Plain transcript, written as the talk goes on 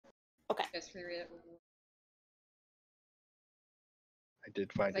Just reread it. I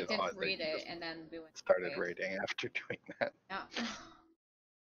did find I it did odd that read you it, just and then we went started rating after doing that. Yeah.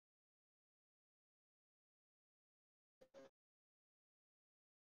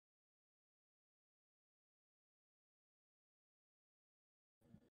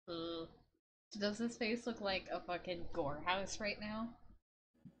 Ugh. Does his face look like a fucking gore house right now?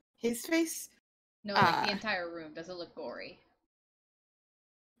 His face? No, like the entire room. Does it look gory?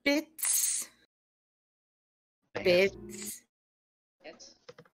 Bits. It.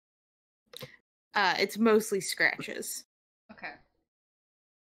 It's mostly scratches. Okay.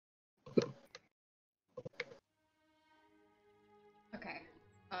 Okay.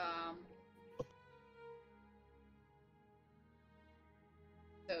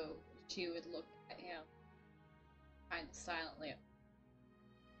 So she would look at him kind of silently.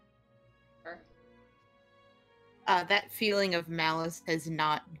 That feeling of malice has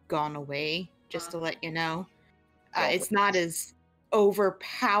not gone away, just to let you know. It's not as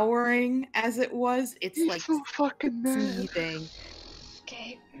overpowering as it was. It's He's like so fucking mad. seething.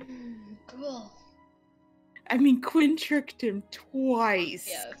 Okay, cool. I mean, Quinn tricked him twice.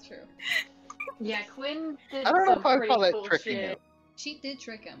 Yeah, that's true. Yeah, Quinn did I don't know some if I pretty call that cool tricking shit. him. She did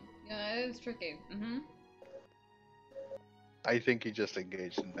trick him. Yeah, it was tricky. Mm-hmm. I think he just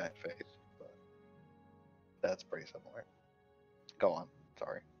engaged in bad faith, but that's pretty similar. Go on.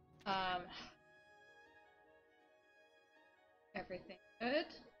 Sorry. Everything good?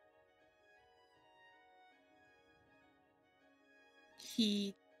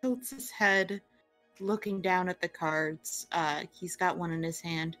 He tilts his head, looking down at the cards. He's got one in his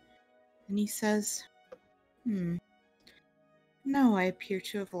hand, and he says, No, I appear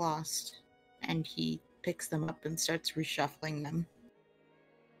to have lost. And he picks them up and starts reshuffling them.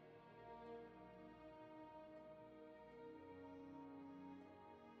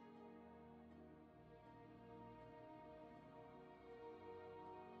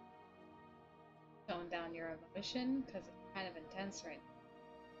 Tone down your emotion, because it's kind of intense right now.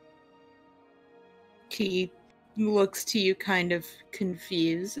 He looks to you kind of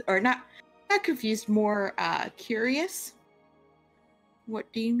confused, or not confused, more curious.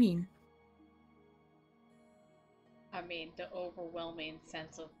 What do you mean? I mean, the overwhelming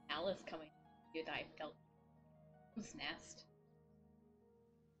sense of malice coming to you that I felt was nest.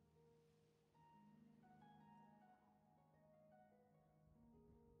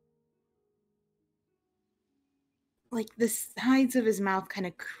 Like the sides of his mouth kind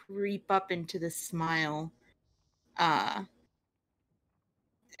of creep up into the smile. And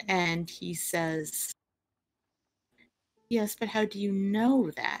he says, Yes, but how do you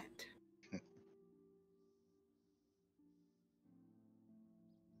know that?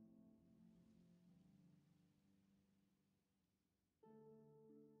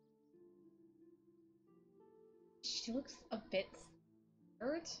 She looks a bit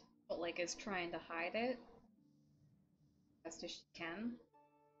scared, but like is trying to hide it as best as she can.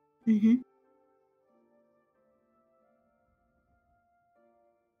 Mm-hmm.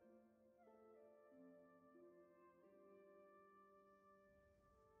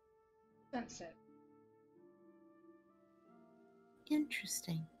 Sense it.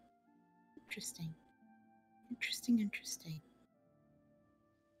 Interesting.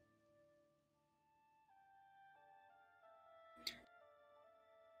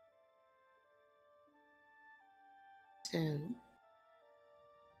 So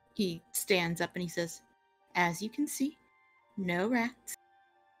he stands up and he says, As you can see, no rats.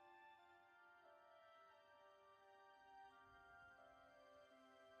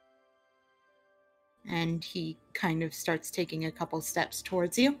 And he kind of starts taking a couple steps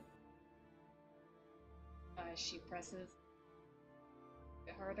towards you. She presses a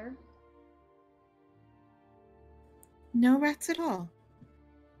bit harder. No rats at all.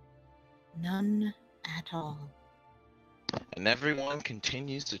 None at all. And everyone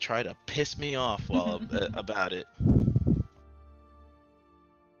continues to try to piss me off while about it.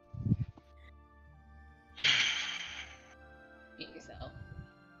 Eat yourself.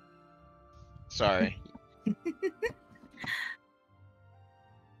 Sorry.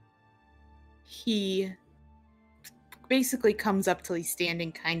 He basically comes up till he's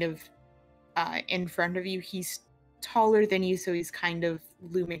standing kind of in front of you. He's taller than you, so he's kind of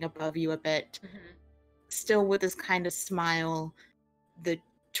looming above you a bit. Mm-hmm. Still with his kind of smile, the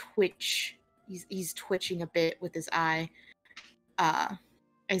twitch. He's twitching a bit with his eye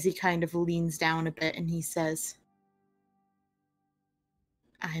as he kind of leans down a bit and he says,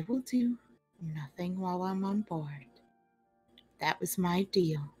 I will do nothing while I'm on board. That was my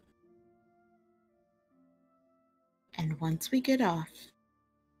deal. And once we get off,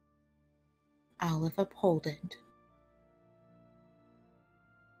 I'll have uphold it.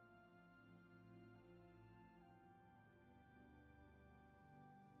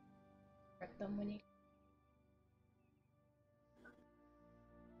 Correct them when you.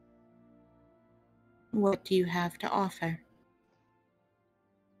 What do you have to offer?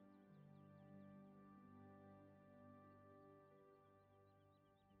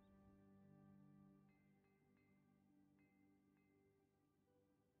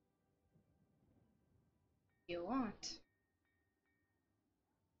 You want.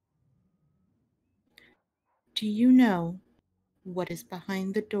 Do you know what is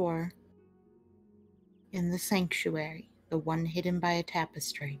behind the door in the sanctuary, the one hidden by a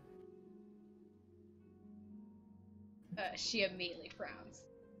tapestry? She immediately frowns.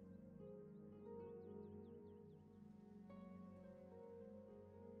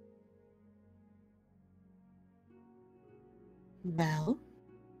 Well,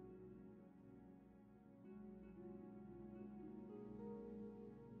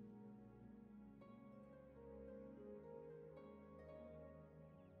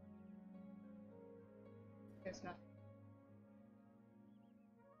 There's nothing.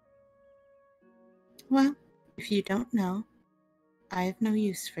 well, if you don't know, I have no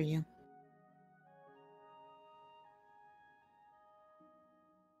use for you.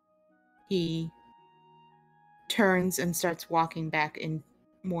 He turns and starts walking back in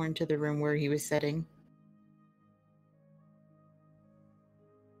more into the room where he was sitting.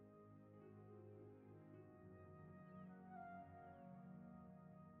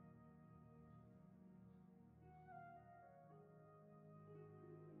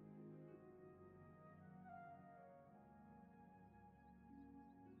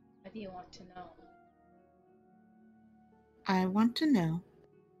 What do you want to know? I want to know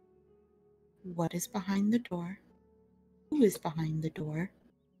what is behind the door, who is behind the door,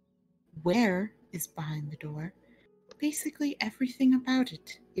 where is behind the door, basically everything about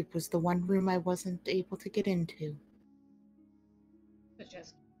it. It was the one room I wasn't able to get into. But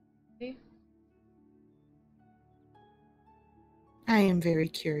just. I am very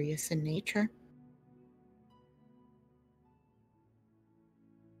curious in nature.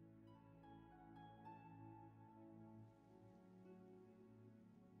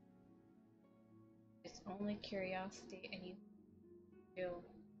 It's only curiosity, and you do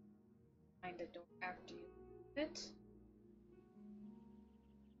find the door after you leave it.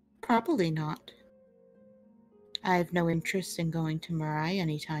 Probably not. I have no interest in going to Mirai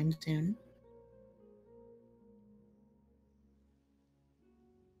anytime soon.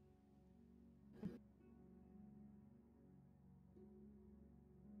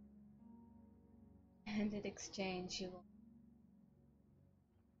 And in exchange, you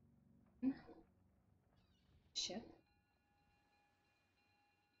will ship.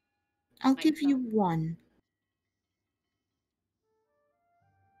 I'll Like give you some- one.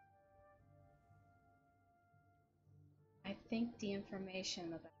 I think the information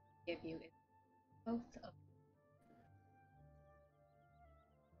that I give you is both of.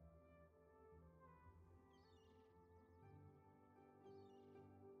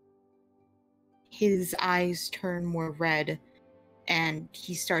 His eyes turn more red, and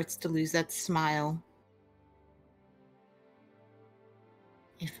he starts to lose that smile.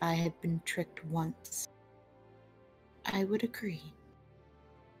 If I had been tricked once, I would agree.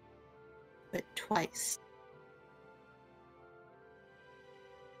 But twice,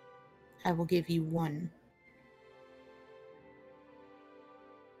 I will give you one.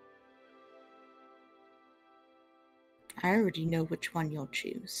 I already know which one you'll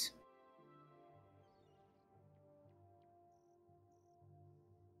choose.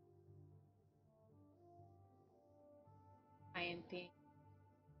 I am being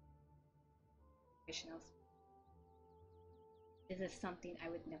emotional. This is something I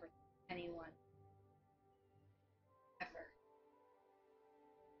would never tell anyone ever.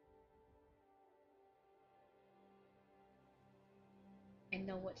 I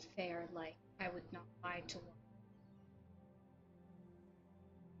know what fair like. I would not lie to one.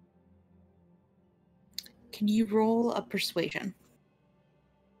 Can you roll a persuasion?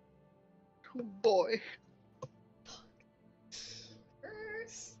 Oh boy.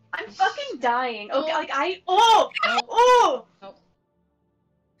 Curse. I'm fucking dying. Okay, Oh. like I. Nope. Oh! Nope.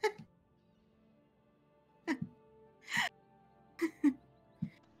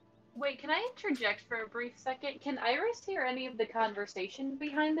 Wait, can I interject for a brief second? Can Iris hear any of the conversation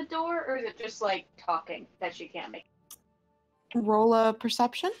behind the door, or is it just like talking that she can't make? Roll a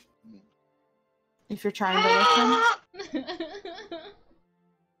perception if you're trying to listen.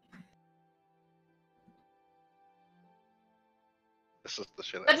 This is the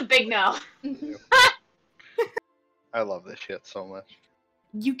shit. That's a big no. I love this shit so much.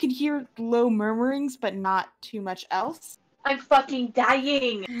 You can hear low murmurings, but not too much else. I'm fucking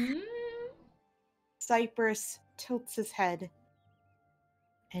dying. Cypress tilts his head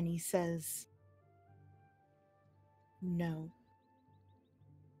and he says, "No.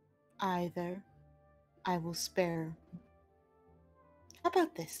 Either I will spare. How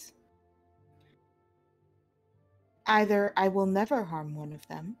about this? Either I will never harm one of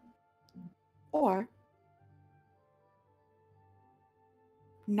them, or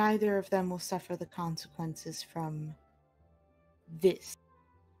neither of them will suffer the consequences from this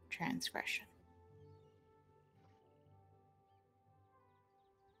transgression."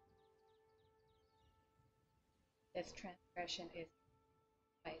 This transgression is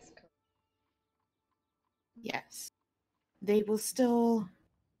vice correct. Yes. They will still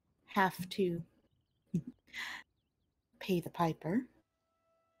have to pay the piper.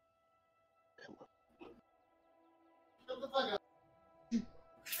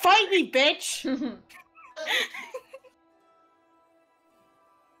 Fight me, bitch!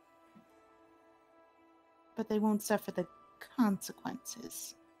 But they won't suffer the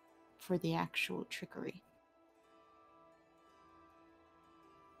consequences for the actual trickery.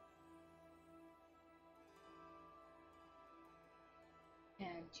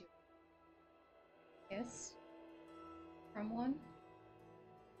 And you kiss from one?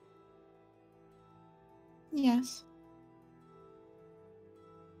 Yes.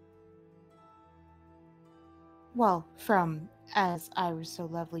 Well, from, as Iris so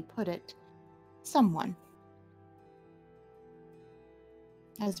lovely put it, someone.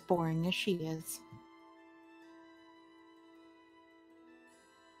 As boring as she is.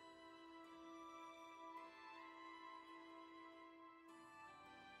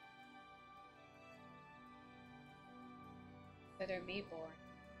 Consider me boring.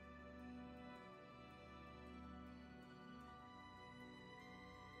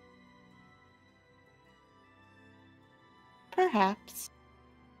 Perhaps.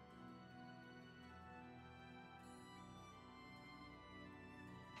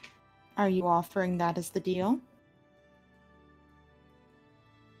 Are you offering that as the deal?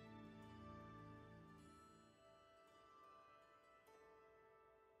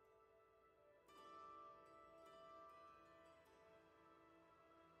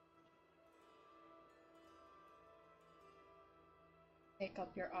 Take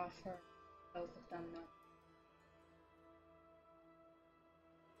up your offer. Both of them know.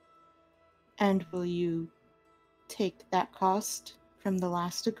 And will you take that cost from the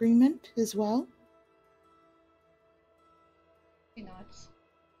last agreement as well? She nods.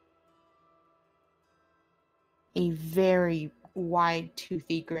 A very wide,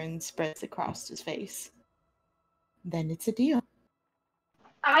 toothy grin spreads across his face. Then it's a deal.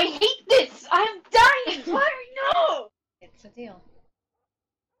 I hate this. I'm dying. Why? No. It's a deal.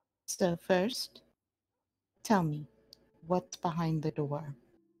 So first, tell me, what's behind the door?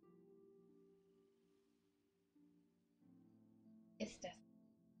 It's death.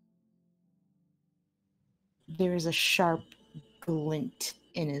 There is a sharp glint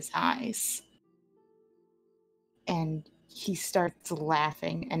in his eyes. And he starts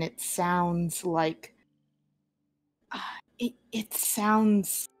laughing, and it sounds like... It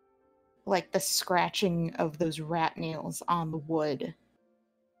sounds like the scratching of those rat nails on the wood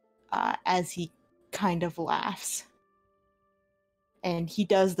as he kind of laughs. And he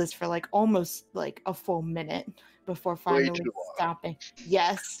does this for almost a full minute before finally too long. stopping.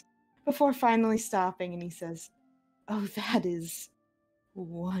 Yes. Before finally stopping, and he says, "Oh, that is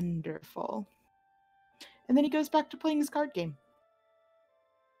wonderful." And then he goes back to playing his card game.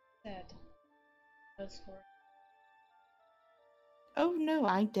 Said. Those four. Oh no,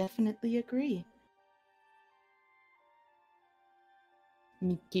 I definitely agree.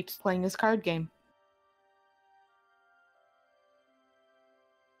 And he keeps playing his card game.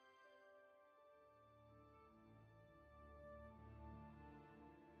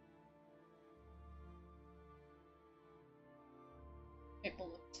 People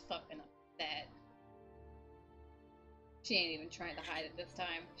looked fucking upset. She ain't even trying to hide it this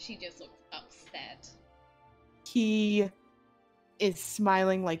time. She just looks upset. He is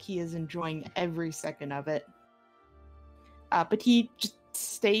smiling like he is enjoying every second of it. But he just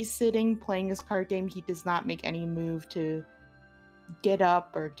stays sitting, playing his card game. He does not make any move to get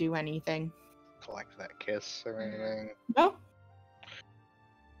up or do anything. Collect that kiss or anything. No?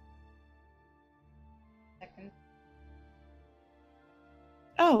 Second.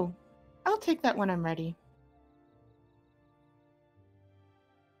 Oh, I'll take that when I'm ready.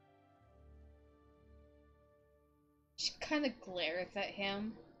 She kind of glares at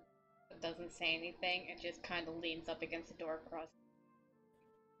him, but doesn't say anything, and just kind of leans up against the door across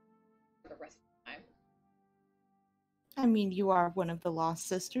for the rest of the time. I mean, you are one of the Lost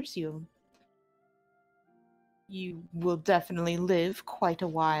Sisters. You will definitely live quite a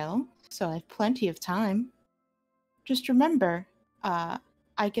while, so I have plenty of time. Just remember, I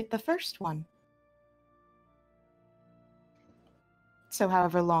get the first one. So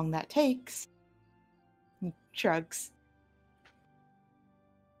however long that takes, he shrugs.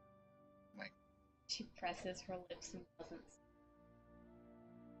 She presses her lips and doesn't.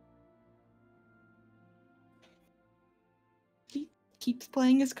 He keeps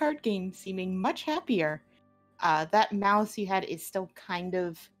playing his card game, seeming much happier. That mouse you had is still kind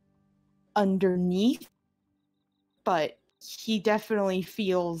of underneath, but he definitely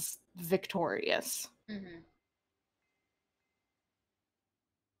feels victorious. Mm-hmm.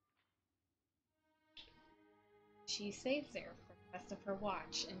 She stays there for the rest of her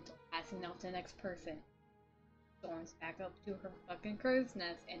watch until passing out to the next person. Storms back up to her fucking crow's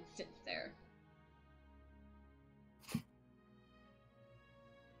nest and sits there.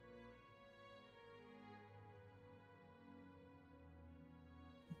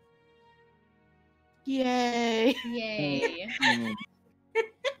 Yay! Yay!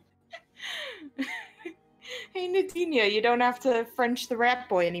 Hey, Nadinia, you don't have to French the rat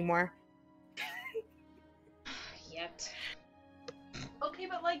boy anymore. Yet. Okay,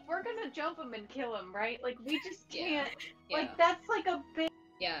 but like we're gonna jump him and kill him, right? Like we just can't. Yeah. Like that's like a big.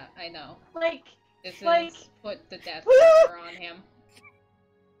 Yeah, I know. Like This Like- is put the death marker on him.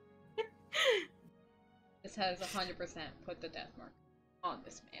 This has 100% put the death mark on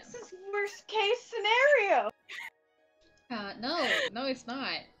this man. this is worst case scenario. No, it's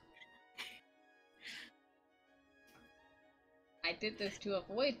not. I did this to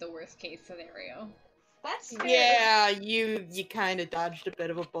avoid the worst case scenario. That's fair. Yeah, you kind of dodged a bit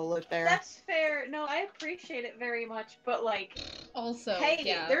of a bullet there. That's fair. No, I appreciate it very much, but like, Also, hey,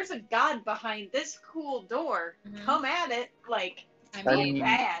 yeah. there's a god behind this cool door. Mhm. Come at it. Like, I I mean, mean-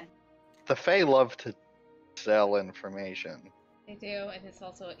 bad. The Fae love to sell information. they do, and it's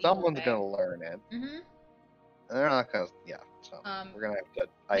also an Someone's evil gonna learn it. Mm-hmm. And they're not gonna. Yeah. So we're gonna have to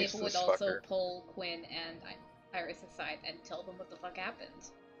ice Maple would this also fucker. pull Quinn and Iris aside and tell them what the fuck happened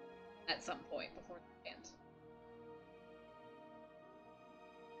at some point before the end.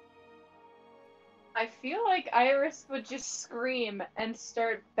 I feel like Iris would just scream and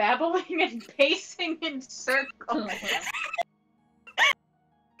start babbling and pacing in circles.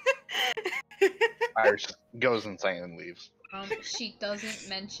 Iris just goes insane and leaves. She doesn't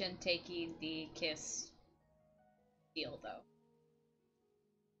mention taking the kiss deal though.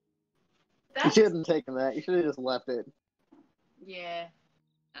 You That's, shouldn't have taken that. You should have just left it. yeah.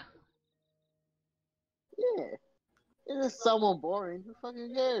 Yeah. It's just someone boring. Who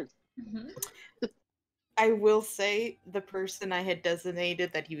fucking cares? Mm-hmm. I will say the person I had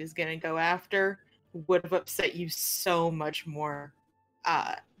designated that he was gonna go after would have upset you so much more,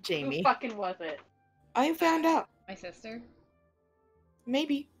 Jamie. Who fucking was it? I found out. My sister.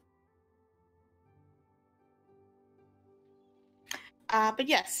 Maybe. But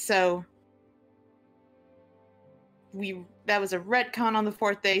yes, so that was a retcon on the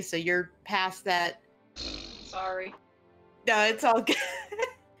fourth day, so you're past that. Sorry. No, it's all good.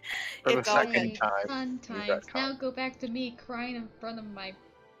 For the It's all second good. time. Fun you times. got Now caught. go back to me crying in front of my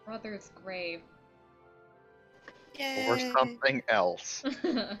brother's grave. Or Yay. something else.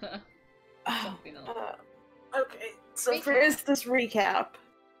 Oh, Something else. okay, so Recap. for this recap,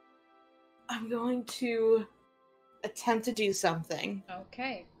 I'm going to attempt to do something,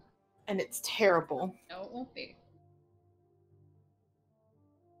 Okay. and it's terrible. No, it won't be.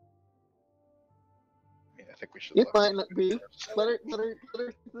 Yeah, I think we should. It look might not be. first. Let her,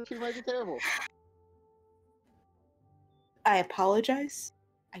 she might be terrible. I apologize.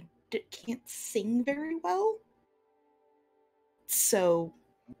 I can't sing very well. So,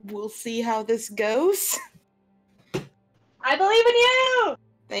 we'll see how this goes. I believe in you!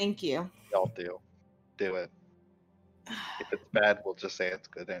 Thank you. Y'all do. Do it. If it's bad, we'll just say it's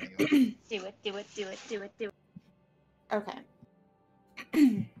good anyway. Do it, do it, do it, do it, do it.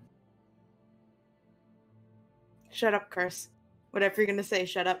 Okay. Shut up, Chris. Whatever you're gonna say,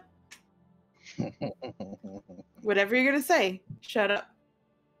 shut up. Whatever you're gonna say, shut up.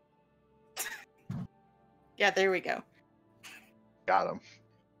 Yeah, there we go. Got him.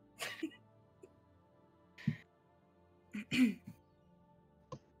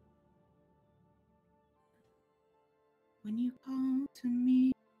 When you call to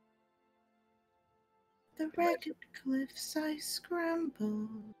me, the ragged cliffs I scramble,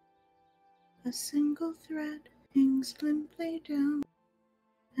 a single thread hangs limply down,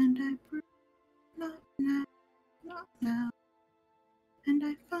 and I breathe, not now, not now. And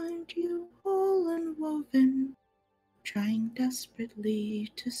I find you whole and woven, trying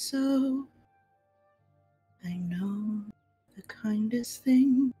desperately to sew. I know the kindest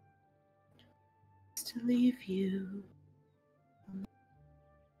thing is to leave you.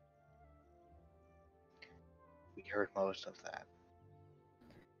 We heard most of that.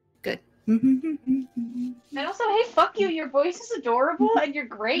 Good. And also, hey, fuck you. Your voice is adorable and you're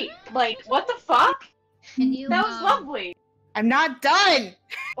great. Like, what the fuck? Can you? That was lovely. I'm not done!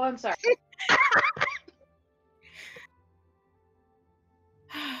 Oh, I'm sorry.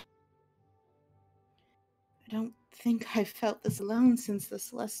 I don't think I've felt this alone since the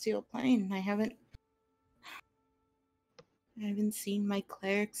celestial plane. I haven't seen my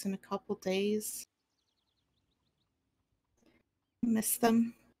clerics in a couple days. I miss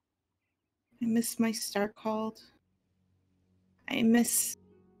them. I miss my star called. I miss.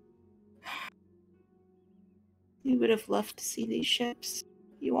 You would have loved to see these ships.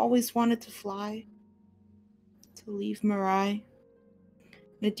 You always wanted to fly. To leave Mirai.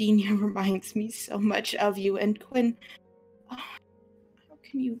 Nadinia reminds me so much of you, and Quinn. Oh, how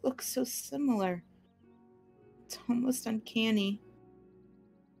can you look so similar? It's almost uncanny.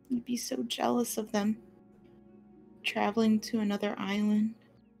 You'd be so jealous of them. Traveling to another island.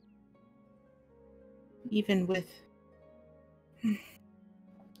 Even with...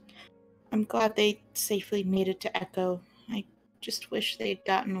 I'm glad they safely made it to Echo. I just wish they'd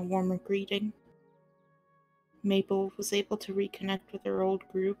gotten a warmer greeting. Maple was able to reconnect with her old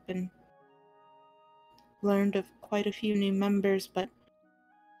group and learned of quite a few new members, but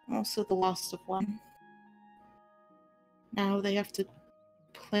also the loss of one. Now they have to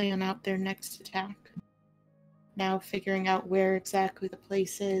plan out their next attack. Now figuring out where exactly the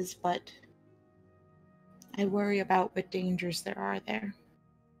place is, but I worry about what dangers there are there.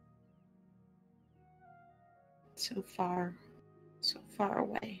 So far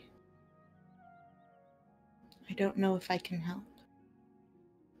away. I don't know if I can help.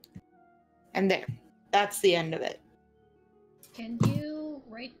 And there. That's the end of it. Can you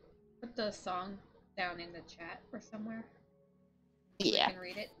put the song down in the chat or somewhere? Yeah. I can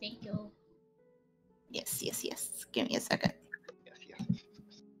read it. Thank you. Yes. Give me a second. Yes.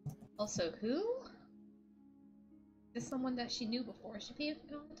 Also, who? Is this someone that she knew before she became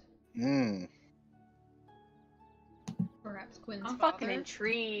God? Hmm. Perhaps Quinn's I'm father? fucking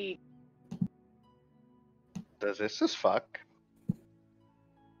intrigued. Does this just fuck?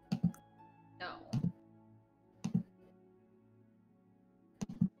 No.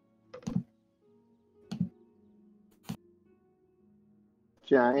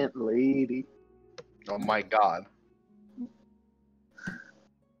 Giant lady. Oh my god.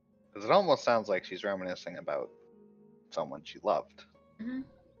 Because it almost sounds like she's reminiscing about someone she loved. Mm-hmm.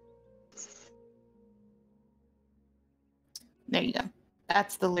 There you go.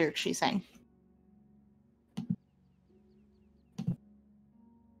 That's the lyric she sang.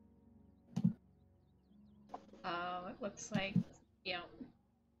 It looks like,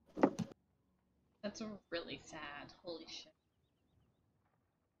 that's really sad. Holy shit.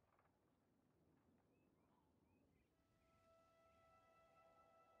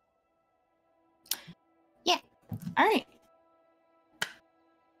 Yeah. Alright.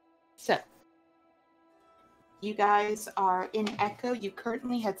 So, you guys are in Echo. You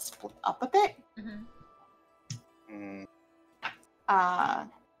currently had split up a bit. Mm-hmm.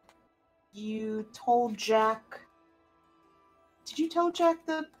 You told Jack... Did you tell Jack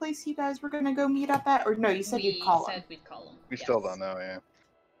the place you guys were going to go meet up at? Or no, you said you'd call him. We'd call him. We still don't know, yeah.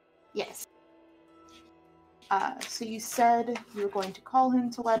 Yes. So you said you were going to call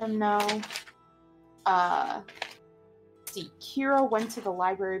him to let him know. See, Kira went to the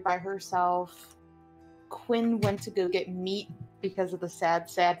library by herself. Quinn went to go get meat because of the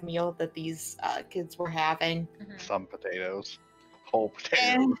sad meal that these kids were having. Mm-hmm. Some potatoes. Whole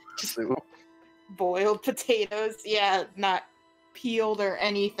potatoes. And Soup. boiled potatoes. Yeah, not peeled or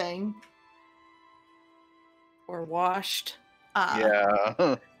anything. Or washed.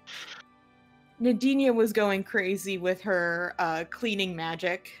 Yeah. Nadinia was going crazy with her cleaning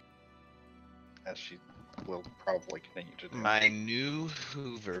magic. As she will probably continue to do. My new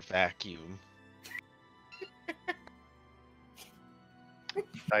Hoover vacuum.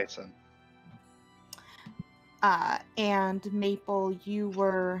 Dyson. And Maple, you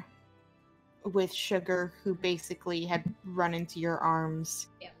were with Sugar, who basically had run into your arms.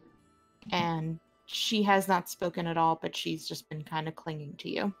 Yep. And she has not spoken at all, but she's just been kind of clinging to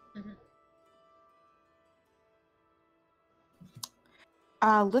you. Mm-hmm.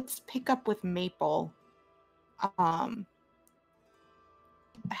 Let's pick up with Maple.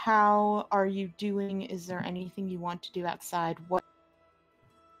 How are you doing? Is there anything you want to do outside?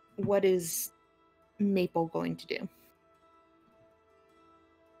 What is Maple going to do?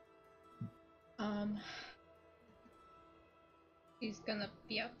 She's gonna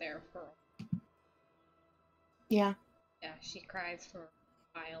be out there for. Yeah. Yeah, she cries for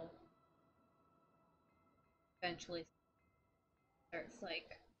a while. Eventually starts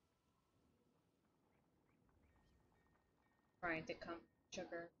like trying to come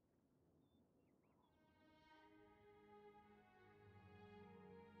sugar.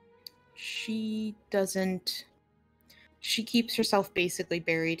 She doesn't. She keeps herself basically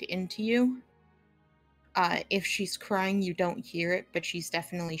buried into you. If she's crying, you don't hear it, but she's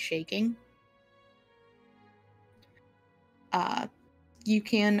definitely shaking. You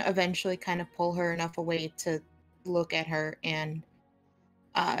can eventually kind of pull her enough away to look at her, and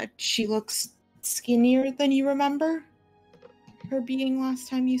she looks skinnier than you remember her being last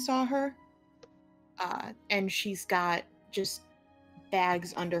time you saw her. And she's got just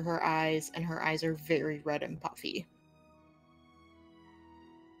bags under her eyes, and her eyes are very red and puffy.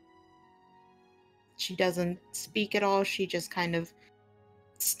 She doesn't speak at all. She just kind of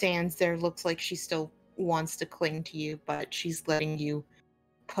stands there, looks like she still wants to cling to you, but she's letting you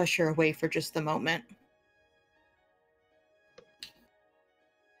push her away for just the moment.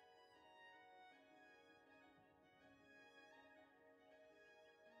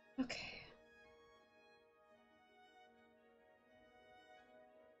 Okay.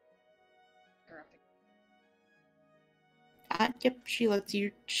 Yep, she lets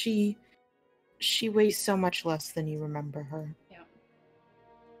you. She weighs so much less than you remember her. Yeah.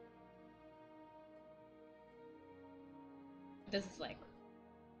 This is like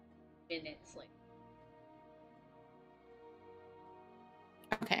minutes, like.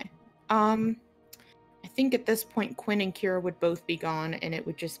 Okay. I think at this point Quinn and Kira would both be gone, and it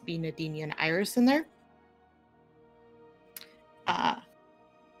would just be Nadinia and Iris in there.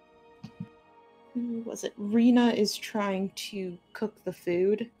 Who was it? Rena is trying to cook the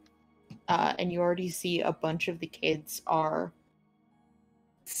food, and you already see a bunch of the kids are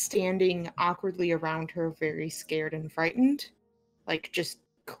standing awkwardly around her, very scared and frightened, like just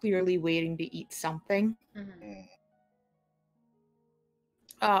clearly waiting to eat something. Mm-hmm.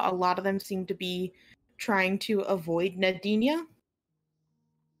 A lot of them seem to be trying to avoid Nadinia,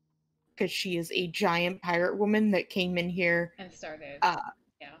 because she is a giant pirate woman that came in here And started.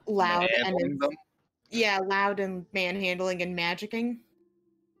 loud Manhandling them? loud and manhandling and magicking.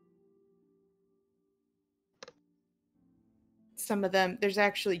 Some of them, there's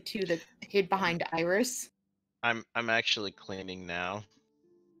actually two that hid behind Iris. I'm actually cleaning now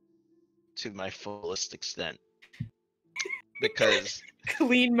to my fullest extent because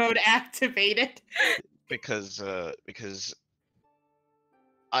Clean mode activated. because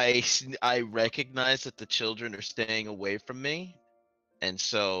I recognize that the children are staying away from me, and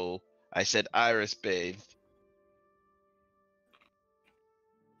so I said, Iris, bathe.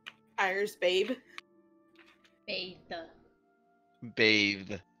 Iris, babe. Bathe.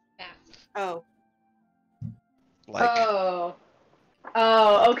 Bathe. Bath. Oh. Like,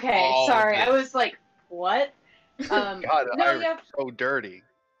 Oh, okay. all of Sorry, it. I was like, what? God, No, Iris yeah. is so dirty.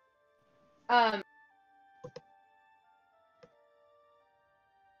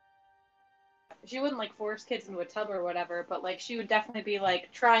 She wouldn't like force kids into a tub or whatever, but like she would definitely be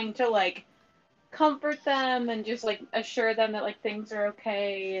like trying to like comfort them and just like assure them that like things are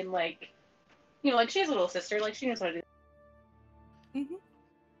okay and like, you know, like she has a little sister, like she knows how to do. Mm-hmm.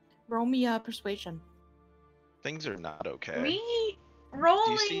 Roll me persuasion. things are not okay. Me Do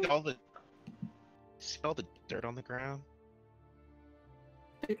rolling. you see all the dirt on the ground?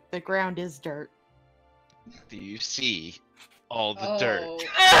 The ground is dirt. Do you see all the dirt?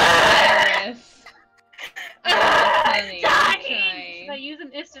 Iris. Honey, Dying! trying. I use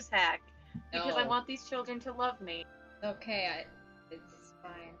an Istis hack because I No. want these children to love me. Okay, it's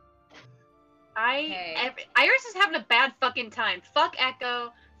fine. I Okay. Iris is having a bad fucking time. Fuck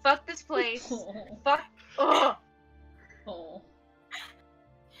Echo. Fuck this place. Fuck. Ugh. Oh.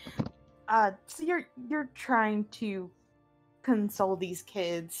 So you're trying to console these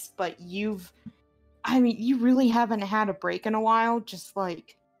kids, but you really haven't had a break in a while, just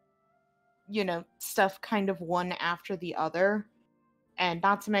like, you know, stuff kind of one after the other. And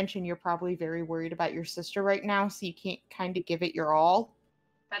not to mention you're probably very worried about your sister right now, so you can't kind of give it your all.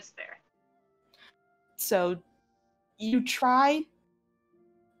 That's fair. So you try,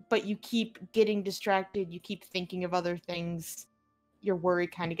 but you keep getting distracted, you keep thinking of other things. Your worry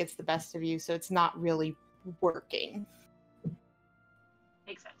kind of gets the best of you, so it's not really working.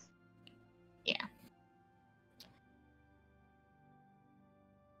 Makes sense.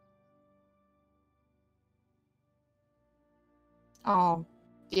 Oh,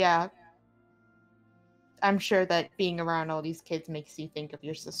 yeah. I'm sure that being around all these kids makes you think of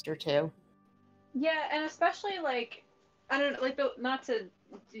your sister too. Yeah, and especially like I don't know, like not to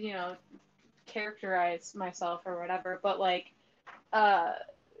characterize myself or whatever, but like uh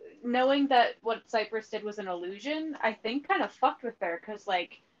knowing that what Cypress did was an illusion, I think kind of fucked with her because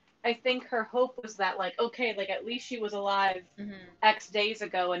like I think her hope was that like okay, like at least she was alive Mm-hmm. X days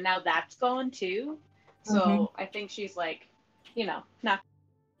ago and now that's gone too. So I think she's like, not.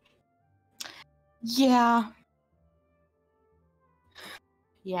 Yeah.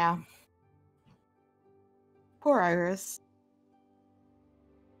 Yeah. Poor Iris.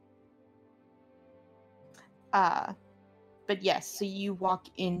 But yes, so you walk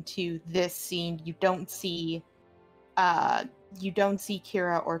into this scene, you don't see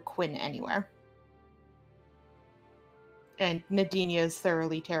Kira or Quinn anywhere. And Nadinia is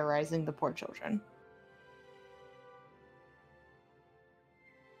thoroughly terrorizing the poor children.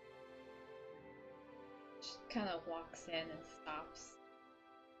 She kind of walks in and stops.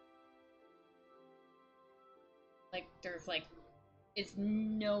 Like, there's like, it's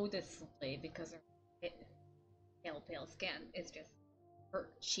no display because her pale skin. It's just her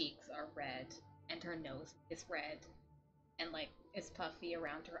cheeks are red and her nose is red and like is puffy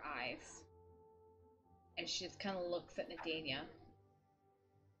around her eyes. And she just kind of looks at Nadania.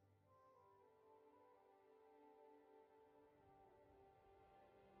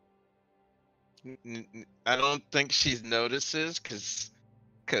 I don't think she notices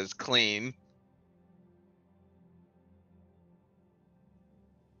cause clean.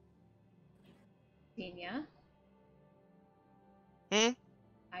 Nadania? Hmm?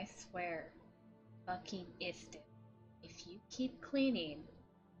 I swear, fucking instant. If you keep cleaning,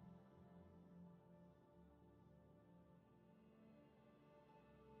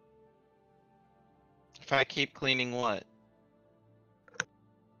 If I keep cleaning what?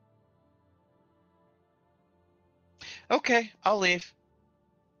 Okay, I'll leave.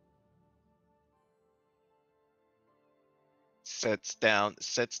 Sets down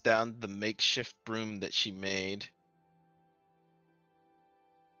the makeshift broom that she made.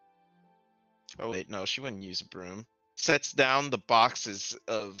 Oh wait, no, she wouldn't use a broom. Sets down the boxes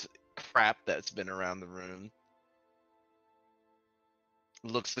of crap that's been around the room.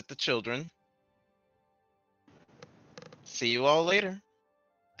 Looks at the children. See you all later.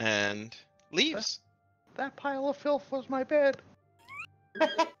 And leaves. That pile of filth was my bed.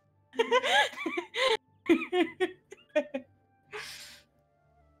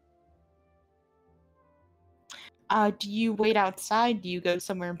 Do you wait outside? Do you go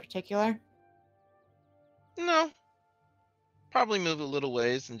somewhere in particular? No. Probably move a little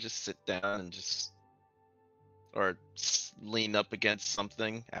ways and just sit down and just or lean up against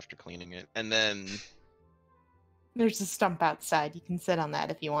something after cleaning it. And then There's a stump outside. You can sit on that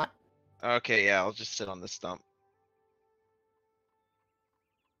if you want. okay, yeah, I'll just sit on the stump.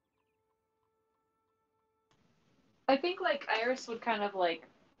 I think like Iris would kind of like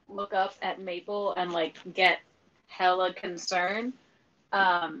look up at Maple and like get hella concerned,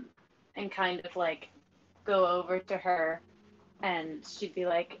 and kind of like go over to her, and she'd be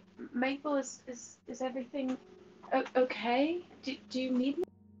like, "Maple, is everything okay? Do you need me?"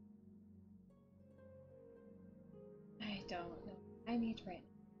 I don't know. I need right now.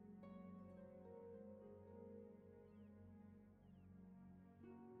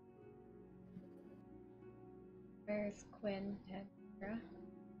 Where's Quinn and Kira?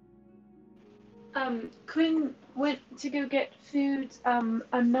 Quinn went to go get food.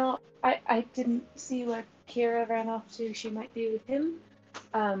 I didn't see where Kira ran off to. She might be with him.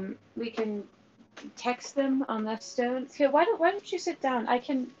 We can text them on their stones. Here, why don't you sit down? I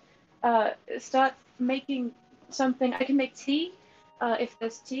can start making something. I can make tea, if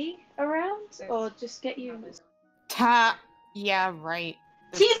there's tea around, or just get you. Yeah, right.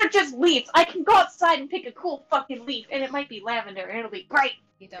 Teas are just leaves. I can go outside and pick a cool fucking leaf, and it might be lavender, and it'll be great.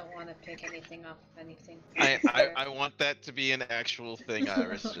 You don't want to pick anything off of anything. I want that to be an actual thing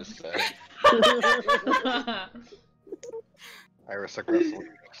Iris just said. Iris aggressively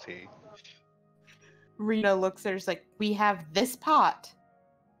makes tea. Rena looks at her, like, we have this pot,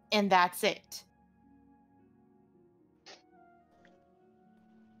 and that's it.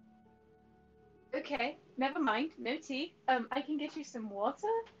 Okay, never mind. No tea. I can get you some water,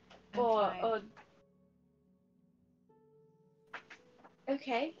 I'm or fine.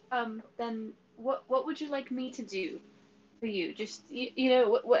 okay. Then what would you like me to do for you? Just you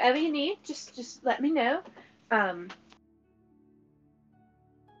know whatever you need. Just let me know. Um.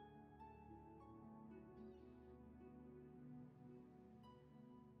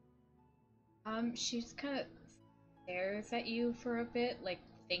 She's kind of stares at you for a bit, like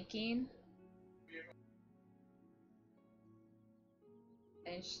thinking.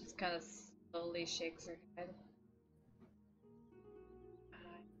 And she just kind of slowly shakes her head.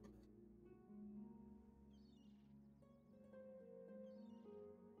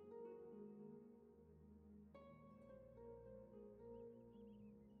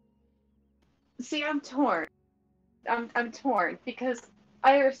 See, I'm torn. I'm torn because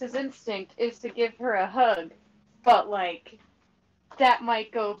Iris's instinct is to give her a hug, but like that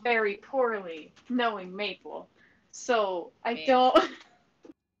might go very poorly, knowing Maple. So I Man. don't.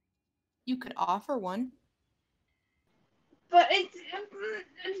 You could offer one. But is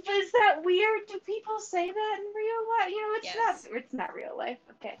that weird? Do people say that in real life? You know, Yes. it's not real life.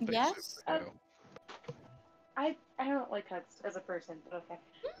 Okay. Yes. Basically, I don't like hugs as a person, but okay.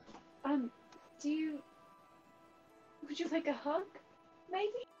 Would you like a hug?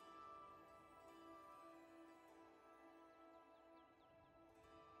 Maybe?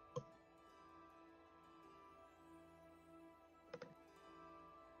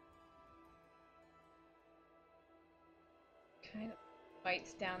 Kind of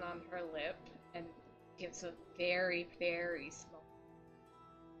bites down on her lip and gives a very, very small.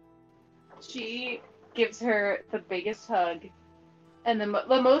 She gives her the biggest hug and the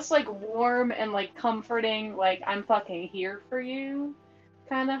most like warm and like comforting, like I'm fucking here for you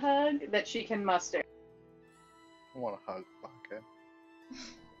kind of hug that she can muster. I want a hug. Okay.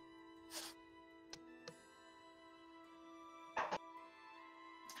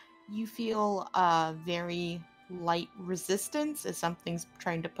 You feel very light resistance as something's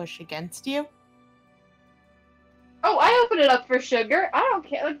trying to push against you. Oh, I open it up for Sugar. I don't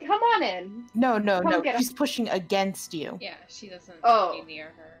care. Like, come on in. No, Come get a- she's pushing against you. Yeah, she doesn't Oh. be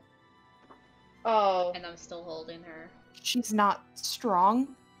near her. Oh. And I'm still holding her. She's not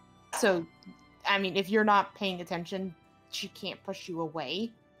strong, so I mean, if you're not paying attention, she can't push you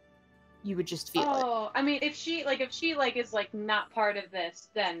away. You would just feel it. Oh, I mean, if she is like not part of this,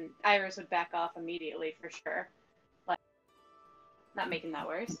 then Iris would back off immediately for sure. Like, not making that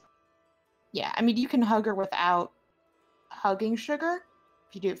worse. Yeah, I mean, you can hug her without hugging Sugar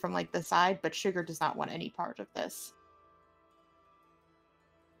if you do it from like the side, but Sugar does not want any part of this.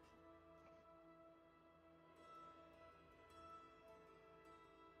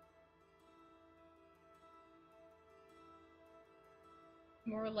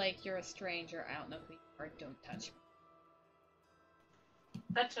 More like you're a stranger. I don't know who you are. Don't touch me.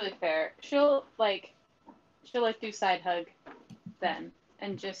 That's really fair. She'll do side hug then,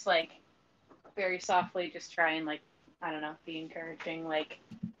 and just like very softly, just try and like I don't know, be encouraging. Like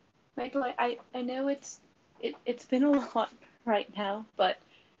I know it's been a lot right now, but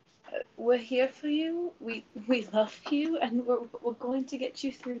we're here for you. We love you, and we're going to get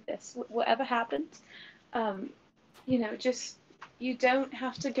you through this. Whatever happens, you know, just you don't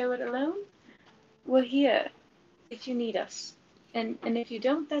have to go it alone. We're here if you need us, and if you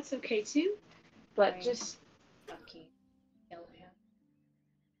don't, that's okay too. But Right. just Fucking kill him.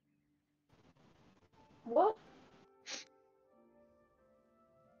 what?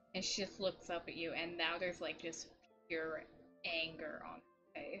 And she just looks up at you, and now there's like just pure anger on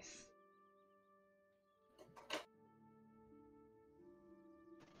her face.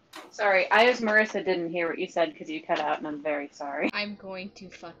 Sorry, I as Marissa didn't hear what you said because you cut out, and I'm very sorry. I'm going to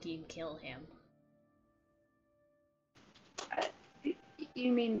fucking kill him.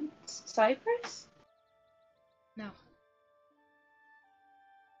 You mean Cypress? No.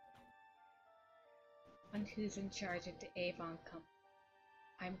 One who's in charge of the Avon Company.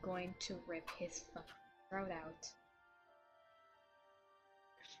 I'm going to rip his fucking throat out.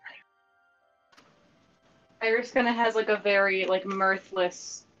 Iris kind of has like a very like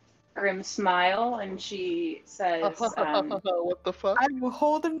mirthless, grim smile, and she says, What the fuck? I will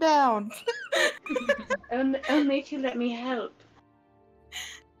hold him down. "Only if you let me help."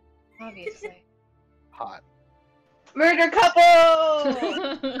 Obviously. Hot. Murder couple.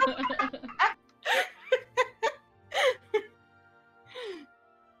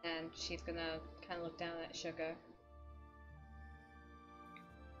 And she's gonna kind of look down at Sugar.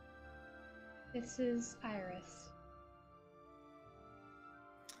 This is Iris.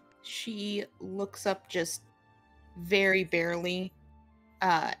 She looks up just very barely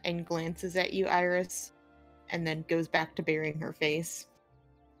and glances at you, Iris, and then goes back to burying her face.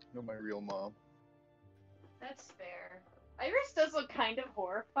 You're my real mom. That's fair. Iris does look kind of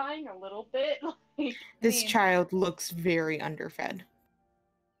horrifying a little bit. Like, This mean- child looks very underfed.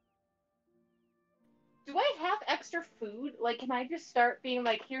 do I have extra food? Like, can I just start being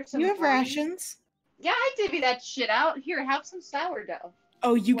like, here's some You have brains? rations? Yeah, I divvy that shit out. Here, have some sourdough.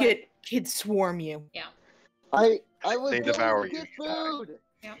 Oh, you What? get kids swarm you. Yeah. I was They going devour to you, get you die. food.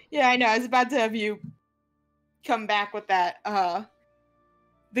 Yeah, I know. I was about to have you come back with that.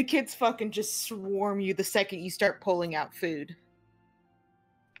 The kids fucking just swarm you the second you start pulling out food.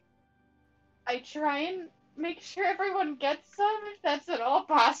 I try and make sure everyone gets some if that's at all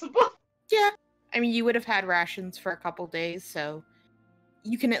possible. Yeah. I mean, you would have had rations for a couple days, so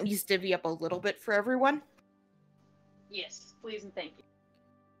you can at least divvy up a little bit for everyone. Yes, please and thank you.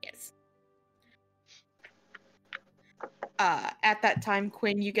 Yes. At that time,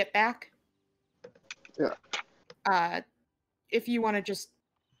 Quinn, you get back. Yeah. If you want to just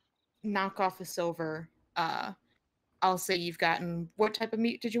knock off a silver, I'll say you've gotten. What type of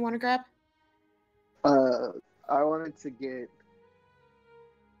meat did you want to grab? I wanted to get.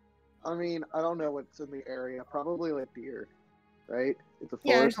 I mean, I don't know what's in the area. Probably like deer, right? It's a forest.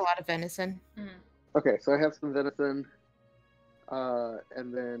 Yeah, there's a lot of venison. Mhm. Okay, so I have some venison,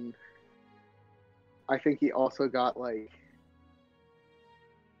 and then I think he also got like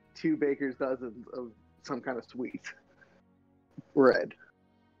 2 baker's dozens of some kind of sweet bread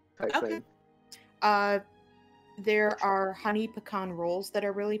type Okay. thing. There are honey pecan rolls that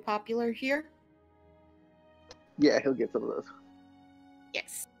are really popular here. Yeah, he'll get some of those.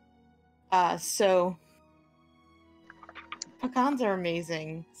 Yes. So pecans are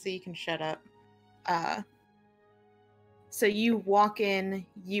amazing, so you can shut up. So you walk in,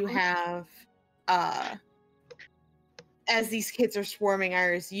 you have as these kids are swarming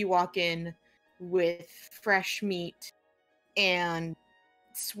Iris, you walk in with fresh meat and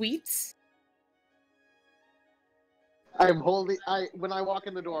sweets. I'm holding. When I walk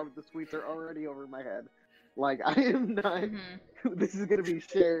in the door, the sweets are already over my head. Like I am not. Mhm. This is gonna be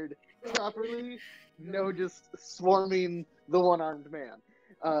shared properly. No, just swarming the one-armed man.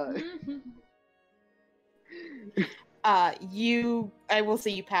 I will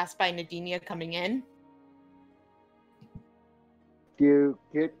say you pass by Nadinia coming in. Do you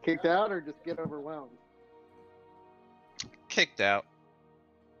get kicked out or just get overwhelmed? Kicked out.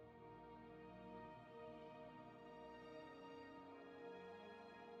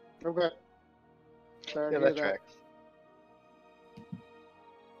 Okay. Sorry Yeah, to hear that tracks.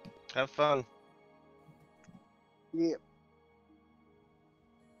 Have fun. Yeah.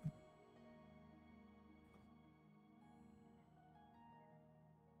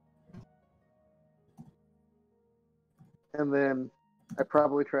 And then I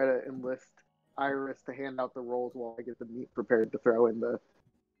probably try to enlist Iris to hand out the rolls while I get the meat prepared to throw in the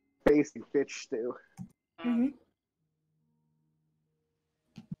basic bitch stew. Mm-hmm.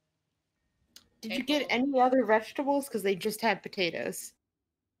 Did you get Maple. any other vegetables? Because they just had potatoes.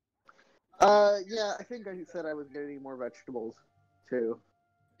 Yeah, I think I said I was getting more vegetables too.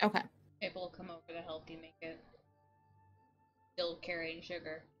 Okay. Maple will come over to help you make it. Still carrying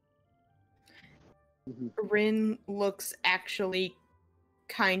sugar. Rin looks actually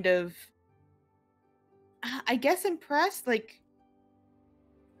kind of, I guess, impressed. Like,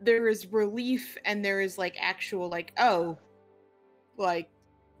 there is relief and there is, like, actual, like, oh, like,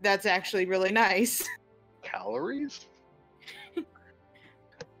 that's actually really nice. Calories?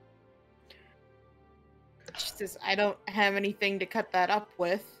 She says, I don't have anything to cut that up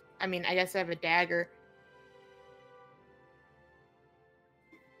with. I mean, I guess I have a dagger.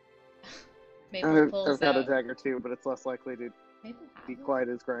 Maple pulls I've got a out. dagger too, but it's less likely to Maple be has it? quite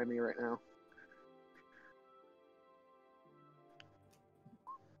as grimy right now.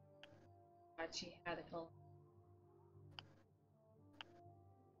 Thought she had it all.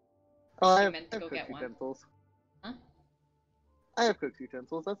 Oh, She I have, meant I to have go cook get one. utensils. Huh? I have cook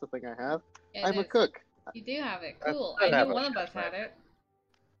utensils. That's the thing I have. Yeah, I'm it a is. cook. You do have it. I- Cool. I I have knew a one of chef us had knife. it.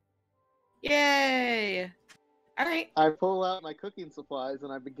 Yay! Alright. I pull out my cooking supplies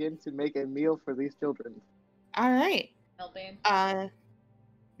and I begin to make a meal for these children. Alright. Helping.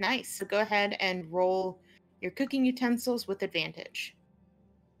 Nice. So go ahead and roll your cooking utensils with advantage.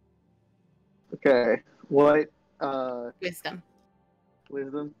 Okay. What? Wisdom.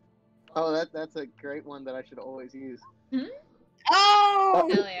 Wisdom? Oh, that's a great one that I should always use. Oh!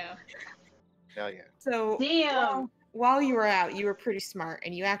 Hell yeah. Hell yeah. So Damn. while you were out, you were pretty smart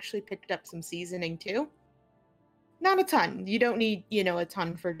and you actually picked up some seasoning too. Not a ton. You don't need, a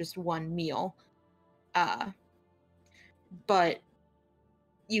ton for just one meal. But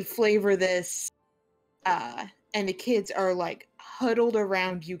you flavor this, and the kids are like huddled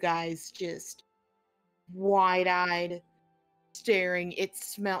around you guys, just wide-eyed, staring. It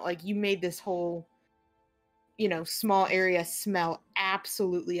smelled like you made this whole, small area smell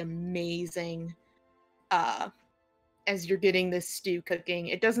absolutely amazing. As you're getting this stew cooking,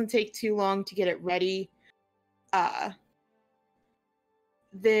 it doesn't take too long to get it ready.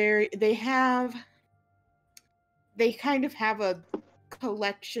 They have they kind of have a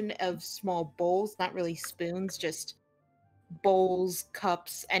collection of small bowls, not really spoons, just bowls,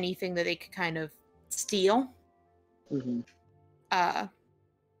 cups, anything that they could kind of steal. Mm-hmm.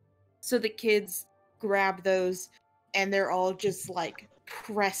 So the kids grab those, and they're all just like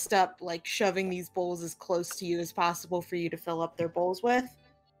pressed up, like shoving these bowls as close to you as possible for you to fill up their bowls with.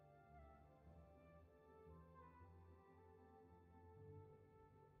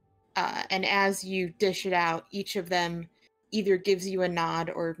 And as you dish it out, each of them either gives you a nod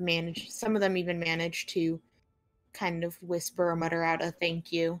or some of them even manage to kind of whisper or mutter out a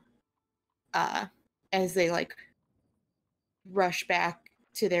thank you as they like rush back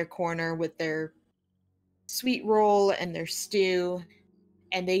to their corner with their sweet roll and their stew,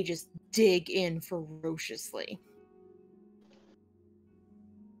 and they just dig in ferociously.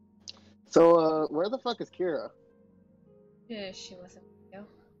 So, where the fuck is Kira? Yeah, she wasn't with you.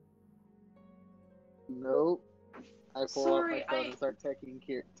 Nope. I pull out my phone and start texting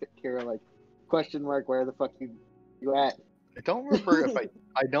Kira like, question mark, where the fuck you at? I don't remember if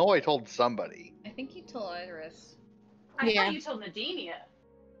I know I told somebody. I think you told Iris. I Yeah. thought you told Nadinia.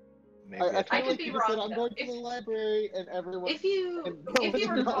 Maybe I I feel could like be you just said, wrong, I'm though. going to the library, and everyone... If you and nobody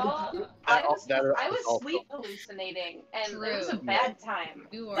recall, knows. I That was is also- sleep hallucinating, and it was a True. bad time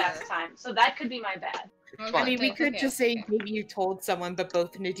You were. last time, so that could be my bad. It's Okay. I mean, we Okay, could okay, just say okay. maybe you told someone, but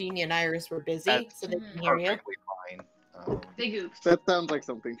both Nadine and Iris were busy, That's so they Mhm. can hear you. perfectly fine. Big oops. That sounds like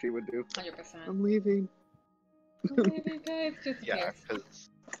something she would do. 100%. I'm leaving. Maybe guys, just in Yeah, case. because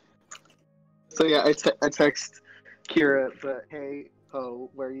So yeah, I text Kira, but hey, ho,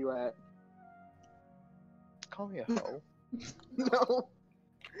 where you at? call me a hoe. No.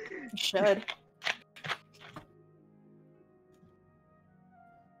 You should.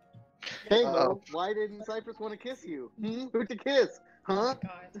 Hey, Uh-oh. Mo, why didn't Cypress want to kiss you? Who'd you kiss? Huh?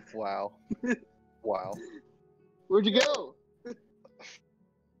 God. Wow. Wow. Where'd you go?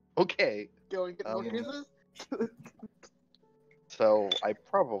 Okay. Go and get more Um, kisses? So I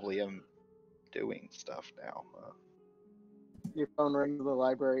probably am doing stuff now. Your phone rings in the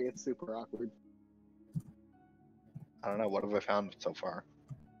library, it's super awkward. I don't know. What have I found so far?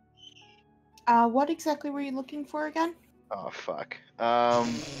 What exactly were you looking for again? Oh fuck. Put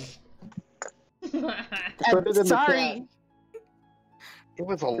it in the Sorry. It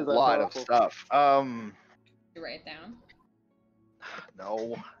was a 'Cause I'm lot of awful. stuff. You write it down.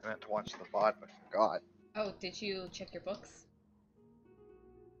 No, I meant to watch the bot, but I forgot. Oh, did you check your books?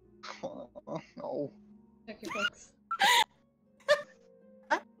 No. Check your books.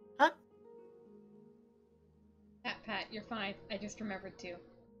 Pat, you're fine. I just remembered to.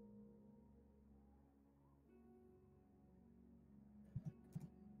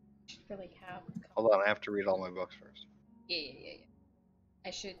 Should really have. Hold on, I have to read all my books first. Yeah. I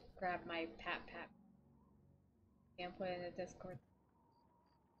should grab my Pat. And put it in the Discord.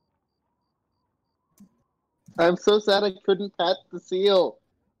 I'm so sad I couldn't pat the seal.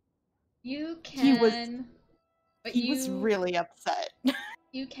 You He was- can. But He was really upset.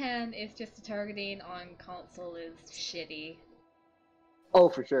 You can. It's just the targeting on console is shitty. Oh,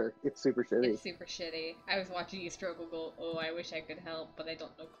 for sure. It's super shitty. It's super shitty. I was watching you struggle. Go. Oh, I wish I could help, but I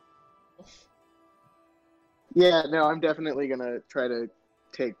don't know. Yeah, no, I'm definitely gonna try to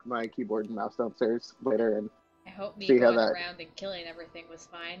take my keyboard and mouse downstairs later and I hope me See how going that- around and killing everything was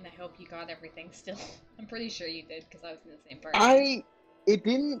fine. I hope you got everything still. I'm pretty sure you did because I was in the same party. It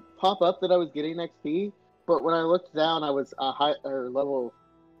didn't pop up that I was getting XP, but when I looked down, I was level.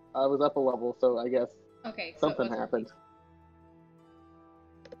 I was up a level, so I guess Okay, so it something was- happened.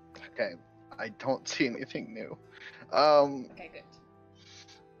 Okay, I don't see anything new. Okay, good.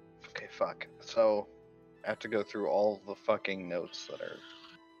 Okay, fuck. So, I have to go through all the fucking notes that are.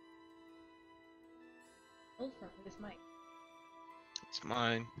 Hold for his mic. It's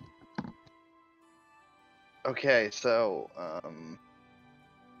mine. Okay, so,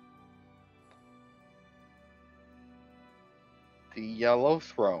 the Yellow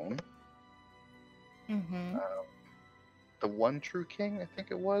Throne, Mm-hmm. the One True King, I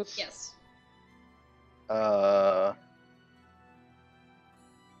think it was. Yes.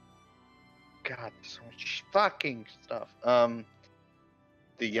 God, so much fucking stuff.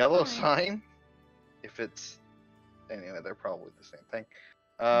 The Yellow Fine. Sign, if it's anyway, they're probably the same thing.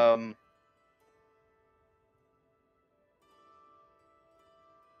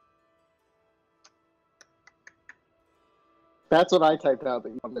 That's what I typed out that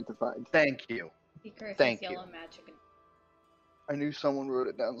you wanted to find. Thank you. He curses Thank you. yellow magic. And... I knew someone wrote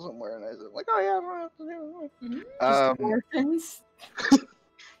it down somewhere, and I said, like, oh yeah, I don't have to do it. Mhm. Just Um, orphans.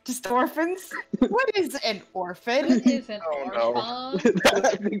 Just orphans? What is an orphan? What is an Oh, no. orphan?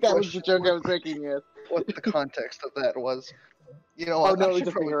 I think that was the joke I was making, yes. What the context of that was. You know, Oh I no, it was should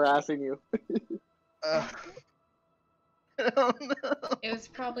just me probably. harassing you. Oh no. It was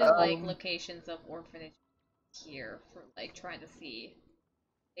probably like Um, locations of orphanage here for like trying to see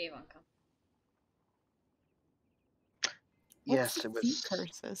Avon come. Yes, What's it the sea was.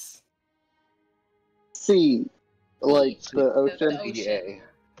 curses? Sea. Like Sea. the ocean. The ocean. Yeah.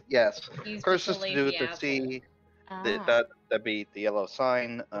 Yes. He's Curses just a to do with lazy the asshole. sea. Ah. That'd be the yellow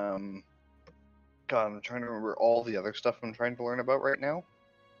sign. God, I'm trying to remember all the other stuff I'm trying to learn about right now.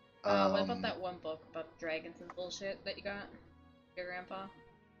 What about that one book about dragons and bullshit that you got? Your grandpa?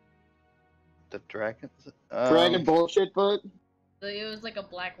 The dragons? Dragon bullshit book. It was like a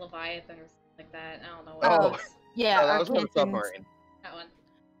black leviathan or something like that. I don't know what Oh. it was. Yeah, that was for the Arcantins. submarine. That one.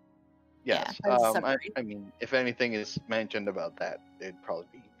 Yes. Yeah, that's submarine. I mean, if anything is mentioned about that, it'd probably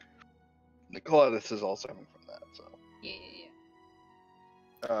be. Nicoladus is also coming from that, so.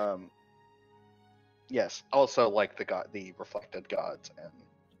 Yeah. Yes. Also, like the reflected gods, and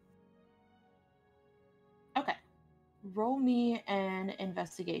Okay. Roll me an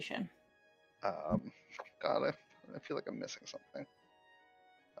investigation. God, I feel like I'm missing something.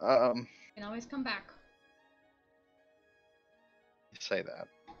 You can always come back. You say that.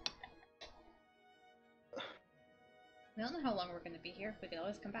 We don't know how long we're gonna be here. We can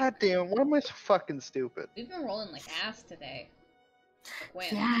always come back. God damn! Why am I so fucking stupid? We've been rolling like ass today.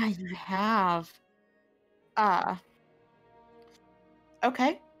 Like when? Yeah, you have.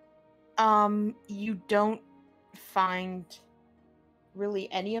 Okay. You don't find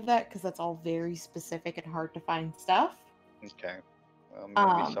really any of that because that's all very specific and hard to find stuff. Okay. Well, maybe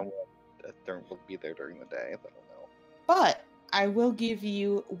Um, someone that there will be there during the day. That'll know. But I will give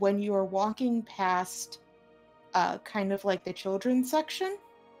you, when you are walking past kind of like the children's section,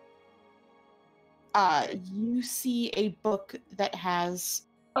 you see a book that has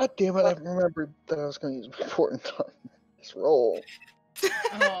God damn it! I remembered that I was going to use my important time. This roll.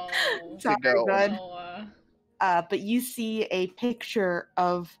 Oh. Sorry, go. bud. No, But you see a picture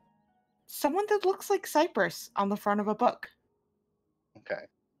of someone that looks like Cypress on the front of a book. Okay.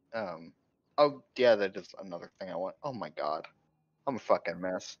 Oh yeah, that is another thing I want. Oh my god, I'm a fucking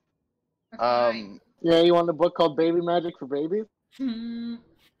mess. okay. Yeah, you want the book called Baby Magic for Babies? Sorry,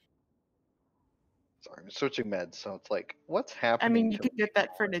 I'm switching meds, so it's like, what's I happening? mean, you to could get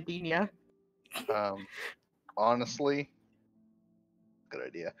that for Nadinia. Honestly, good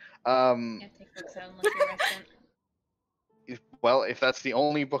idea. Can't take books out unless you're resident. Well, if that's the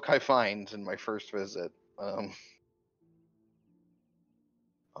only book I find in my first visit,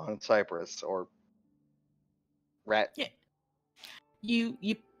 on Cyprus or Rat. You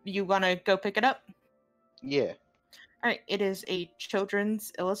want to go pick it up? Yeah. All right. It is a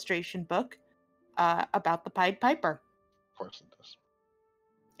children's illustration book about the Pied Piper, Of course it does.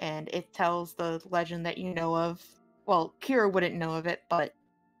 and it tells the legend that you know of. Well, Kira wouldn't know of it, but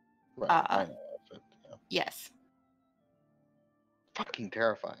Right. I know of it. Yeah. yes. Fucking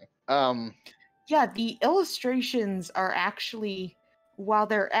terrifying. Yeah, the illustrations are actually, while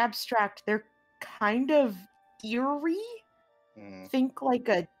they're abstract, they're kind of eerie. mm, Think like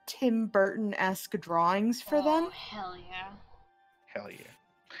a Tim Burton-esque drawings for them. Hell yeah. hell yeah.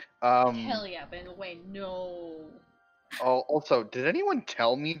 Hell yeah, but in a way, no. Also, did anyone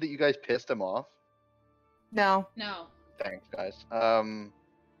tell me that you guys pissed him off? No, No. Thanks, guys.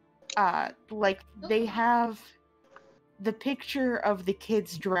 like they have the picture of the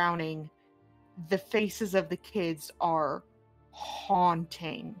kids drowning. The faces of the kids are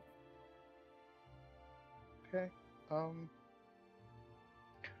haunting. Okay. I'm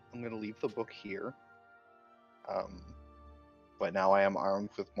gonna leave the book here. But now I am armed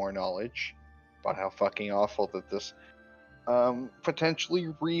with more knowledge about how fucking awful that this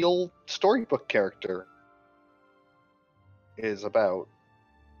potentially real storybook character is about,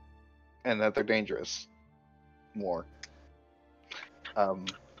 and that they're dangerous. More. I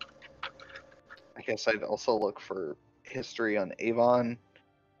guess I'd also look for history on Avon,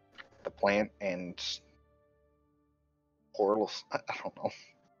 the plant, and portals. I don't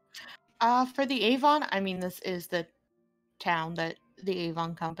know. For the Avon, I mean, this is the town that the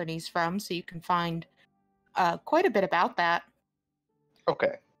Avon company's from, so you can find quite a bit about that.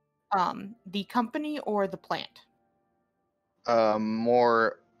 Okay. The company or the plant?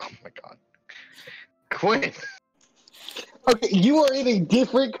 More. Oh my god. Quinn! Okay, you are in a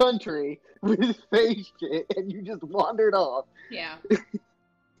different country with space shit, and you just wandered off. Yeah.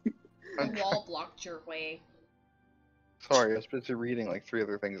 The wall blocked your way. Sorry, I was busy reading like 3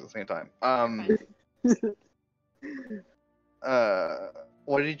 other things at the same time. Fine.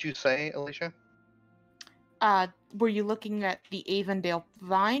 What did you say, Alicia? Were you looking at the Avondale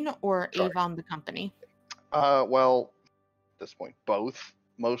Vine or Sorry. Avon the company? Well, at this point, both.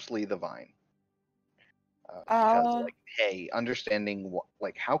 Mostly the Vine. Because, like, hey, understanding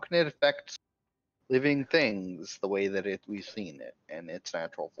like how can it affect living things the way that we've seen it in its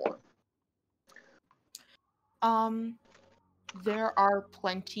natural form. There are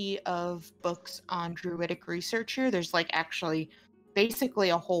plenty of books on druidic research here. There's like actually basically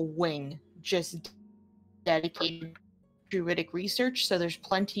a whole wing just dedicated to druidic research, so there's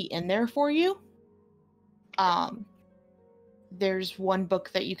plenty in there for you. There's one book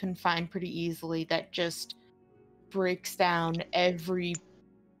that you can find pretty easily that just breaks down every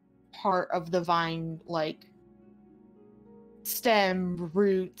part of the vine, like stem,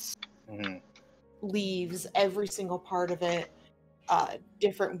 roots, leaves, every single part of it,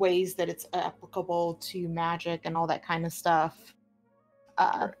 different ways that it's applicable to magic and all that kind of stuff.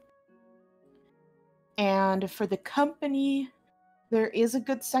 And for the company, there is a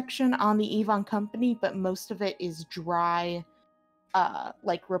good section on the Avon company, but most of it is dry,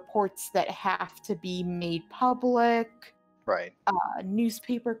 like reports that have to be made public, Right.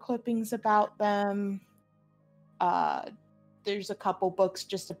 Newspaper clippings about them. There's a couple books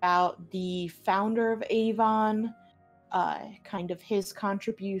just about the founder of Avon, kind of his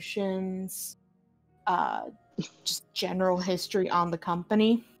contributions, just general history on the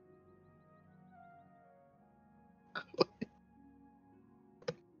company.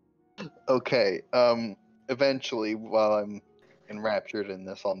 Okay. Eventually, while I'm enraptured in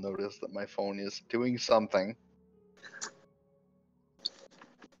this, I'll notice that my phone is doing something.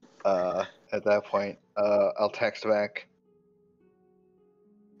 At that point, I'll text back.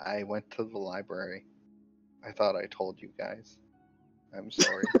 I went to the library. I thought I told you guys. I'm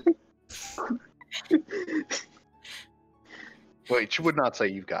sorry. Wait, she would not say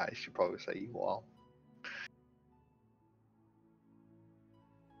you guys. She'd probably say you all.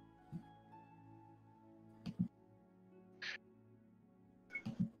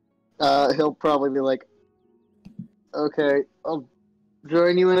 He'll probably be like, okay, I'll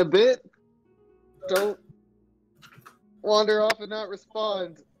join you in a bit. Don't wander off and not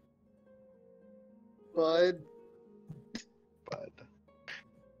respond. Bud.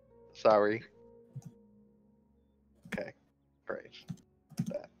 Sorry. Okay, great.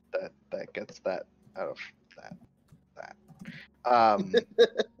 That gets that out of that.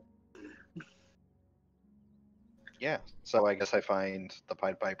 Yeah, so I guess I find the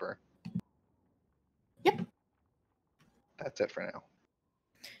Pied Piper. Yep. That's it for now.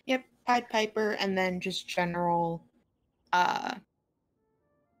 Yep, Pied Piper, and then just general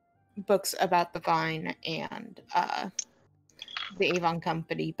books about the Vine and the Avon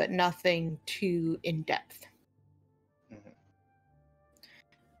Company, but nothing too in-depth.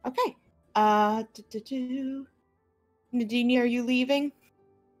 Okay. Nadine, are you leaving?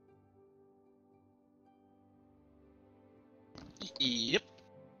 Yep.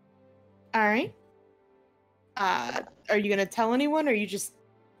 All right. Are you gonna tell anyone, or are you just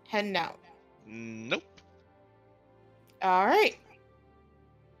heading out? Nope. All right.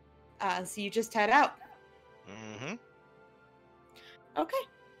 So you just head out. Mm-hmm. Okay.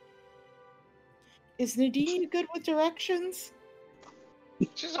 Is Nadine good with directions?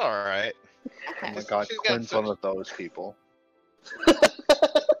 She's alright. Oh Okay. my god, She's got Quinn's some- one of those people.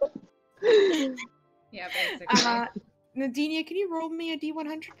 Yeah, basically. Nadinia, can you roll me a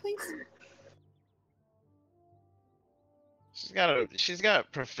D100, please? She's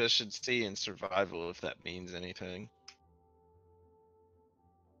got proficiency in survival, if that means anything.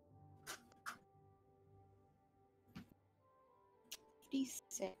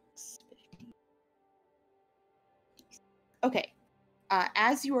 Okay.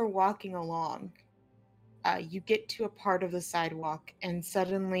 As you are walking along, you get to a part of the sidewalk, and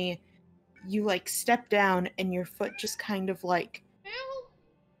suddenly you like step down, and your foot just kind of like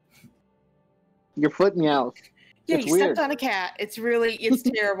Your foot meows. yeah, It's you weird. stepped on a cat. It's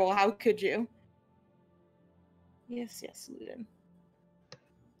terrible. How could you? Yes, Ludin.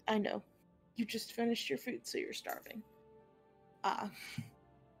 I know. You just finished your food, so you're starving.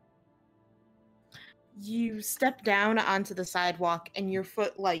 You step down onto the sidewalk, and your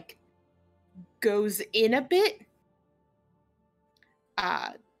foot like goes in a bit.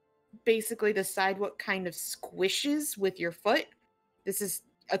 Basically the sidewalk kind of squishes with your foot. This is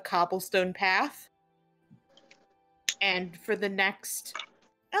a cobblestone path. And for the next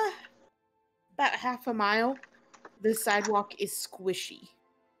about half a mile, the sidewalk is squishy.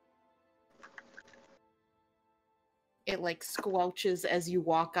 It like squelches as you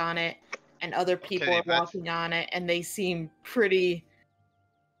walk on it, and other people Okay, are walking on it, and they seem pretty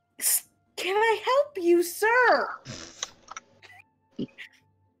Can I help you, sir?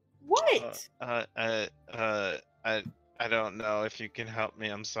 What? I don't know if you can help me.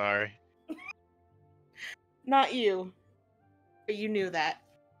 I'm sorry. Not you. But you knew that.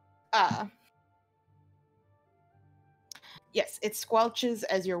 Yes, it squelches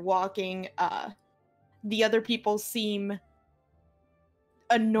as you're walking. The other people seem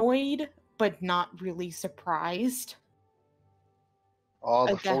annoyed, but not really surprised. Oh,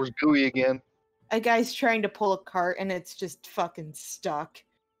 the Okay. floor's gooey again. A guy's trying to pull a cart and it's just fucking stuck.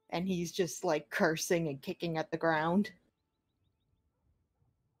 And he's just like cursing and kicking at the ground.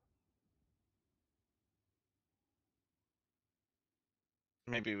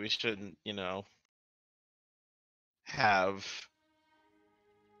 Maybe we shouldn't, have,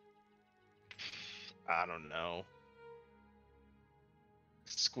 I don't know,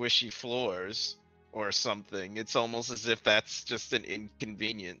 squishy floors or something. It's almost as if that's just an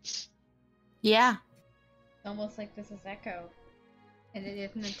inconvenience. Yeah. Almost like this is Echo. And it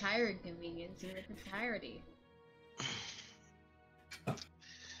is an entire inconvenience in its entirety.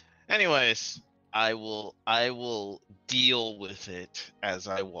 Anyways, I will deal with it as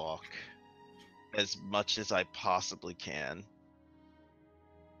I walk as much as I possibly can.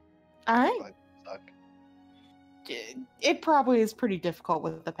 Alright. Suck. It probably is pretty difficult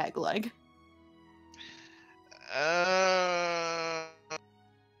with the peg leg.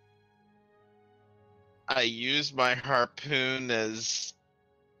 I use my harpoon as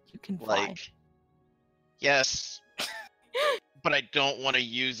You can fly. like, yes, but I don't want to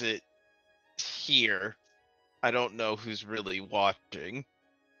use it here. I don't know who's really watching,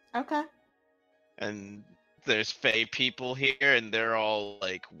 Okay. and there's Fey people here, and they're all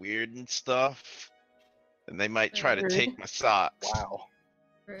like weird and stuff, and they might try to Rude. take my socks. Wow.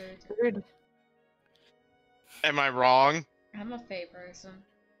 Rude. Rude. Am I wrong? I'm a Fae person.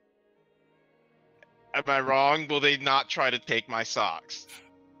 Am I wrong? Will they not try to take my socks?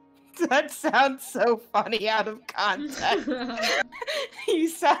 That sounds so funny out of context. You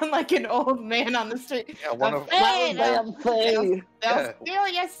sound like an old man on the street. Yeah, one of Hey, Damn thing. they'll Yeah. steal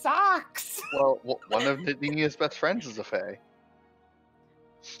your socks. one of Nadinia's best friends is a Fae.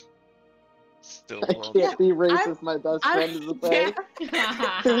 Still I won't. can't be racist. My best friend is a thing.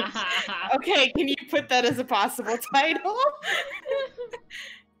 Yeah. Okay, can you put that as a possible title?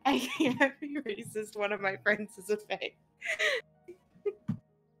 I can't be racist. One of my friends is a Fae.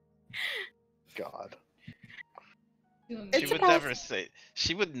 God. It's She would about- never say.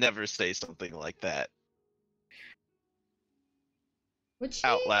 She would never say something like that Would she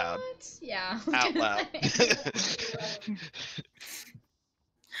out loud. not? Yeah. Out loud.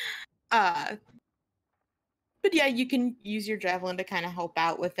 But yeah, you can use your javelin to kind of help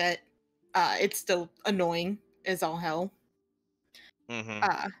out with it. It's still annoying as all hell. hmm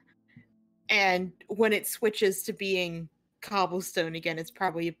And when it switches to being cobblestone again, it's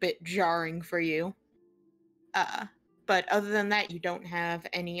probably a bit jarring for you. But other than that, you don't have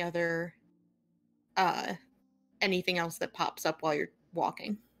any other anything else that pops up while you're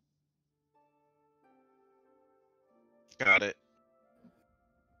walking. Got it.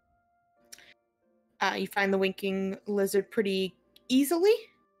 You find the winking lizard pretty easily.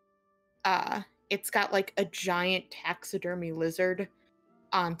 It's got like a giant taxidermy lizard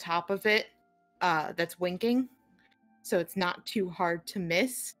on top of it that's winking, so it's not too hard to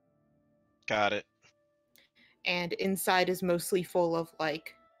miss. Got it. And inside is mostly full of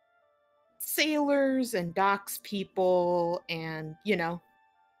like sailors and docks people, and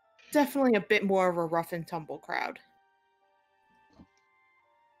definitely a bit more of a rough and tumble crowd.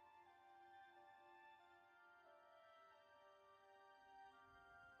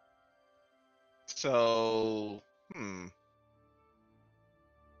 So,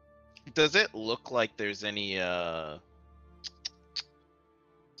 does it look like there's any what's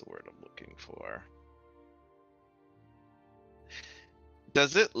the word I'm looking for?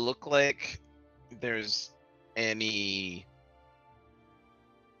 Does it look like there's any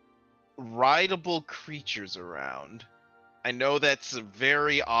rideable creatures around? I know that's a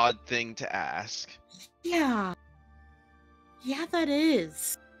very odd thing to ask. Yeah, that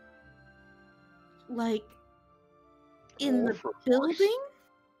is like in Roll the for force. building.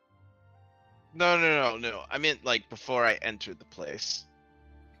 No. I meant like before I entered the place.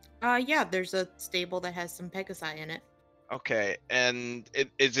 Yeah, there's a stable that has some Pegasi in it. Okay, and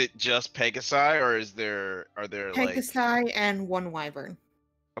is it just Pegasi, or are there like? Pegasi and one wyvern.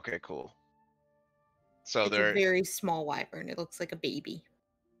 Okay, cool. So It's a there, very small wyvern. It looks like a baby.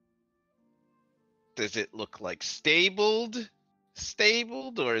 does it look like stabled,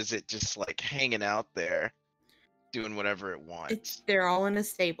 or is it just like hanging out there? doing whatever it wants. They're all in a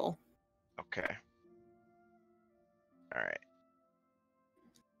stable. Okay. All right.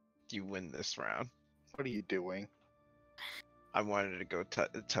 You win this round. What are you doing? I wanted to go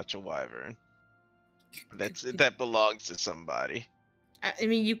touch a wyvern. That belongs to somebody. I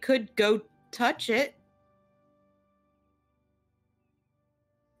mean, you could go touch it.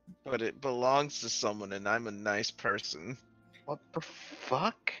 But it belongs to someone, and I'm a nice person. What the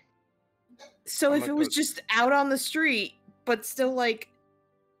fuck? So I'm if a it was good- just out on the street, but still like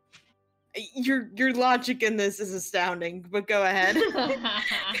your logic in this is astounding, but go ahead.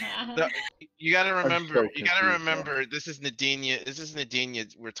 No, you gotta remember. so You gotta confused now. remember. This is Nadinia. This is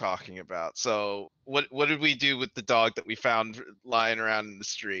Nadinia we're talking about. So what did we do with the dog that we found lying around in the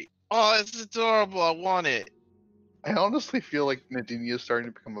street? Oh, it's adorable. I want it. I honestly feel like Nadinia is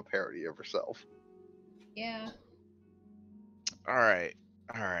starting to become a parody of herself. Yeah. All right.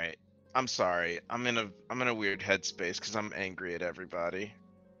 All right. I'm sorry. I'm in a weird headspace because I'm angry at everybody,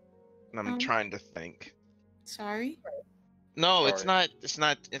 and I'm Oh. trying to think. Sorry. No, it's Sorry.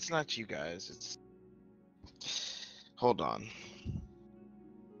 not. It's not you guys. It's. Hold on.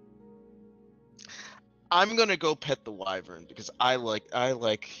 I'm gonna go pet the wyvern because I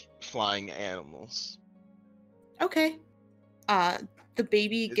like flying animals. Okay. The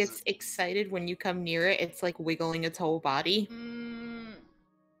baby Is gets excited when you come near it. It's like wiggling its whole body. Mm,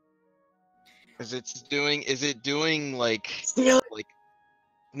 Is it doing like Steal it. like?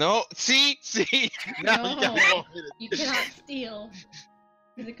 No, see, now you gotta No. go hit it. you cannot steal.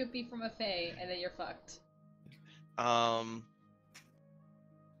 Because it could be from a fae, and then you're fucked.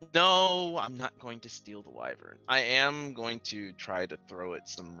 No, I'm not going to steal the wyvern. I am going to try to throw it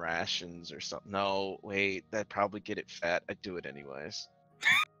some rations or something. No, wait, that'd probably get it fat. I'd do it anyways.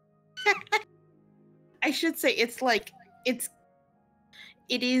 I should say it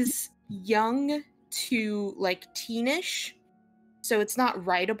is young to like teenish. So it's not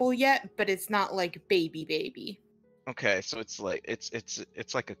rideable yet, but it's not like baby. Okay, so it's like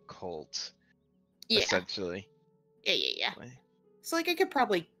it's like a cult, Yeah. essentially. Yeah. Like, So like I could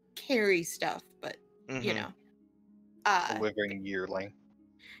probably carry stuff, but you mhm. know. A living yearling.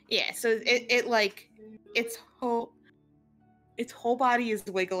 Yeah, so it like its whole body is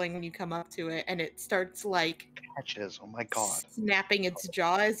wiggling when you come up to it, and it starts like Patches, oh my god. snapping its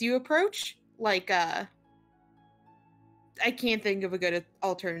jaw as you approach. Like I can't think of a good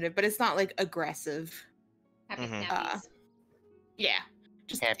alternative, but it's not like aggressive. Happy Mhm. snappies. Yeah,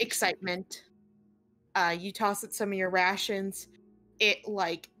 just Happy excitement. You toss it some of your rations. It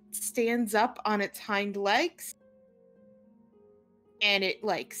like stands up on its hind legs, and it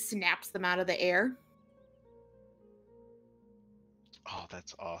like snaps them out of the air. Oh,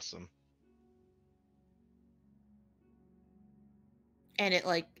 that's awesome. And it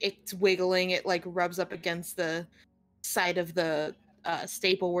like it's wiggling. It like rubs up against the side of the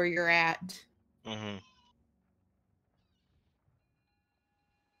stable where you're at. Mm-hmm.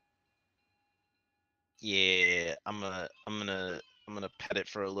 Yeah, I'm gonna pet it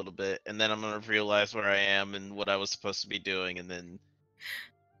for a little bit, and then I'm gonna realize where I am and what I was supposed to be doing, and then.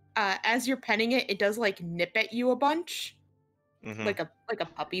 As you're petting it, it does like nip at you a bunch, Mhm. like a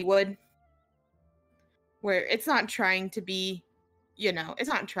puppy would. Where it's not trying to be, it's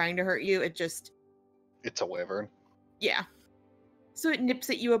not trying to hurt you. It just, It's a wyvern. yeah. So it nips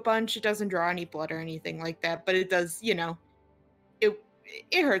at you a bunch. It doesn't draw any blood or anything like that, but it does,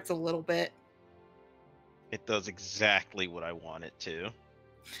 it hurts a little bit. It does exactly what I want it to,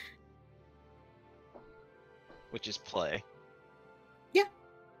 which is play. Yeah.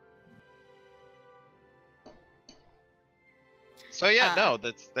 So yeah, no,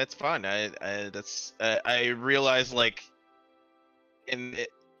 that's fine. I realized like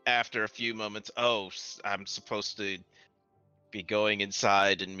after a few moments, I'm supposed to be going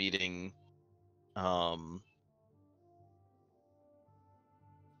inside and meeting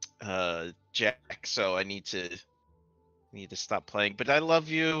Jack, so I need to stop playing. But I love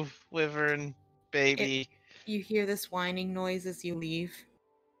you, Wyvern baby. You hear this whining noise as you leave.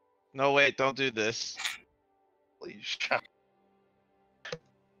 No, wait, don't do this. Please shut.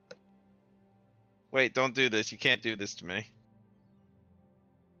 Wait, don't do this. You can't do this to me.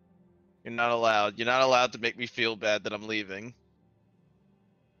 You're not allowed. You're not allowed to make me feel bad that I'm leaving.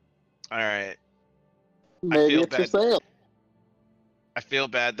 All right. Maybe feel it's for bad. sale. I feel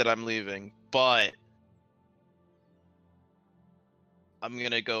bad that I'm leaving, but I'm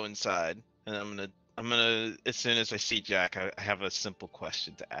gonna go inside, and I'm gonna as soon as I see Jack, I have a simple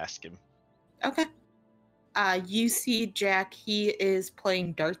question to ask him. Okay. You see Jack. He is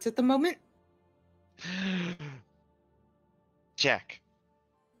playing darts at the moment. Jack.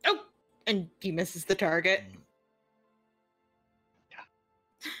 Oh, and he misses the target.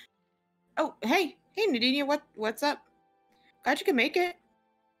 Oh, hey, Nadinia, what's up? Glad you can make it.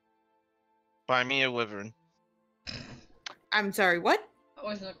 Buy me a wyvern. I'm sorry, what? That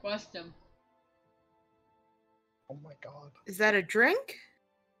wasn't a question. Oh my god. Is that a drink?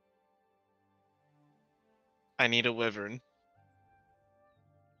 I need a wyvern.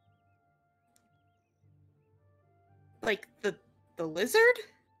 Like the lizard?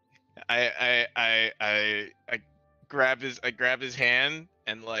 I grab his hand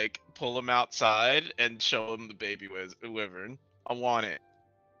and like pull him outside and show him the baby wyvern. I want it.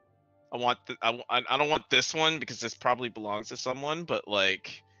 I don't want this one because this probably belongs to someone, but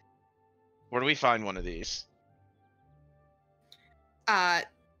like, where do we find one of these?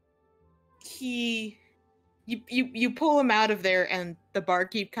 You pull him out of there, and the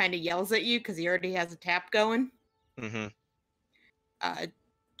barkeep kind of yells at you because he already has a tap going. Mm-hmm.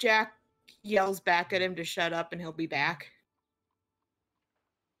 Jack yells back at him to shut up, and he'll be back.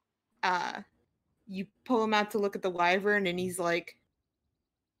 You pull him out to look at the wyvern, and he's like,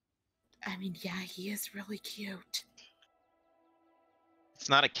 I mean, yeah, he is really cute. It's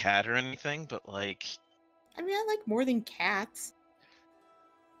not a cat or anything, but like, I mean, I like more than cats.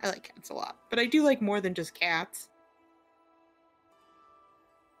 I like cats a lot, but I do like more than just cats.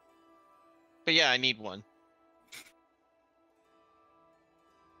 but yeah, I need one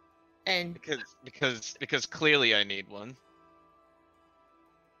And because clearly I need one.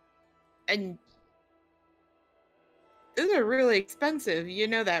 and those are really expensive. You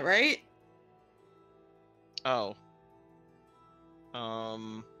know that, right? Oh.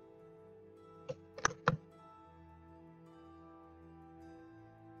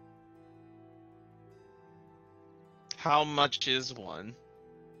 How much is one?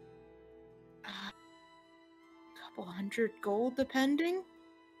 Couple hundred gold, depending.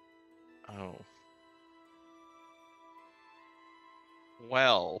 Oh.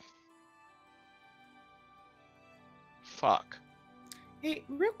 Well. Fuck. Hey,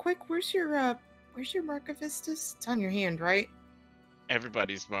 real quick, where's your Mark of Istus? It's on your hand, right?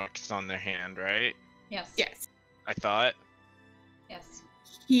 Everybody's marks on their hand, right? Yes. Yes. I thought. Yes.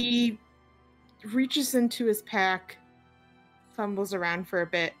 He reaches into his pack, fumbles around for a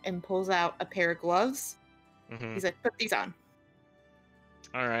bit, and pulls out a pair of gloves. Mm-hmm. He's like, put these on.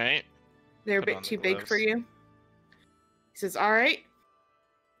 All right. They're a Put bit on the too big for gloves. you. He says, all right.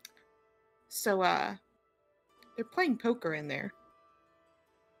 So, they're playing poker in there.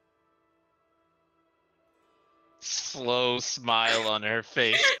 Slow smile on her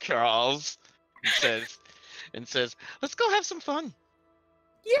face crawls and says, "Let's go have some fun."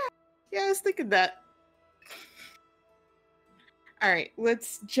 Yeah, I was thinking that. All right,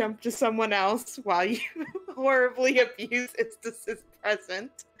 let's jump to someone else while you horribly abuse Istus's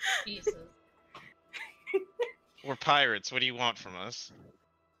present. Jesus. We're pirates. What do you want from us?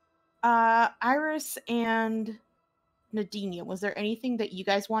 Iris and Nadinia, was there anything that you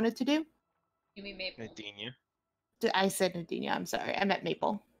guys wanted to do? You mean Maple? Nadinia. I said Nadinia, I'm sorry. I meant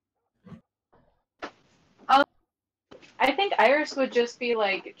Maple. I think Iris would just be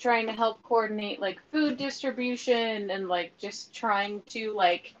like trying to help coordinate like food distribution and like just trying to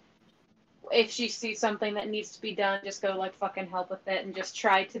like if she sees something that needs to be done, just go like fucking help with it and just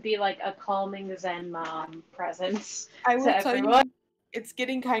try to be like a calming Zen mom presence I will to tell everyone. you, it's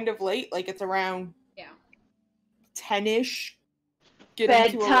getting kind of late. Like, it's around Yeah. 10-ish.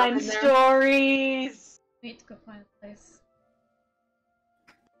 Bedtime stories. We need to go find a place.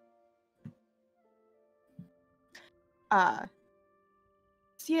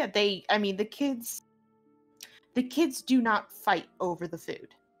 So yeah, the kids do not fight over the food.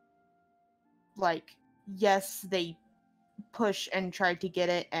 Like, yes, they push and try to get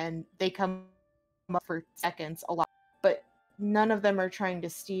it, and they come up for seconds a lot, but none of them are trying to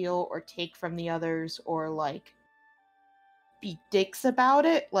steal or take from the others or like be dicks about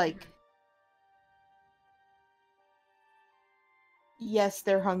it. Like, yes,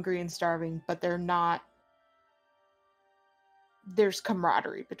 they're hungry and starving, but they're not. There's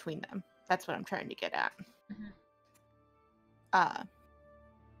camaraderie between them. That's what I'm trying to get at. Mhm. I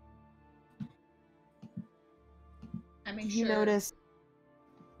make You sure. notice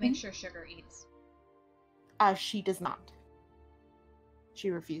Make sure Sugar eats. she does not.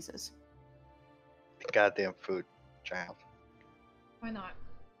 She refuses. Goddamn food, child. Why not?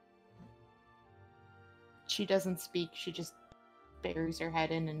 She doesn't speak. She just buries her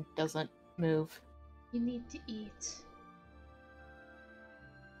head in and doesn't move. You need to eat.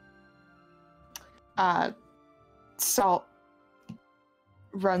 Salt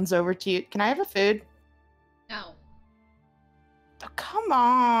runs over to you. Can I have a food? No. Oh, come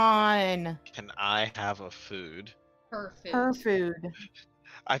on. Can I have a food? Her food. Her food.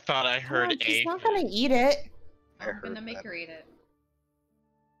 I thought I Come heard on, she's a. not gonna eat it. I I'm gonna heard make that. her eat it.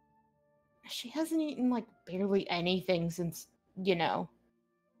 She hasn't eaten like barely anything since, you know.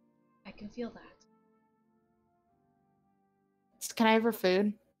 I can feel that. Can I have her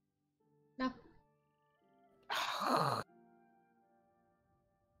food? No.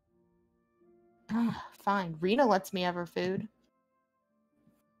 Fine. Rena lets me have her food.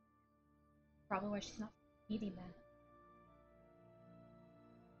 Probably why she's not eating then.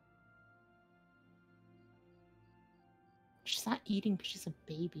 She's not eating because she's a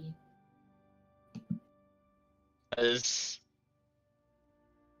baby. Is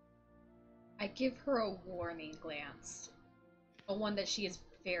I give her a warning glance. A one that she is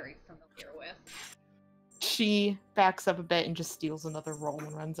very familiar with. She backs up a bit and just steals another roll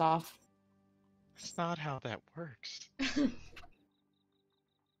and runs off. that's not how that works.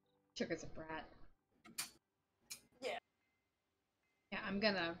 Sugar's a brat. Yeah, I'm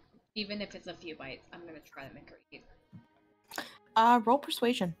gonna, even if it's a few bites, I'm gonna try to make her eat. Roll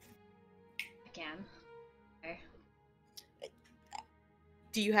persuasion. Again. Okay.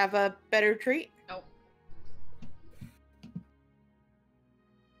 Do you have a better treat? Nope.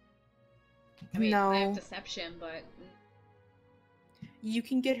 I mean, I have No. deception, but You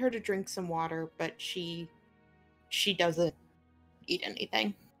can get her to drink some water, but she doesn't eat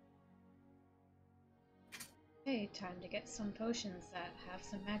anything. hey, time to get some potions that have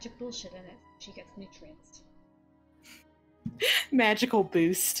some magic bullshit in it. She gets nutrients. Magical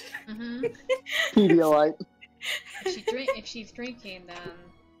boost. Mm-hmm. Pedialyte. If she's drinking,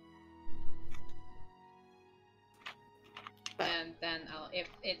 then I'll if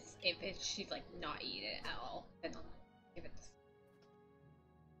she's like not eat it at all, then I'll give it.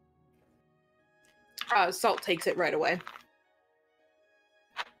 Salt takes it right away.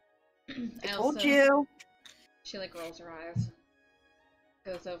 I told also, you. She like rolls her eyes,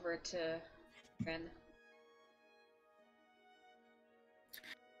 goes over to Ren.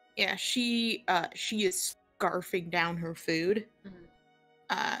 Yeah, she is scarfing down her food.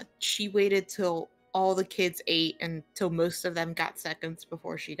 Mhm. She waited till all the kids ate and till most of them got seconds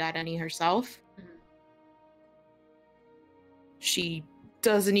before she got any herself. Mhm. She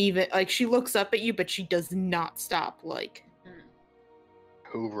doesn't even like she looks up at you, but she does not stop. Like,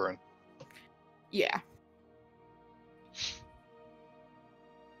 Hoovering. yeah.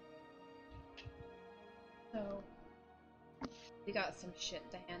 So we got some shit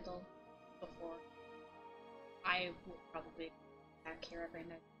to handle before. I will probably be back here every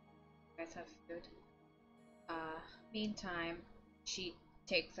night. You guys have food. Meantime, she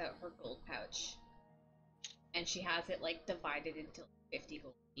takes out her gold pouch. And she has it like divided into 50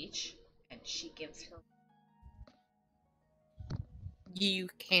 gold each. And she gives her. You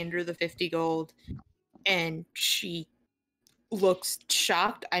hand her the 50 gold, and she looks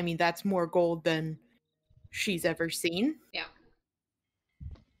shocked. I mean, that's more gold than she's ever seen. Yeah.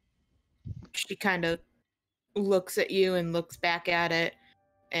 She kind of looks at you and looks back at it,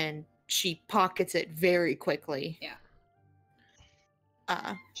 and she pockets it very quickly. Yeah.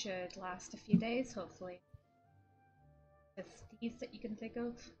 Should Should last a few days, hopefully. These that you can think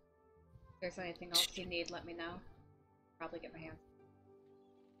of. If there's anything else you need, let me know. Probably get my hands.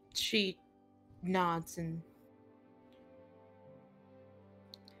 She nods and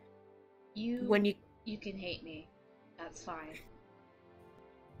when You can hate me. That's fine.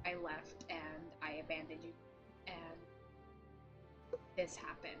 I left and I abandoned you, and this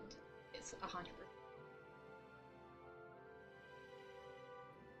happened. It's 100%.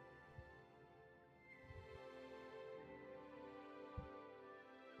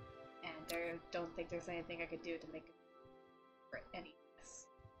 And I don't think there's anything I could do to make it for any of this.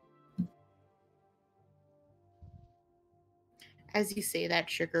 as you say that,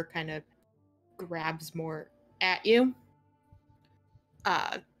 Sugar kind of grabs more at you.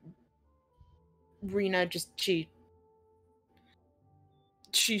 Rena just she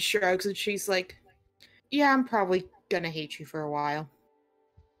shrugs and she's like, yeah, I'm probably gonna hate you for a while.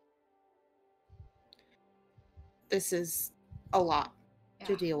 This is a lot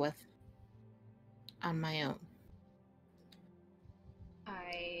to Yeah. deal with on my own.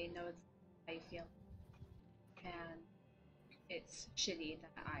 I know it's how you feel. And it's shitty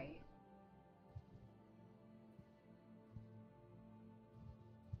that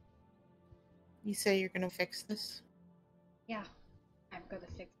You say you're gonna fix this? yeah, I'm gonna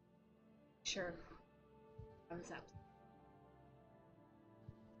fix sure comes up.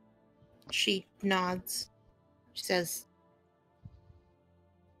 She nods. She says,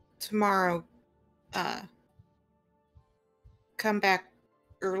 tomorrow, come back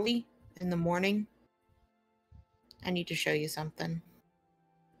early in the morning. I need to show you something.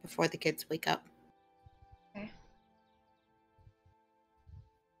 before the kids wake up. Okay.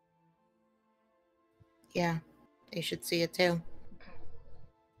 Yeah, they should see it too. Okay.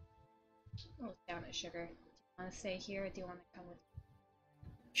 I'll look down at Sugar. Do you want to stay here or do you want to come with me?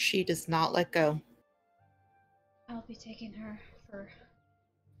 She does not let go. I'll be taking her for...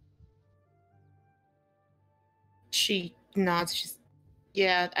 She nods. She's,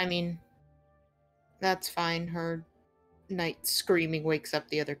 yeah, I mean, that's fine. Her night screaming wakes up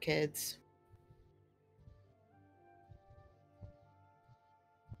the other kids.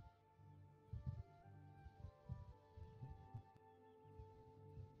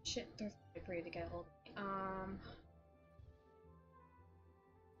 Shit, there's a way for you to get a hold of me.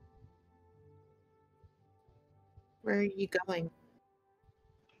 Where are you going?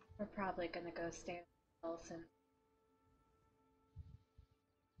 We're probably gonna go stay at Wilson.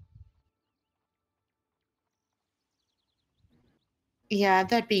 Yeah,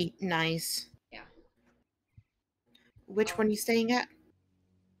 that'd be nice. Yeah. Which one are you staying at?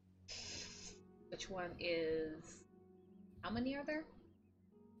 Which one is... How many are there?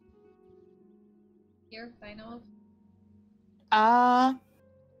 Here, that I know of?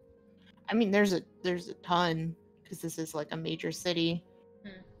 I mean, there's a ton because this is like a major city.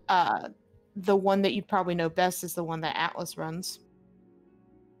 The one that you probably know best is the one that Atlas runs.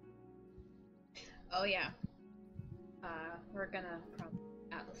 Oh yeah. We're gonna probably...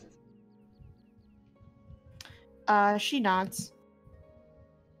 Atlas is... She nods.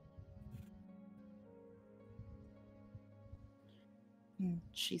 And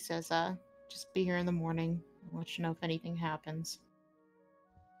she says, just be here in the morning. I'll let you know if anything happens.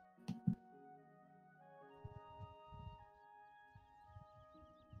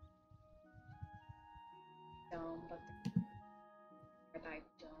 But I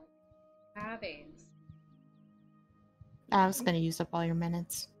don't have AIDS. I was gonna use up all your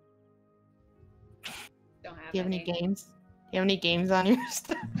minutes. Don't have Do you have any any. games? Do you have any games on your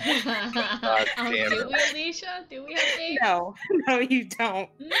stuff? God damn Do it. we, Alicia? Do we have games? No, no, you don't.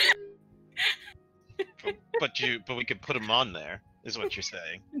 But we could put them on there, is what you're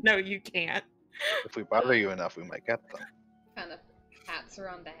saying. No, you can't. If we bother you enough, we might get them. Kind of pats her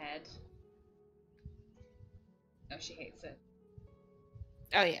on the head. Oh, she hates it.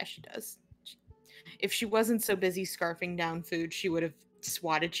 Oh yeah, she does. If she wasn't so busy scarfing down food, she would have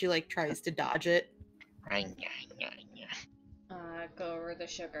swatted. She like tries to dodge it. Go over the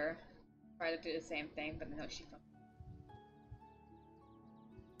Sugar. Try to do the same thing, but no, she fucking...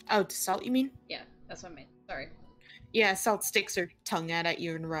 Oh, to Salt, you mean? Yeah, that's what I meant. Sorry. Yeah, Salt sticks her tongue out at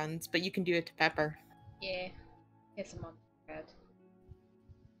you and runs, but you can do it to Pepper. Yeah. Hits him on the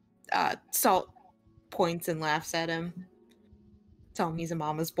head. Salt points and laughs at him. Tell him he's a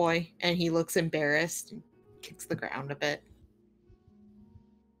mama's boy, and he looks embarrassed and kicks the ground a bit.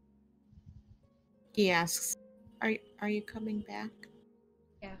 He asks, Are you coming back?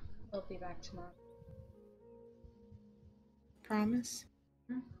 Yeah, we'll be back tomorrow. Promise?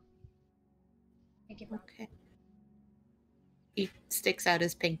 Thank you, Mom. Okay. He sticks out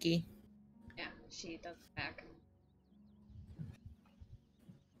his pinky. Yeah, she does it back.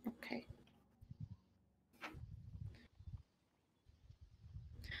 Okay.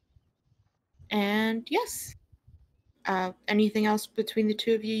 And yes. Anything else between the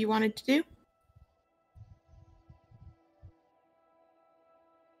two of you wanted to do?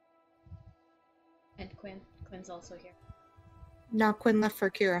 And Quinn. Quinn's also here. No, Quinn left for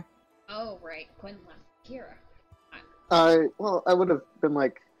Kira. Oh, right. Quinn left. Kira. Well, I would have been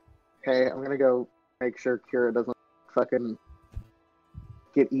like, hey, I'm gonna go make sure Kira doesn't fucking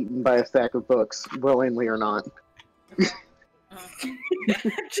get eaten by a stack of books, willingly or not.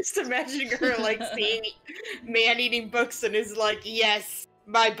 Just imagining her like seeing man-eating books and is like, yes,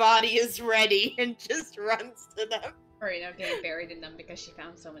 my body is ready, and just runs to them. Or, you know, getting buried in them because she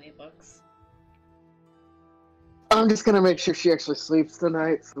found so many books. I'm just gonna make sure she actually sleeps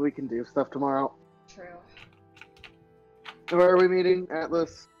tonight so we can do stuff tomorrow. True. Where are we meeting?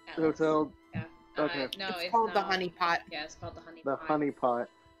 Atlas Atlas. Hotel? Yeah. Okay. No, It's called the not. Honey Pot. Yeah, it's called the Honey The Pot. Honey Pot.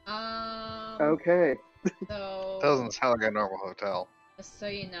 Okay. Okay. So... Doesn't sound like a normal hotel. Just so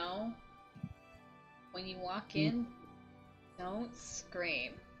you know, when you walk in, don't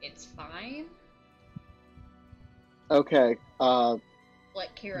scream. It's fine. Okay.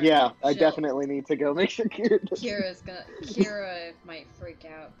 Let Kira. Yeah, I she'll- definitely need to go make sure Kira does. Kira might freak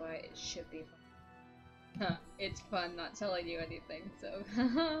out, but it should be fun. It's fun not telling you anything,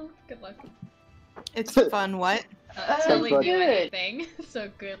 so good luck. It's fun, what? Not Sounds telling like- you Good. anything, so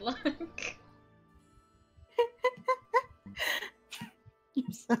good luck.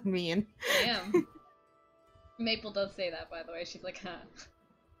 You're so mean. I am. Maple does say that, by the way. She's like, huh.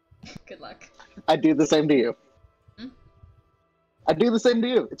 Good luck. I do the same to you. Hmm? I do the same to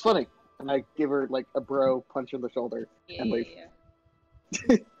you. It's funny. And I give her like a bro punch in the shoulder Yeah, and yeah, leave.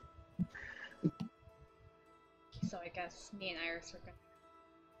 yeah. So I guess me and Iris are gonna.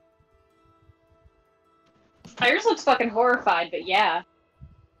 Iris looks fucking horrified, but yeah.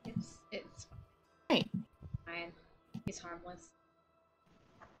 It's Right. fine. He's harmless.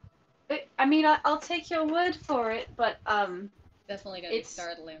 I mean, I'll take your word for it, but Definitely gonna be It's-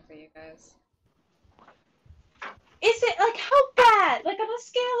 startling for you guys. is it like how bad? Like on a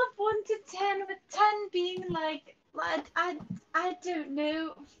scale of 1 to 10, with 10 being like I don't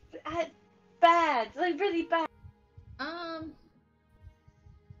know, bad, like really bad.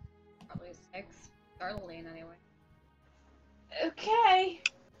 Probably 6. Startling anyway. Okay.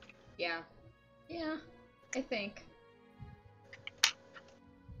 Yeah. Yeah. I think.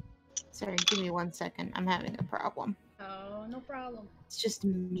 Sorry, give me 1 second. I'm having a problem. Oh, no problem. It's just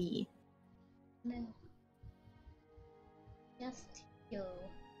me. No. Just you.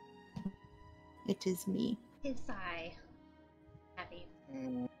 It is me. His eye. Happy.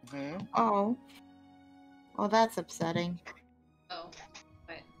 Mm-hmm. Oh. Well, that's upsetting. Oh.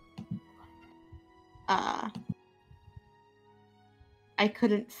 But I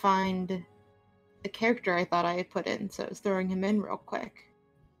couldn't find the character I thought I had put in, so I was throwing him in real quick.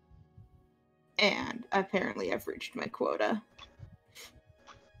 And apparently I've reached my quota.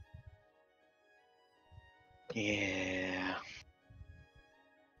 Yeah.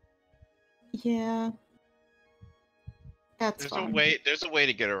 Yeah. That's There's fine. a way. There's a way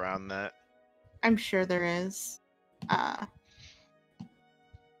to get around that. I'm sure there is.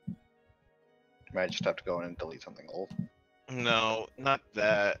 Might just have to go in and delete something old. No, not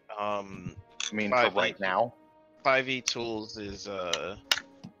that. I mean, for 5e right now. 5e tools is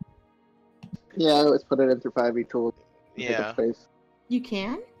Yeah, I always put it in through 5e tools. Take up yeah. Space. You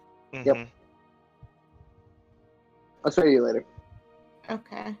can? mhm. I'll show you later.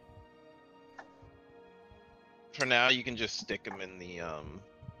 Okay. For now, you can just stick them in the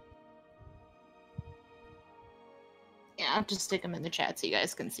Yeah, I'll just stick them in the chat so you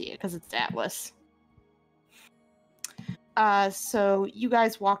guys can see it, because it's Atlas. So you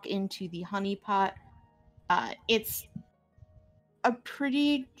guys walk into the honey pot. It's a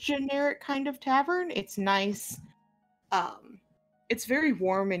pretty generic kind of tavern. It's nice. It's very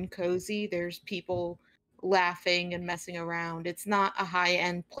warm and cozy. There's people laughing and messing around. It's not a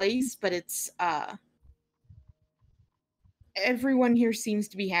high-end place, but it's everyone here seems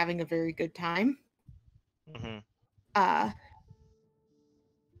to be having a very good time. mhm.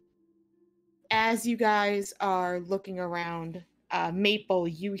 As you guys are looking around, Maple,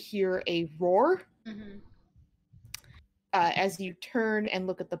 you hear a roar mm-hmm. as you turn and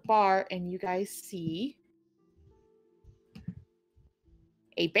look at the bar, and you guys see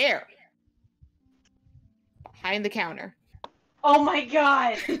a bear behind the counter. Oh my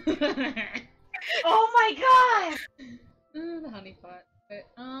god. Oh my god. The honey pot. But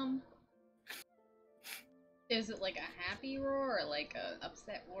is it like a happy roar or like a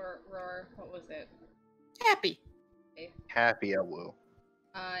upset roar? What was it? Happy. Happy Awu.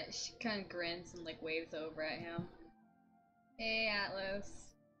 She kind of grins and like waves over at him. Hey, Atlas.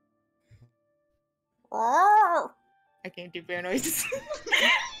 Roar! I can't do bear noises.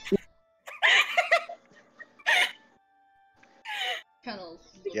 Kind of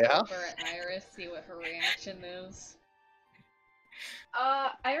look Yeah? over at Iris, see what her reaction is.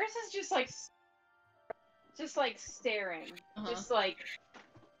 Iris is just like staring, Uh-huh. just like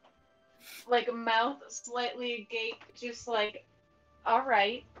mouth slightly agape, just like, all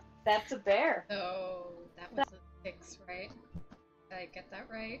right, that's a bear. So that was a 6, right? Did I get that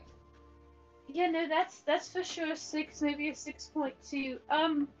right? Yeah, no, that's for sure 6, maybe a 6.2.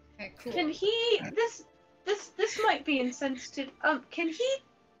 Okay, cool. Can he? This might be insensitive. Can he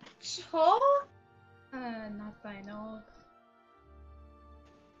talk? Not that I know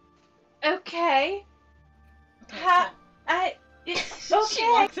of. Okay. Okay, Ha- She Okay.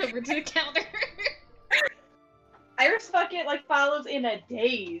 walks over to the counter. Iris fucking like follows in a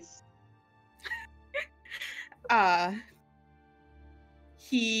daze.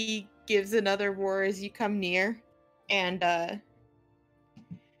 He gives another roar as you come near, and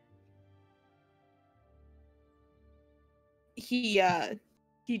he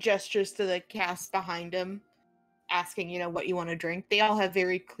gestures to the cast behind him, asking, what you want to drink. They all have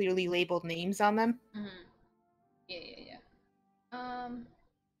very clearly labeled names on them. Mm-hmm. Yeah.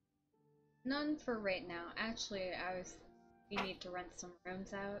 None for right now. Actually, we need to rent some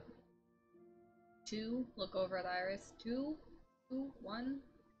rooms out. 2, look over at Iris. 2, 1.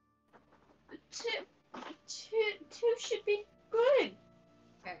 Two should be good.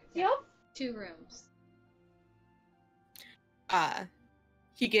 Okay. Yep. 2 rooms.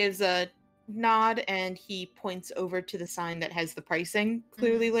 He gives a nod and he points over to the sign that has the pricing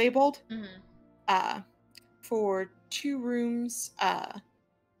clearly labeled. Mm-hmm. For 2 rooms,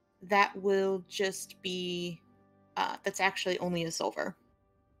 that will just be that's actually only a silver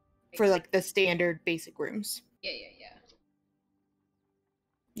for like the standard basic rooms. Yeah.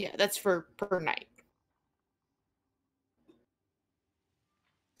 Yeah, that's for per night.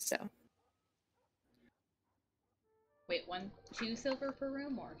 So Wait, 2 silver per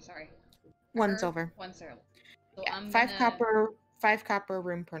room, or sorry? 1 silver. 1 silver. So Yeah, I'm 5 gonna... copper, 5 copper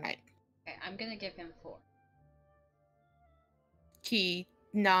room per night. Okay, I'm gonna give him 4. He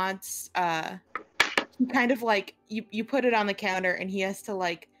nods. He kind of like you put it on the counter, and he has to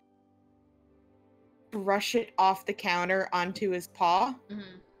like brush it off the counter onto his paw Mm-hmm.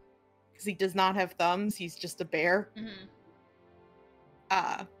 because he does not have thumbs. He's just a bear.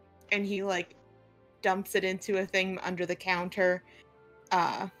 Mm-hmm. And he like dumps it into a thing under the counter,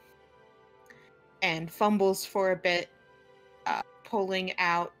 and fumbles for a bit, pulling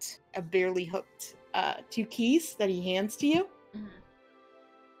out a barely hooked 2 keys that he hands to you. Mm-hmm.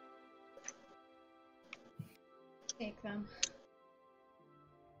 Take them.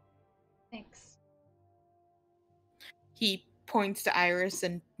 Thanks. He points to Iris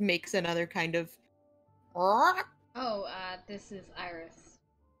and makes another kind of. Oh, this is Iris.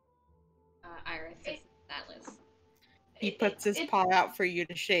 Iris, this is Atlas. He puts his paw out for you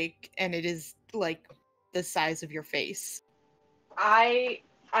to shake, and it is like the size of your face. I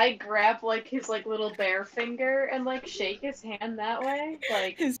grab like his like little bear finger and like shake his hand that way.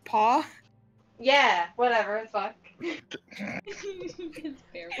 Like His paw? yeah, whatever, fuck. His bear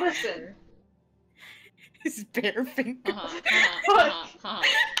Listen. finger. His bare finger. Look!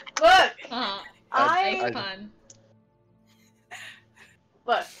 Thanks, I- pun.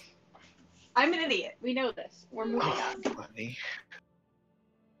 Look. I'm an idiot. We know this. We're moving on. Funny.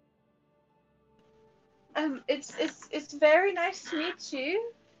 It's very nice to meet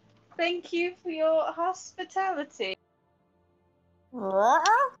you. Thank you for your hospitality. I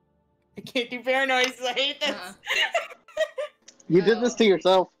can't do bear noises. I hate this. You did this to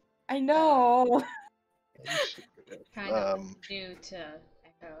yourself. I know. Kind of Um, new to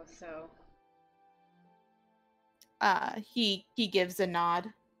Echo, so He gives a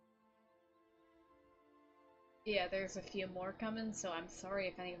nod. yeah, there's a few more coming, so I'm sorry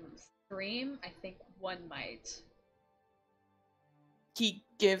if any of them scream. I think one might. He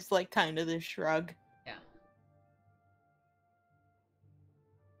gives like kind of the shrug. Yeah.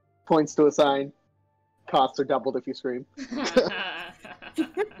 Points to a sign. Costs are doubled if you scream.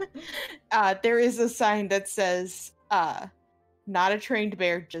 There is a sign that says, not a trained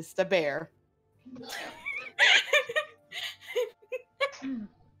bear, just a bear.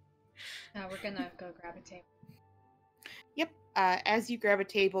 Now we're gonna go grab a table. Yep. As you grab a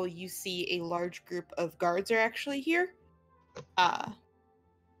table, you see a large group of guards are actually here.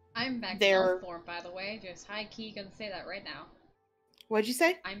 I'm back in They're- elf form, by the way. Just high key gonna say that right now. What'd you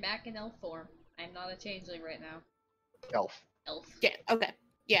say? I'm back in elf form. I'm not a changeling right now. Elf. Elf. Yeah, okay.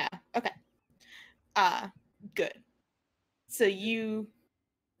 Yeah, okay. Good. So you're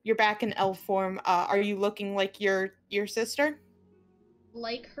back in elf form. Are you looking like your sister?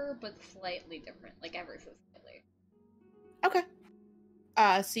 Like her, but slightly different. Like ever so slightly. Okay.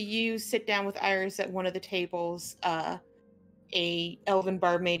 So you sit down with Iris at one of the tables. A elven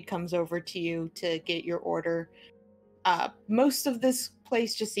barmaid comes over to you to get your order. Most of this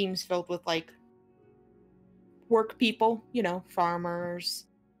place just seems filled with like work people, farmers,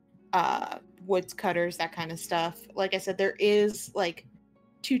 woods cutters, that kind of stuff. Like I said, there is like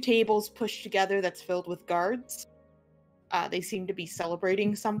 2 tables pushed together that's filled with guards. They seem to be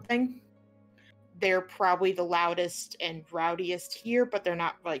celebrating something. They're probably the loudest and rowdiest here, but they're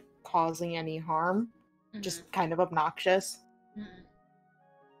not like causing any harm. Just kind of obnoxious.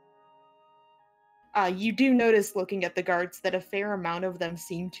 You do notice, looking at the guards, that a fair amount of them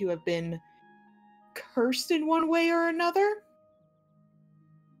seem to have been cursed in one way or another.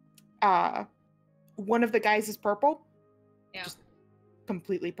 One of the guys is purple. Yeah. Just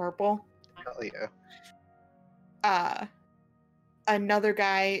completely purple. Hell yeah. Another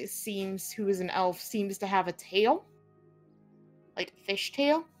guy who is an elf, seems to have a tail. Like a fish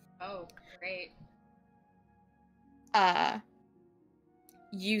tail. Oh, great.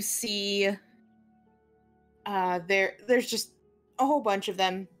 You see there's just a whole bunch of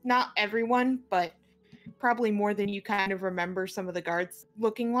them. Not everyone, but probably more than you kind of remember some of the guards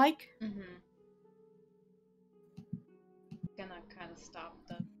looking like. Gonna kind of stop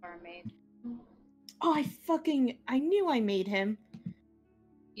the barmaid. Oh, I knew I made him.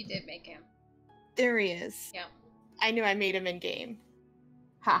 You did make him. There he is. Yep. I knew I made him in game.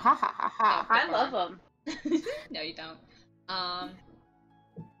 Ha ha ha ha ha. No. I love him. No, you don't.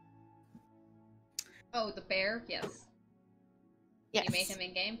 Oh, the bear? Yes. Yes. You made him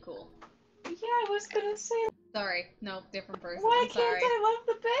in game? Cool. Yeah, I was gonna say. Sorry. No, different person. Why I'm can't sorry. I love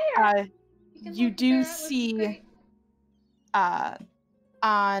the bear? can You love the do bear, that looks see- great.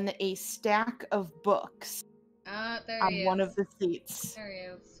 On a stack of books There on he one is. of the seats, There he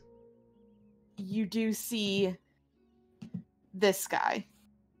is. you do see this guy.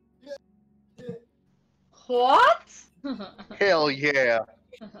 What? Hell yeah.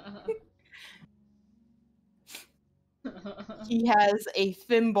 He has a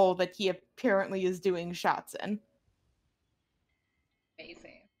thimble that he apparently is doing shots in.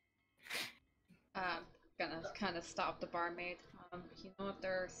 Amazing. Gonna kind of stop the barmaid. You know what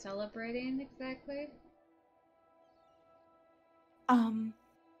they're celebrating exactly?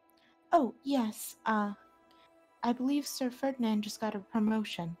 Oh, yes, I believe Sir Ferdinand just got a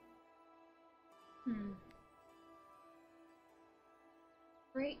promotion.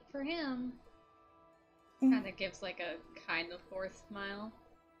 Great for him. Mm. Kind of gives like a kind of forced smile.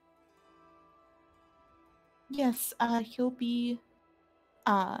 Yes, he'll be,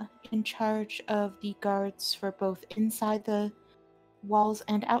 in charge of the guards for both inside the walls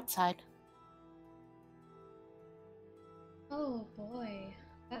and outside. Oh boy,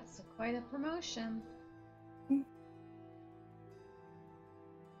 that's quite a promotion.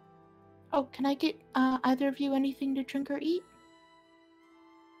 Oh, can I get, either of you anything to drink or eat?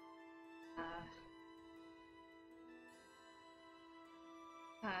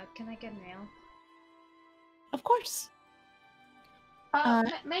 Can I get an ale? Of course.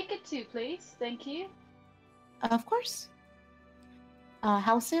 Make it 2, please. Thank you. Of course.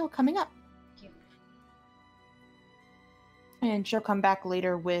 House sale coming up. Thank you. And she'll come back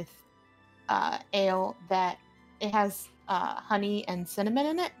later with ale that it has honey and cinnamon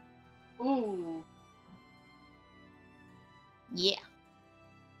in it. Ooh. Yeah.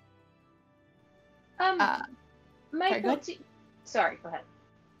 Maple, good? sorry, go ahead.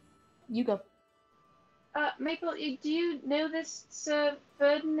 You go. Maple, do you know this Sir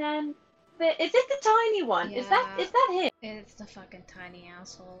Ferdinand? Is it the tiny one? Is that him? It's the fucking tiny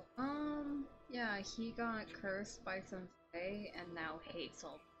asshole. Yeah, he got cursed by some fae and now hates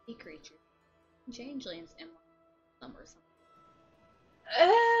all sea creatures. Changelings and them or something.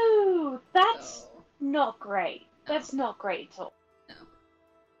 Oh, that's So, not great. No. That's not great at all. no.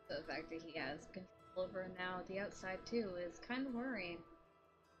 The fact that he has control over now the outside too is kind of worrying.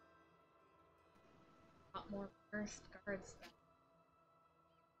 A lot more cursed guards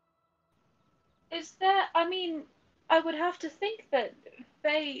than Is there? I mean, I would have to think that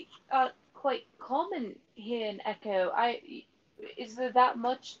they are quite common here in Echo. Is there that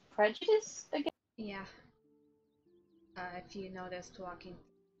much prejudice against? yeah. If you noticed walking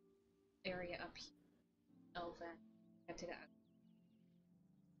area up here, Elven, get to that.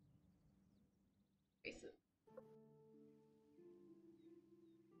 Races.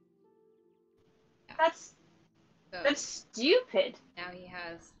 Yeah. That's So stupid. now he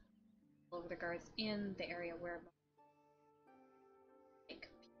has all of the guards in the area where like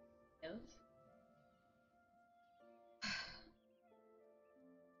live.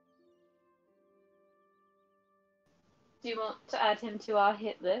 Do you want to add him to our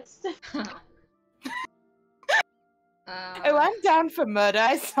hit list? Oh, I'm down for murder.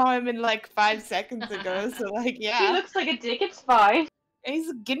 I saw him in like 5 seconds ago, so like, He yeah. looks like a dick. It's fine. And he's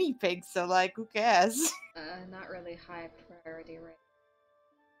a guinea pig, so like, who cares? Not really high priority right.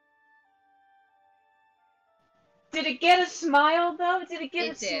 Did it get a smile though? Did it get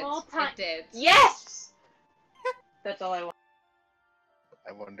It a did. small time? It did. Yes. That's all I want.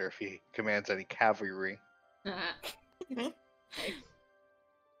 I wonder if he commands any cavalry.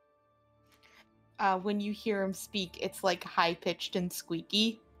 When you hear him speak, it's like high pitched and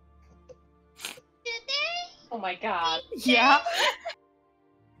squeaky. Oh my god. Yeah.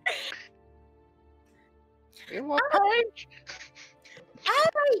 In what page?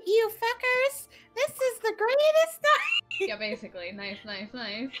 Alright, you fuckers! This is the greatest night! Yeah, basically. Nice.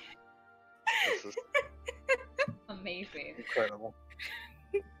 This is Amazing. incredible.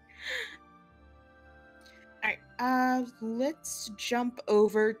 Alright, let's jump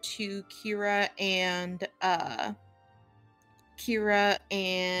over to Kira and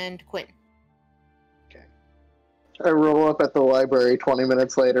Quinn. I roll up at the library 20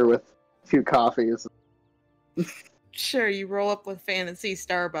 minutes later with 2 coffees. Sure, you roll up with Fantasy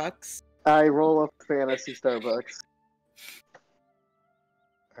Starbucks. I roll up Fantasy Starbucks.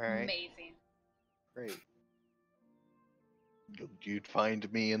 Alright, Amazing. great. You'd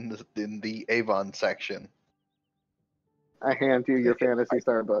find me in the Avon section. I hand you your fantasy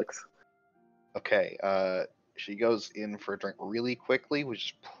Starbucks. Okay, she goes in for a drink really quickly, which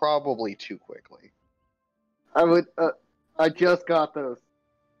is probably too quickly. I just got those.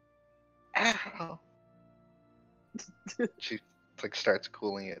 Ow. She like starts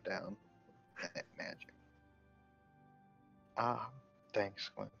cooling it down. Magic. Thanks,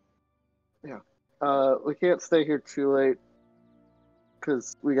 Gwen. We can't stay here too late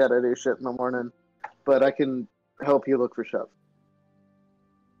because we gotta do shit in the morning. But I can help you look for Chef.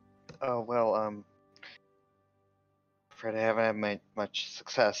 Oh well, afraid I haven't had much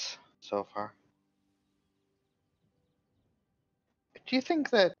success so far. Do you think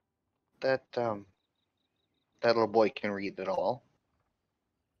that that little boy can read at all?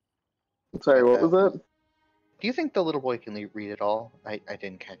 Sorry, what was that? Do you think the little boy can read at all? I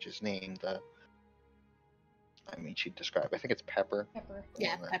didn't catch his name. She described. I think it's Pepper. Pepper.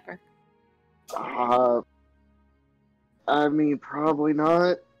 Yeah, Pepper. Probably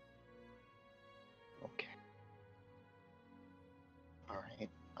not. Okay. All right.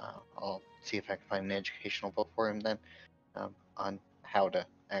 I'll see if I can find an educational book for him then, on how to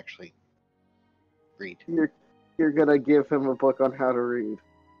actually read. You're gonna give him a book on how to read.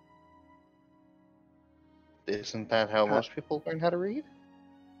 Isn't that how most people learn how to read?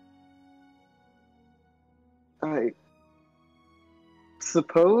 I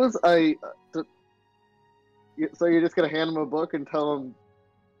suppose so you're just gonna hand him a book and tell him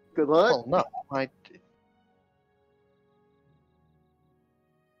good luck? Well, no.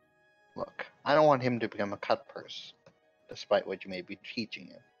 Look, I don't want him to become a cut purse, despite what you may be teaching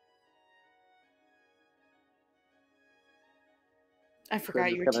him. I forgot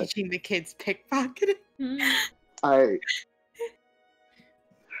just you were gonna- teaching the kids pickpocketing.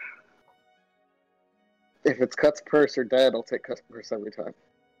 If it's Cut's purse or dead, I'll take Cut's purse every time.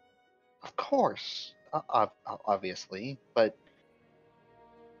 Of course, obviously, but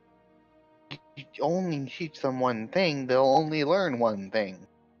you only teach them one thing, they'll only learn one thing.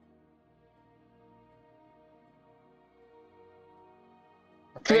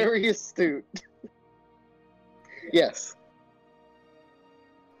 Okay? Very astute. Yes.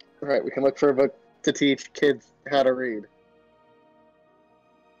 Right, we can look for a book to teach kids how to read.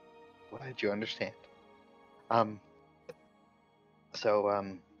 Glad you understand.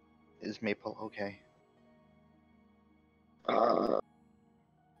 Is Maple okay?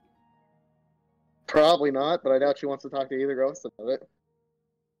 Probably not, but I doubt she wants to talk to either of us about it.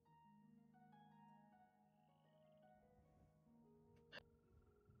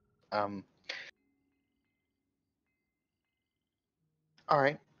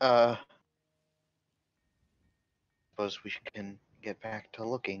 Alright, suppose we can get back to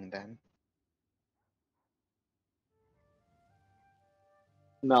looking then.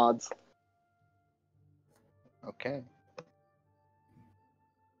 Nods. Okay.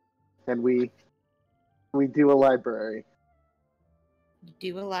 And we do a library. You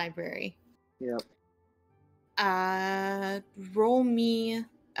do a library. Yep. Roll me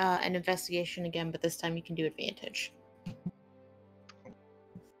an investigation again, but this time you can do advantage.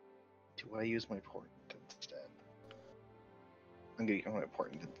 Do I use my portent instead? I'm gonna use my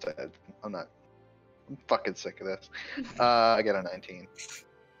portent instead. I'm fucking sick of this. I got a 19.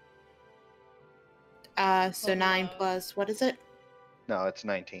 So 9 plus, what is it? No, it's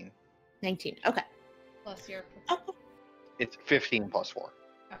 19. 19. Okay. Plus your. Oh, It's 15 plus 4.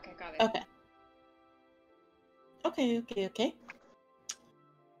 Okay, got it. okay.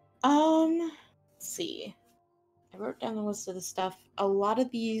 Let's see. I wrote down the list of the stuff. A lot of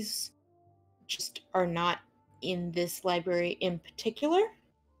these just are not in this library in particular.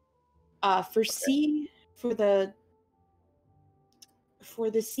 For the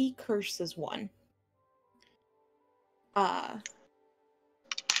sea curses one.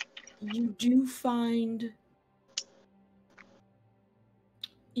 You do find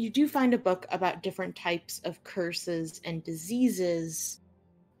a book about different types of curses and diseases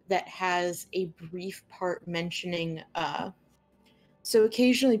that has a brief part mentioning so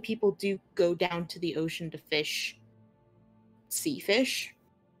occasionally people do go down to the ocean to fish sea fish.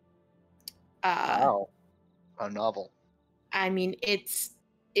 Wow. How novel. It's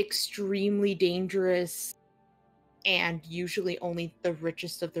extremely dangerous, and usually only the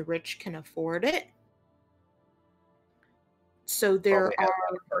richest of the rich can afford it. So there Probably had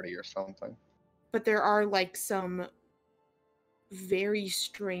are a party or something. But there are like some very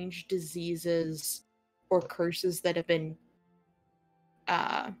strange diseases or curses that have been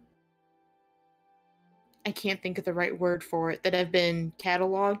I can't think of the right word for it, that have been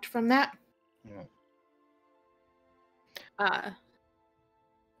cataloged from that. Yeah. Uh,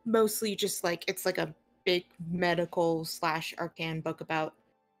 mostly just like it's like a big medical / arcane book about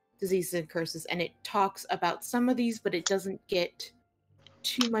diseases and curses, and it talks about some of these, but it doesn't get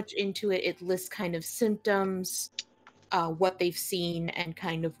too much into it. It lists kind of symptoms, what they've seen, and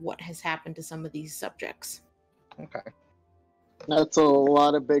kind of what has happened to some of these subjects. Okay. That's a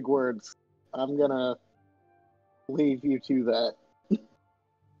lot of big words. I'm gonna leave you to that.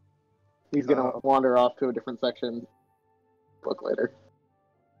 He's gonna wander off to a different section book later.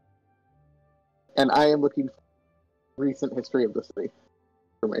 And I am looking for recent history of the city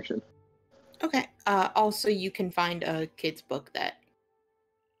information. Okay. Also, you can find a kid's book that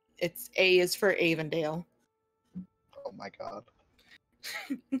it's A is for Avondale. Oh my god.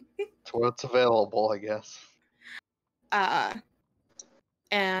 It's what's available, I guess.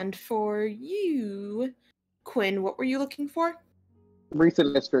 And for you, Quinn, what were you looking for?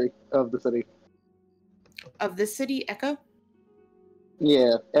 Recent history of the city. Of the city, Echo?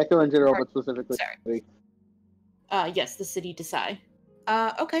 Yeah, Echo in general, Or- but specifically sorry. the city. Yes, the city Desai.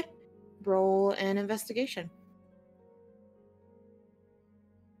 Okay. Roll an investigation. –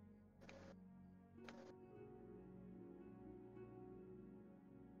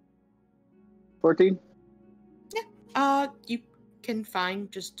 14? You can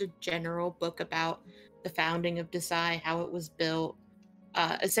find just a general book about the founding of Desai, how it was built.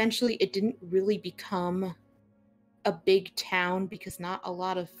 Essentially, it didn't really become a big town because not a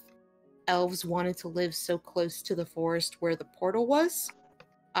lot of elves wanted to live so close to the forest where the portal was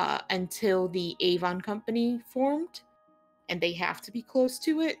until the Avon Company formed, and they have to be close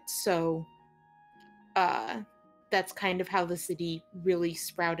to it. So that's kind of how the city really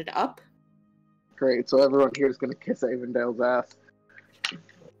sprouted up. Great, so everyone here is gonna kiss Avondale's ass.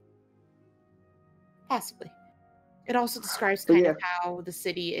 Possibly. It also describes But kind yeah. of how the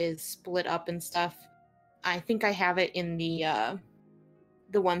city is split up and stuff. I think I have it in the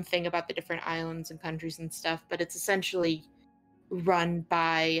one thing about the different islands and countries and stuff, but it's essentially run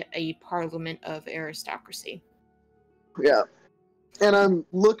by a parliament of aristocracy. Yeah. And I'm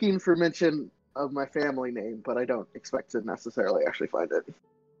looking for mention of my family name, but I don't expect to necessarily actually find it.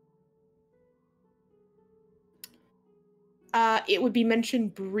 It would be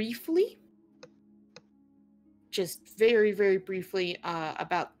mentioned briefly, just very, very briefly,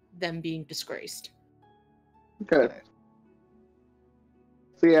 about them being disgraced. Okay.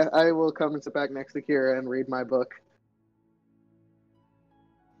 So yeah, I will come and sit back next to Kira and read my book.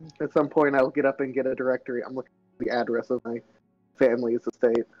 At some point, I will get up and get a directory. I'm looking at the address of my family's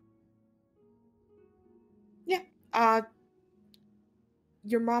estate.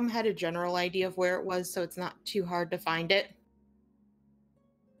 Your mom had a general idea of where it was, so it's not too hard to find it.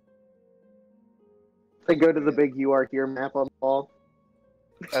 I go to the big "You Are Here" map on the wall.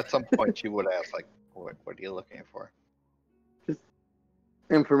 At some point, you would ask, like, what are you looking for?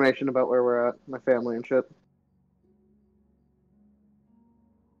 Information about where we're at, my family and shit.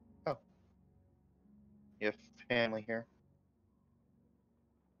 You have family here?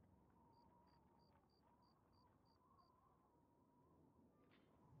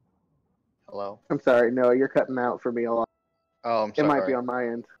 Hello? I'm sorry, no, you're cutting out for me a lot. Oh, I'm It sorry. might be on my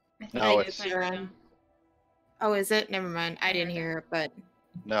end. I think No, I it's- do find it now. Oh, is it? Never mind. I I didn't heard hear it, but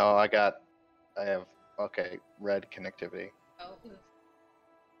No, I have, okay, red connectivity. Oh, ooh.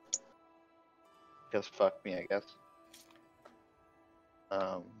 Because fuck me, I guess.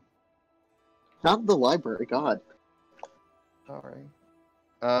 Not the library, God. Sorry.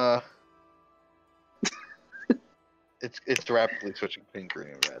 It's rapidly switching between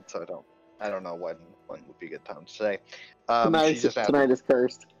green and red, so I don't know when would be a good time to say. She just asked. Tonight is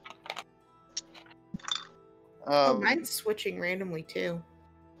cursed. mine's switching randomly too.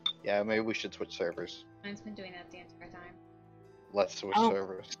 Yeah, maybe we should switch servers. Mine's been doing that the entire time. Let's switch Oh.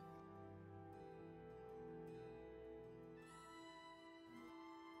 servers.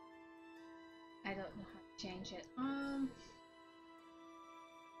 I don't know how to change it.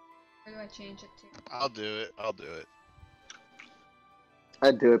 Where do I change it to? I'll do it. I'll do it.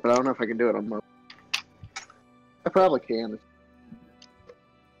 I'd do it, but I don't know if I can do it on mobile. I probably can.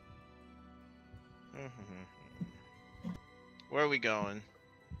 Where are we going?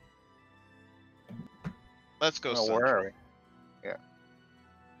 Let's go. No, Central. where are we?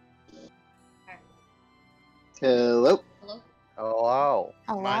 Hello? Hello? Hello.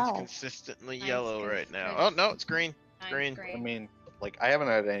 Oh Mine's wow. consistently Mine's yellow right now. red. Oh no, it's green. Mine's Green. gray. I mean, like, I haven't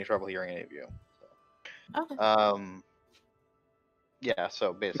had any trouble hearing any of you. Okay. Yeah,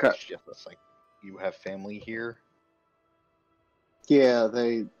 so basically, Okay. it's just this, like, you have family here. Yeah,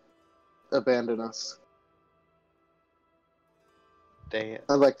 they abandoned us. They,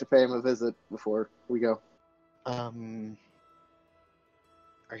 I'd like to pay him a visit before we go. Are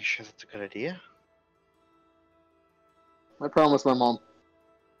you sure that's a good idea? I promised my mom.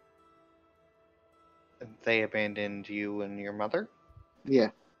 They abandoned you and your mother? Yeah.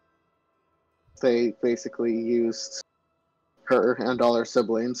 They basically used her and all her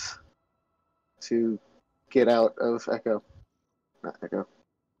siblings to get out of Echo. Not Echo.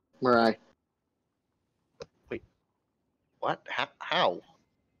 Mirai. What? How?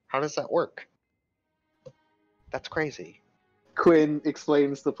 How does that work? That's crazy. Quinn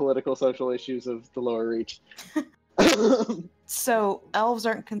explains the political social issues of the lower reach. So elves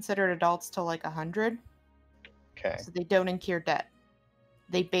aren't considered adults till like 100, Okay. so they don't incur debt.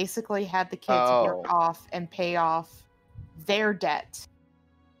 They basically had the kids Oh. work off and pay off their debt,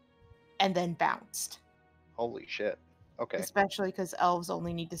 and then bounced. Holy shit. Okay. Especially because elves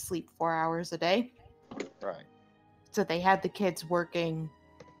only need to sleep 4 hours a day. Right. So they had the kids working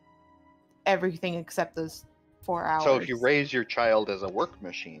everything except those 4 hours. So if you raise your child as a work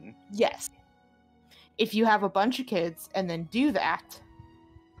machine, Yes. If you have a bunch of kids and then do that,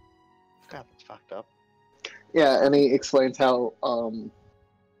 God, that's fucked up. Yeah, and he explains how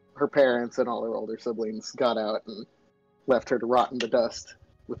her parents and all her older siblings got out and left her to rot in the dust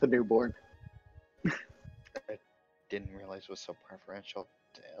with a newborn. Didn't realize it was so preferential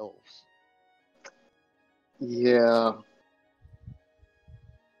to elves. Yeah.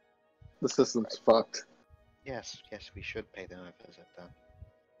 The system's fucked. Yes, we should pay them a visit then.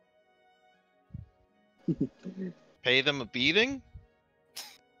 Pay them a beating?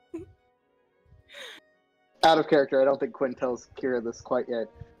 Out of character, I don't think Quinn tells Kira this quite yet.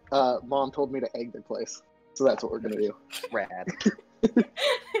 Mom told me to egg their place, so that's what we're gonna do. Rad. That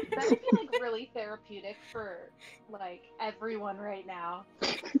would be like really therapeutic for like everyone right now.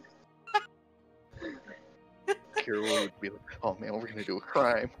 Kira would be like, oh man, we're gonna do a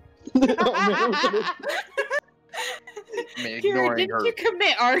crime. Oh, man, we're gonna- I mean, Kira, ignoring didn't her. you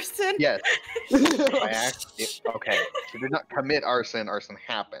commit arson? Yes. I actually, okay. She did not commit arson. Arson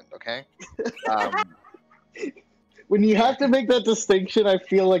happened, okay? When you have to make that distinction, I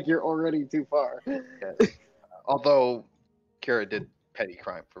feel like you're already too far. Yes. Although Kira did petty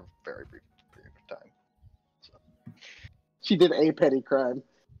crime for a very brief period of time. So. She did a petty crime.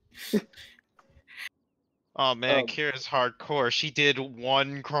 Oh man, Um, Kira's hardcore. She did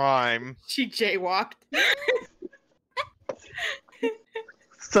one crime. She jaywalked.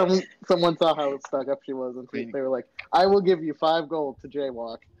 Someone saw how stuck up she was, and they were like, "I will give you 5 gold to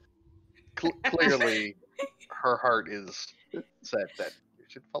jaywalk." Clearly, her heart is set that you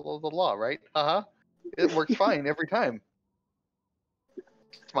should follow the law, right? It works fine every time.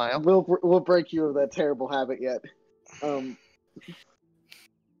 Smile. We'll break you of that terrible habit yet.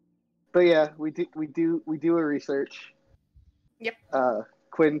 But yeah, we do a research. Yep.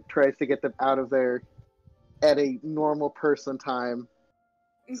 Quinn tries to get them out of there at a normal person time.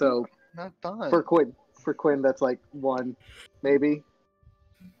 So Not done. for Quinn, that's like 1, maybe.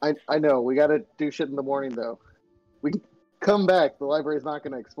 I know we gotta do shit in the morning though. We can come back. The library's not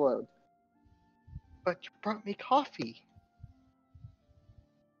gonna explode. But you brought me coffee.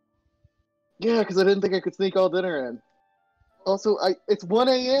 Yeah, because I didn't think I could sneak all dinner in. Also, it's 1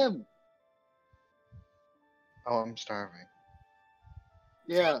 a.m. Oh, I'm starving.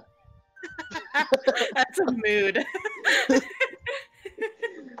 Yeah. That's a mood.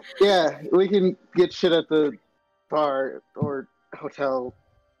 Yeah, we can get shit at the bar or hotel.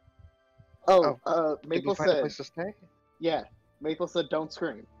 Did Maple you find a said, place to stay? yeah, Maple said don't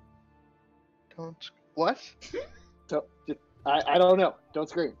scream. What? I don't know. Don't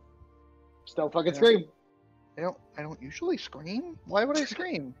scream. Just don't fucking Yeah. scream. I don't usually scream. Why would I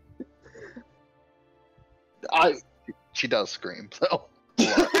scream? She does scream, so.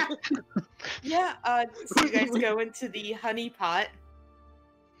 Yeah, so you guys go into the honey pot.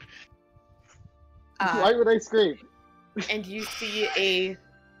 Why would I scream? And you see a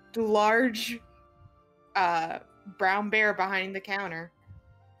large brown bear behind the counter.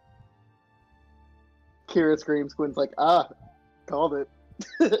 Kira screams. Quinn's like, called it.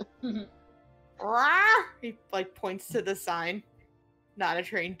 Rawr! He like points to the sign. Not a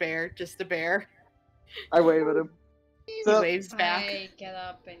trained bear, just a bear. I wave at him. He So- waves back. I get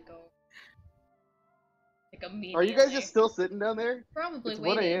up and go. Like immediately. Are you guys just still sitting down there? Probably It's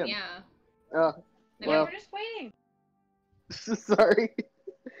 1 waiting? a.m.. Yeah. Uh, I mean, Well- We're just waiting. sorry.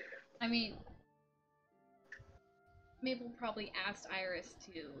 I mean, Mabel probably asked Iris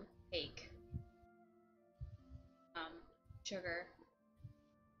to take sugar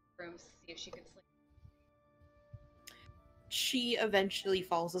rooms to see if she could sleep. She eventually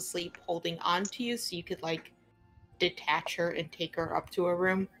falls asleep holding on to you so you could like detach her and take her up to a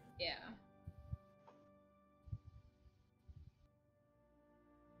room. Yeah.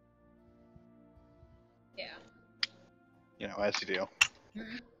 as you do.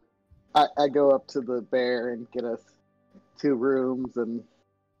 Mhm. I go up to the bear and get us 2 rooms and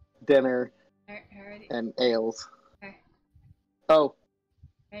dinner Alrighty. and ales. Okay. Oh,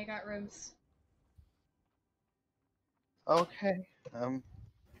 I got rooms. Okay.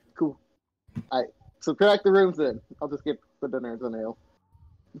 cool. I subtract the rooms in. I'll just get the dinners and ale.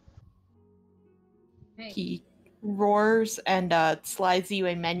 Hey. He roars and slides you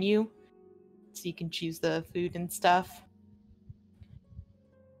a menu so you can choose the food and stuff.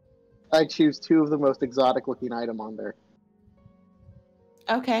 I choose 2 of the most exotic looking item on there.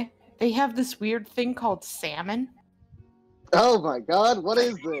 Okay. They have this weird thing called salmon. Oh my god, what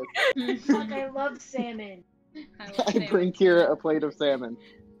is this? Fuck, I love salmon. I bring Kira a plate of salmon.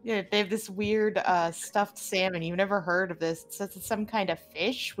 Yeah, they have this weird stuffed salmon. You've never heard of this. It says it's some kind of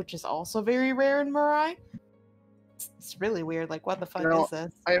fish, which is also very rare in Marai. It's really weird. Like, what the fuck know, is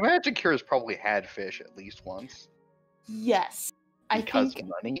this? I imagine Kira's probably had fish at least once Yes. because I think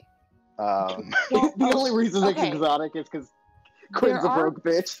of money. Well, The only reason it's okay. exotic is because Quinn's there a are broke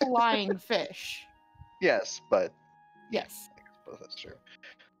bitch. flying fish. yes, but Yes. I suppose that's true.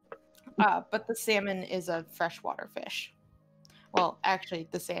 But the salmon is a freshwater fish. Well, actually,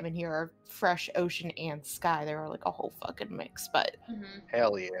 the salmon here are fresh ocean and sky. They're like a whole fucking mix. But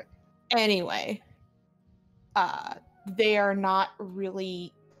Hell yeah. anyway, they are not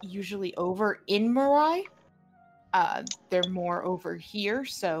really usually over in Marai. They're more over here.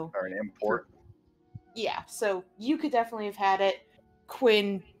 So Or an import. yeah, so you could definitely have had it.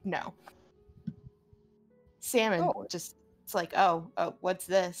 Quinn, no. Salmon, Oh. just it's like, oh, what's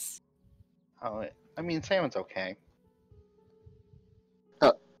this? Oh, I mean, salmon's okay.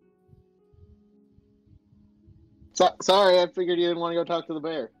 Sorry, I figured you didn't want to go talk to the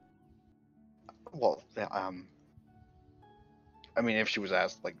bear. Well, I mean, if she was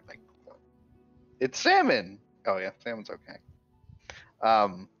asked, like, it's salmon. Oh yeah, salmon's okay.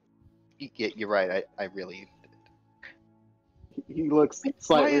 Yeah, you're right. I really. He looks Why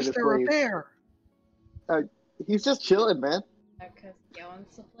slightly is there a displeased. bear? He's just chilling, man. Because he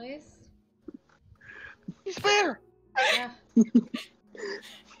owns the place. He's a bear. Yeah.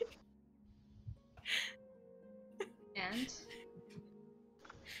 And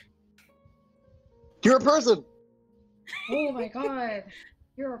You're a person. oh my god,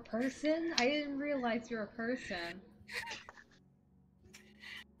 you're a person? I didn't realize you're a person.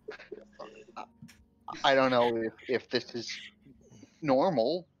 I don't know if this is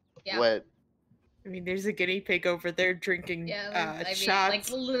normal. Yeah. What? I mean, there's a guinea pig over there drinking Yeah, I mean, shots. like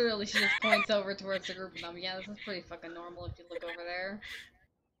literally, she just points over towards the group of them. Yeah, this is pretty fucking normal if you look over there.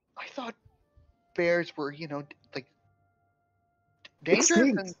 I thought bears were, like dangerous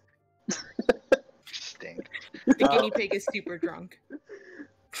and stink. The guinea pig is super drunk.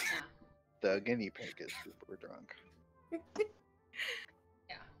 The guinea pig is super drunk.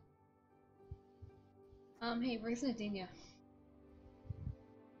 Hey, where's Nadinia?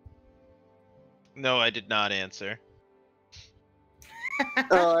 No, I did not answer.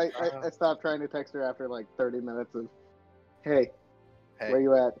 Oh, I stopped trying to text her after like 30 minutes of, hey, Hey, where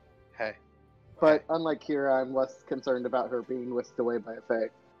you at? hey. But unlike Kira, I'm less concerned about her being whisked away by a fae.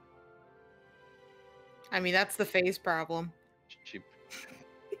 I mean, that's the phase problem. She.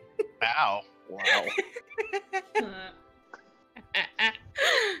 Ow. Wow.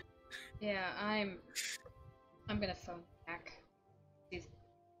 Yeah, I'm gonna phone back. She's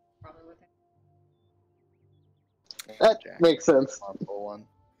probably with him. That Jack. makes sense. Responsible one.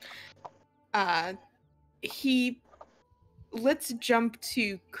 Let's jump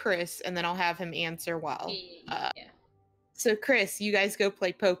to Chris, and then I'll have him answer while. Yeah. So, Chris, you guys go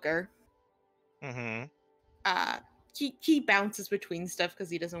play poker. Mm-hmm. He bounces between stuff because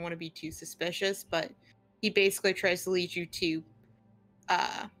he doesn't want to be too suspicious, but he basically tries to lead you to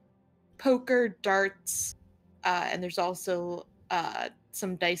poker, darts, and there's also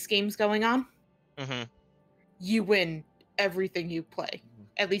some dice games going on. Mm-hmm. You win everything you play.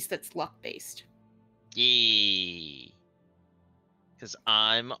 At least that's luck based. Yee. Because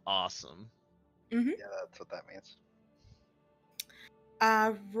I'm awesome. Yeah, that's what that means.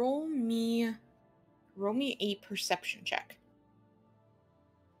 Roll me a perception check.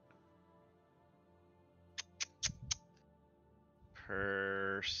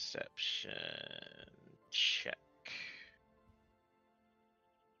 Perception check.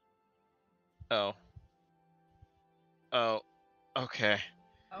 Oh. Okay.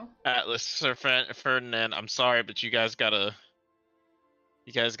 Oh. Atlas, Sir Ferdinand, I'm sorry, but you guys gotta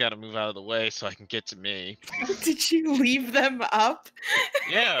move out of the way so I can get to me. Did you leave them up?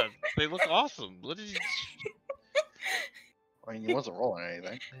 Yeah, they look awesome. What did you? I mean, he wasn't rolling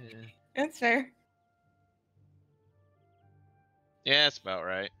anything. That's fair. Yeah, that's about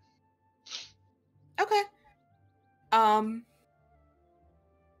right. Okay.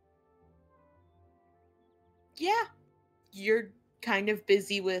 Yeah, you're kind of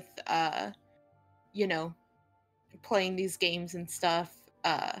busy with you know, playing these games and stuff,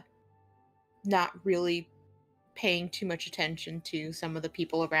 not really paying too much attention to some of the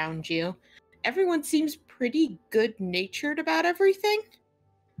people around you. Everyone seems pretty good natured about everything.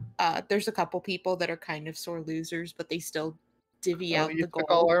 There's a couple people that are kind of sore losers, but they still divvy Oh, out you the took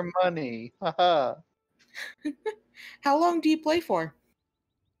all gold. our money. Haha. How long do you play for?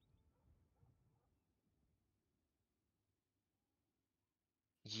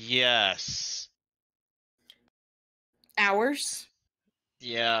 Yes. Hours?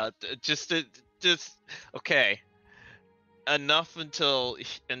 Yeah, just okay. Enough until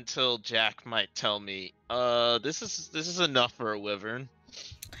Jack might tell me. This is enough for a wyvern.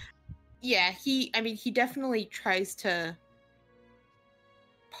 Yeah, he definitely tries to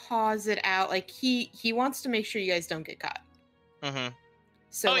pause it out. Like he wants to make sure you guys don't get caught. Mm-hmm.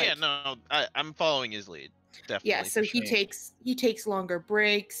 So Oh like yeah, no, I'm following his lead. yeah, Definitely. so For sure. he takes longer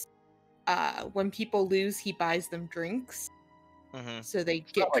breaks. When people lose, he buys them drinks Mm-hmm. so they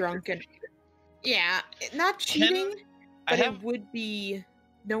It's get not like drunk you're and cheating. yeah, not Can cheating, I but have it would be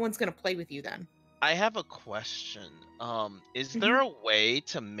no one's gonna play with you then. I have a question. Is Mhm. there a way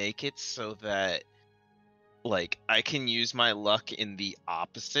to make it so that like I can use my luck in the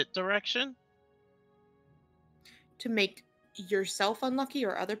opposite direction? To make yourself unlucky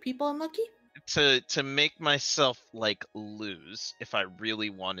or other people unlucky? To make myself like lose if I really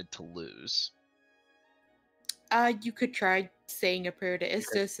wanted to lose. You could try saying a prayer to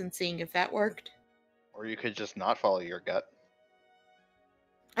Istis and seeing if that worked. Or you could just not follow your gut.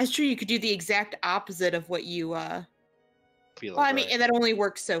 That's true. You could do the exact opposite of what you. Feel Well, is I mean, right. and that only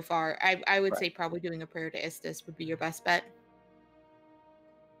works so far. I would Right. say probably doing a prayer to Istis would be your best bet.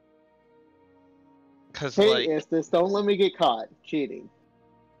 Cause Hey, like Estes, don't let me get caught cheating.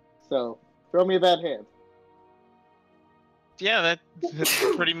 So, throw me a bad hand. yeah,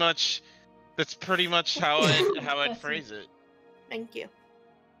 that's pretty much how I'd phrase it. Thank you.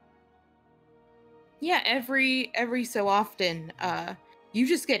 Yeah, every so often, you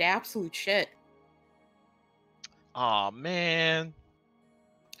just get absolute shit. Aw man.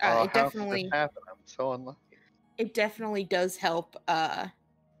 Oh, It how could this definitely happen? I'm so unlucky. it definitely does help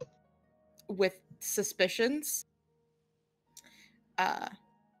with suspicions. Uh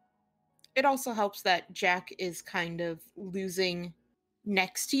it also helps that Jack is kind of losing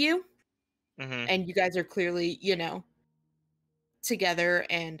next to you Mm-hmm. and you guys are clearly, together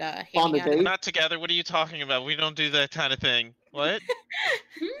and On hanging a out at date? Not together. What are you talking about? We don't do that kind of thing. What?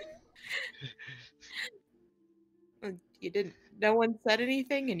 you didn't no one said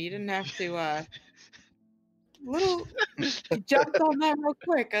anything and you didn't have to little you jumped on that real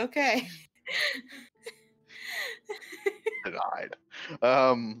quick, okay. Denied.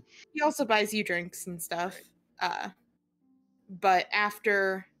 He also buys you drinks and stuff. But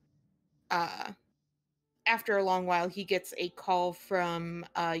uh after a long while he gets a call from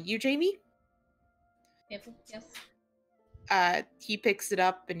you, Jamie. Yes. He picks it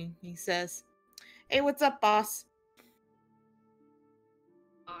up and he says, "Hey, what's up, boss?"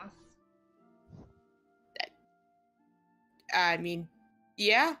 Boss. I mean,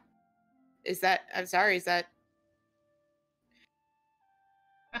 yeah. I'm sorry, is that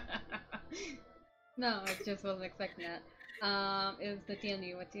No, I just wasn't expecting that. Is the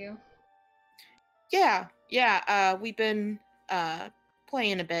DNU with you? yeah, we've been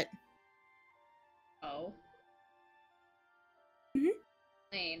playing a bit. Oh. Mhm.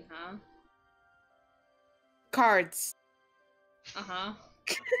 Playing, huh? Cards. Uh-huh.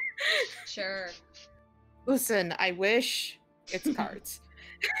 Sure. Listen, I wish it's cards.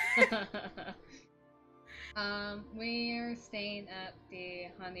 We're staying at the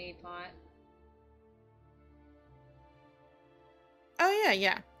Honey Pot. Oh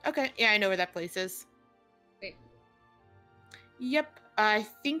yeah. Okay, yeah, I know where that place is. Wait. Yep, I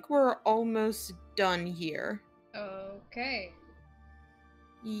think we're almost done here. Okay.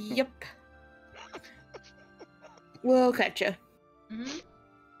 Yep. We'll catch you. Mm-hmm.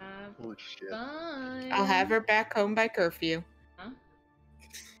 Holy shit. Bye. I'll have her back home by curfew. Huh?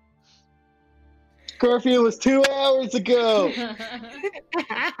 Curfew was 2 hours ago!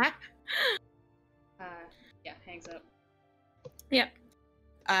 Yeah, hangs up. Yep.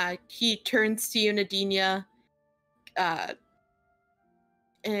 He turns to you, Nadinia,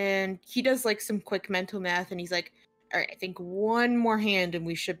 and he does like some quick mental math, and he's like, "All right, I think one more hand, and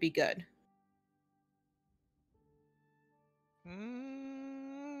we should be good."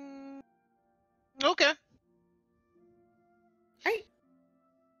 Okay. All right,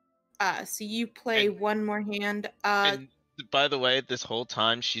 So you play And- one more hand. And by the way, this whole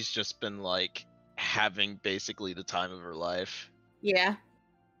time she's just been like having basically the time of her life. Yeah.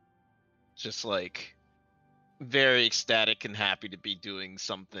 Just like very ecstatic and happy to be doing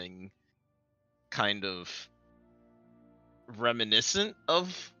something kind of reminiscent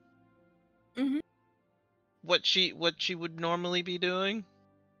of Mhm. what she would normally be doing.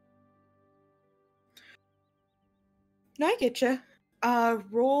 No, I get you.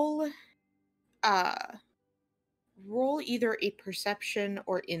 Roll. Roll either a perception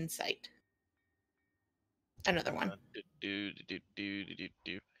or insight. Another one.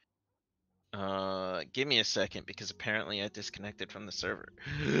 Give me a second because apparently I disconnected from the server.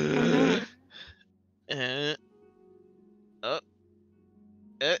 no. Oh.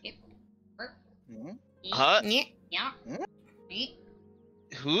 Mhm. Huh? Yeah. Hmm? Eat.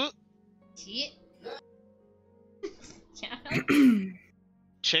 Who? Shit. Yeah.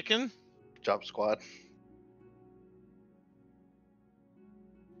 Chicken? Job squad.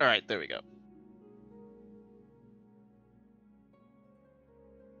 All right, there we go.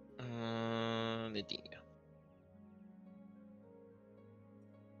 Medina.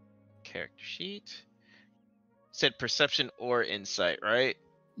 Character sheet. Said perception or insight, right?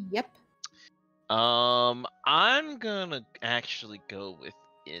 Yep. I'm gonna actually go with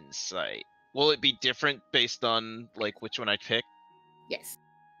insight. Will it be different based on like which one I pick? Yes.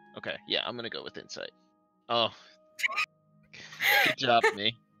 Okay, yeah, I'm gonna go with insight. Oh, good job,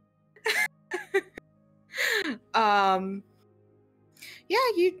 me. Yeah,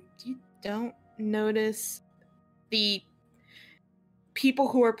 you don't notice the people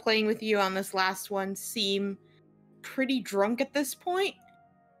who are playing with you on this last one seem pretty drunk at this point.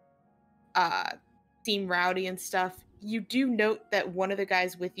 Seem rowdy and stuff. You do note that one of the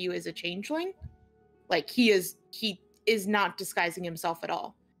guys with you is a changeling. Like he is not disguising himself at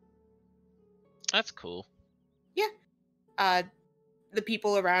all. That's cool. The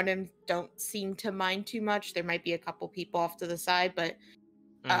people around him don't seem to mind too much. There might be a couple people off to the side, but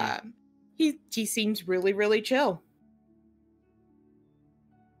Mhm. he seems really, really chill.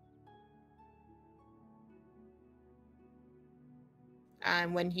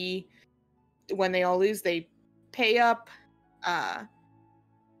 And when they all lose, they pay up.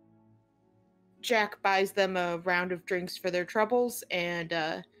 Jack buys them a round of drinks for their troubles,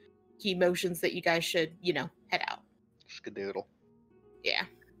 and he motions that you guys should, head out. Skadoodle. Yeah.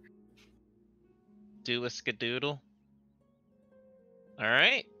 Do a skadoodle. All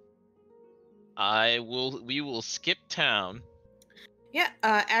right. We will skip town. Yeah.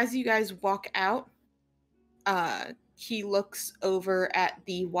 As you guys walk out, he looks over at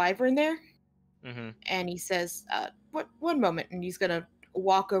the wyvern there, Mm-hmm. and he says, one moment, and he's gonna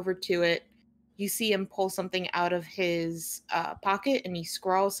walk over to it. You see him pull something out of his pocket, and he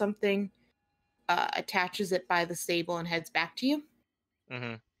scrawls something, attaches it by the stable, and heads back to you.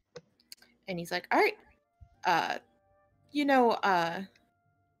 Mm-hmm. And he's like, all right,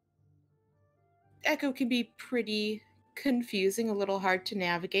 Echo can be pretty confusing, a little hard to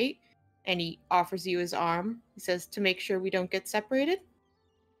navigate. And he offers you his arm. He says, to make sure we don't get separated.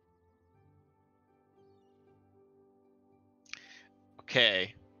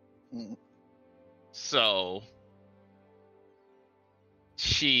 Okay. Mm. So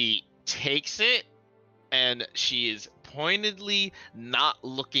she takes it and she is pointedly not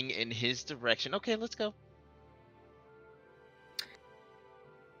looking in his direction. Okay, let's go.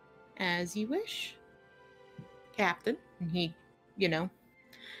 As you wish, Captain. And he,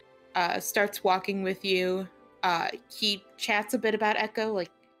 starts walking with you. He chats a bit about Echo. Like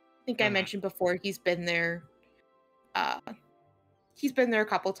I think I Mhm. mentioned before, he's been there. He's been there a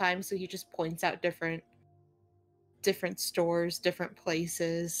couple times, so he just points out different stores, different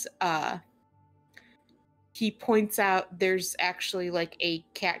places. He points out there's actually like a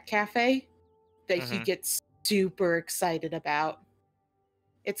cat cafe that he Mhm. gets super excited about.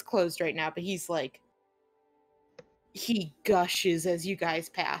 It's closed right now, but he's like, he gushes as you guys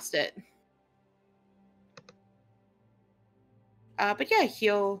passed it. But yeah,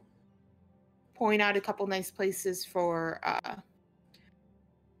 he'll point out a couple nice places for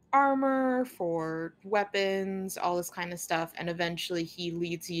armor, for weapons, all this kind of stuff, and eventually he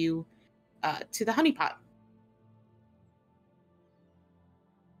leads you to the honeypot.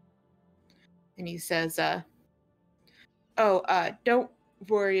 And he says, don't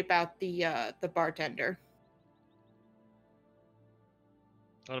worry about the bartender.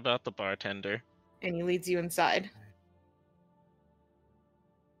 What about the bartender? And he leads you inside.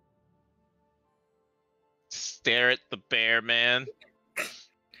 Stare at the bear, man.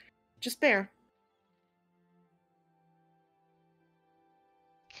 Just bear.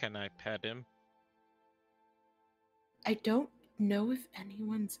 Can I pet him? I don't know if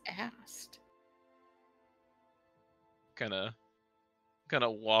anyone's asked. Gonna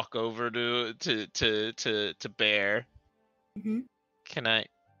walk over to Bear. Hmm. Can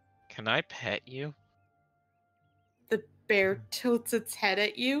I pet you? The bear tilts its head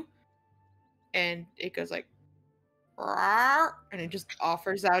at you, and it goes like, "Rawr," and it just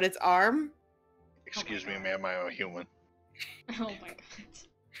offers out its arm. Excuse me, God. ma'am, I'm a human. Oh my god.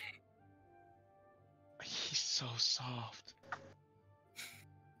 He's so soft.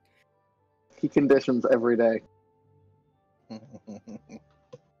 He conditions every day.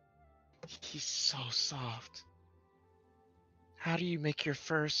 He's so soft. How do you make your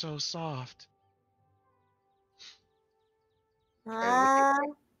fur so soft? Rawr.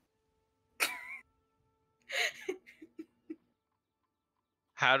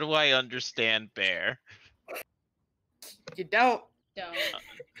 How do I understand Bear? You don't. Don't.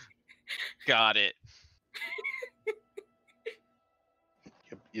 Got it.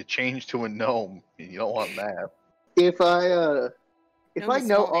 You change to a gnome. You don't want that. If I No know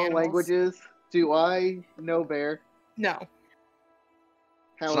small all animals. languages, do I know Bear? No.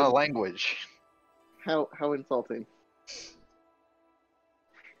 It's not a language. How insulting.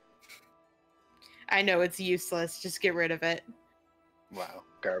 I know it's useless. Just get rid of it. Wow,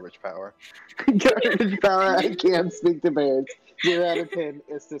 garbage power. Garbage power, I can't speak to bears. 0 out of 10,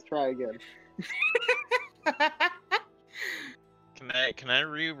 let's just try again. Can I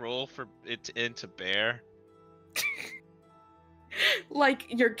re-roll for it into Bear? Like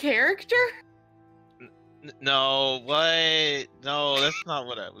your character? No, what? No, that's not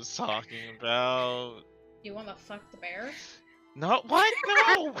what I was talking about. You wanna fuck the bear? No, what?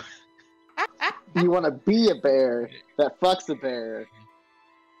 No! You want to be a bear that fucks a bear.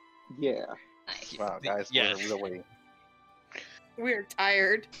 Yeah. Nice. Wow, guys, Yes. we're really. We're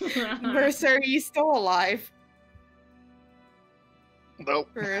tired. Mercer, are you still alive? Nope.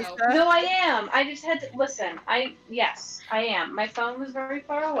 Marissa? No, I am. I just had to listen. Yes, I am. My phone was very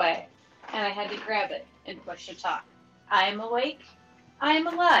far away, and I had to grab it and push to talk. I am awake. I am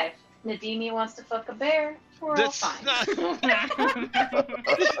alive. Nadine wants to fuck a bear. We're all That's fine. not.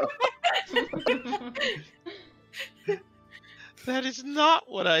 That is not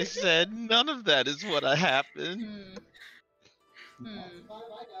what I said. None of that is what happened.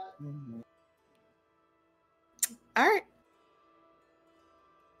 All right.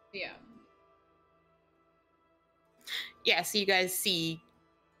 Yeah. Yeah, so you guys see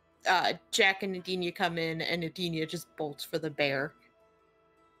Jack and Nadine come in, and Nadine just bolts for the bear.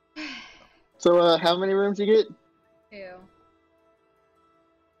 So, how many rooms you get? Ew.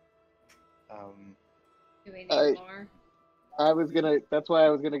 Do we need I- more? That's why I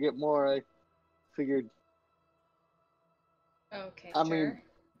was gonna get more. I figured, Okay, I sure.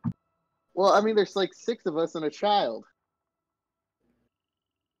 mean- well, I mean, there's like 6 of us and a child.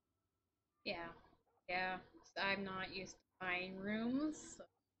 Yeah. Yeah. I'm not used to buying rooms. So...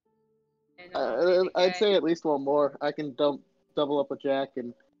 And I'd say at least one more. I can double up with Jack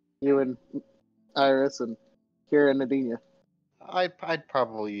and you and Iris and Kira and Nadine. I'd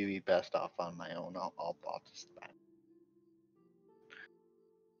probably be best off on my own. I'll just.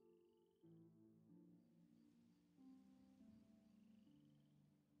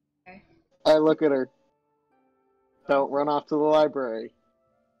 Okay. I look at her. Don't run off to the library.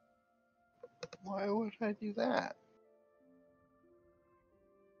 Why would I do that?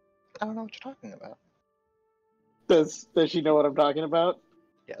 I don't know what you're talking about. Does she know what I'm talking about?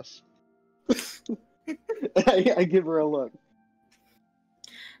 Yes. I give her a look.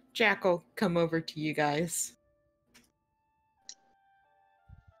 Jack will come over to you guys.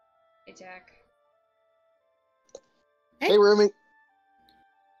 Hey, Jack. Hey, roomie.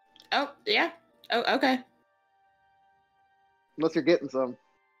 Oh, yeah. Oh, okay. Unless you're getting some.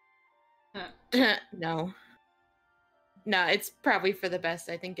 No. No, it's probably for the best.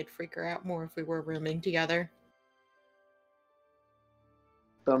 I think it'd freak her out more if we were rooming together.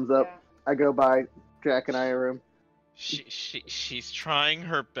 Thumbs up. Yeah. I go by Jack and I a room. She's trying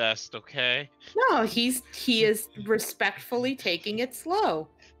her best, okay? No, he is respectfully taking it slow.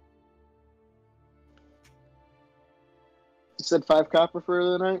 You said 5 copper for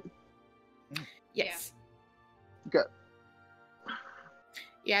the night? Yes. Good.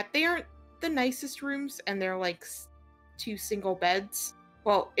 Yeah, they aren't the nicest rooms, and they're like 2 single beds.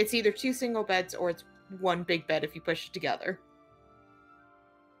 Well, it's either 2 single beds or it's 1 big bed if you push it together.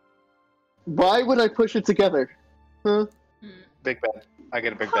 Why would I push it together? Huh? Big bed. I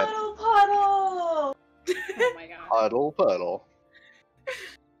get a big bed. Puddle, puddle. Oh my god. Puddle, puddle.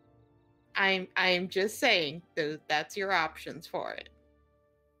 I'm just saying, though, that's your options for it.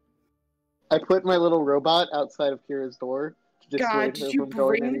 I put my little robot outside of Kira's door to God, dissuade did her you from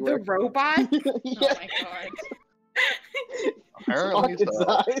going bring anywhere. the robot? Oh Yeah, my god. Apparently lock so.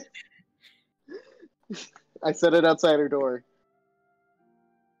 inside. I set it outside her door.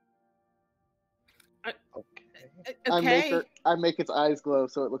 Okay. I make its eyes glow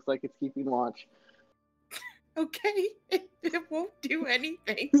so it looks like it's keeping watch. Okay, it won't do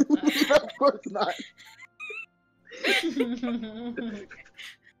anything. Of course not.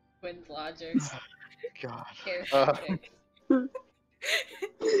 Quinn's logic. God. Scarce Uh, tactics.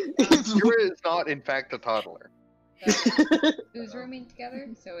 Kira is not, in fact, a toddler. So, who's rooming together?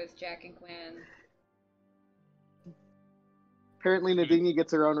 So is Jack and Quinn. Apparently, Nadinia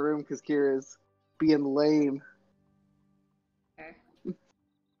gets her own room because Kira's being lame. Okay.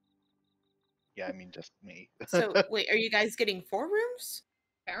 Yeah, I mean, just me. So, wait, are you guys getting 4 rooms?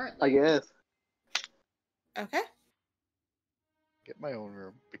 Apparently. I guess. Okay, Get my own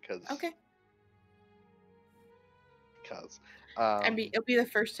room because. okay. Because. I mean, it'll be the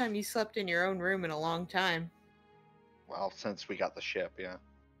first time you slept in your own room in a long time. Well, since we got the ship, yeah.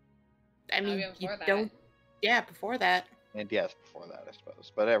 I mean, Maybe you before that. don't. Yeah, before that. And yes, before that, I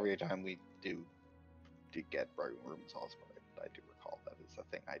suppose. But every time we do get rooms, also, I do recall that is a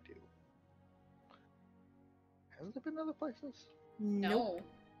thing I do. Has there been other places? Nope. No.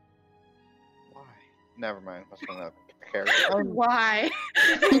 Why? Never mind. Must have been a character. Why?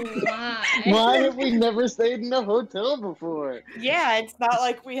 Why? Why have we never stayed in a hotel before? Yeah, it's not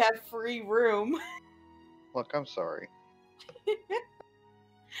like we have free room. Look, I'm sorry.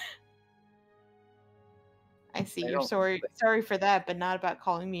 I see. I You're don't sorry for that, but not about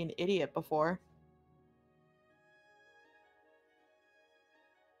calling me an idiot before.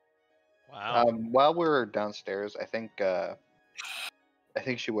 Wow. While we're downstairs, I think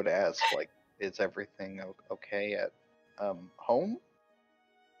she would ask, like, is everything okay at home?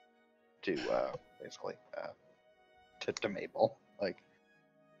 To basically to Mabel. Like,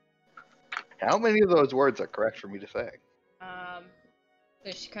 how many of those words are correct for me to say? So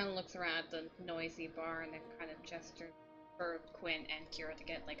she kind of looks around at the noisy bar and then kind of gestures for Quinn and Kira to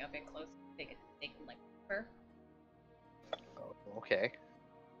get like a bit closer. They can like her. Oh, okay.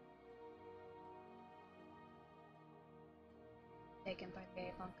 Taken by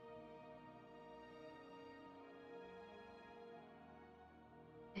Dave on.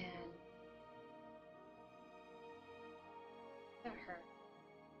 And that hurt.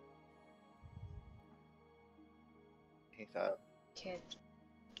 He thought, Kids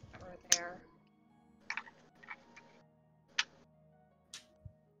that were there.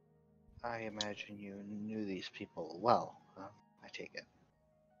 I imagine you knew these people well. I take it.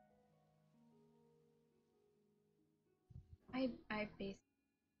 I basically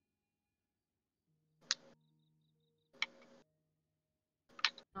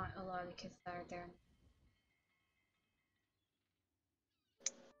not a lot of kids that are there.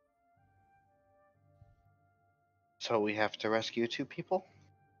 So we have to rescue 2 people?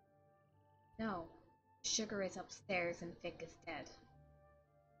 No. Sugar is upstairs and Vic is dead.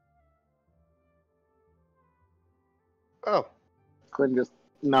 Oh, Quinn just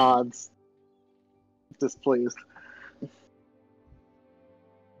nods, displeased.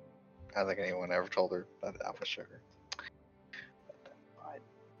 I don't think anyone ever told her that was sugar.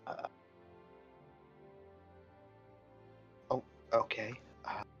 Oh, okay.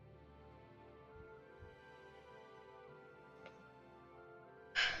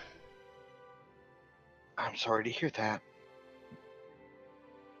 I'm sorry to hear that.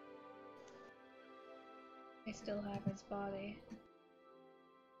 I still have his body.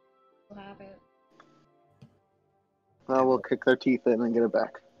 Still have it. Well, we'll kick their teeth in and get it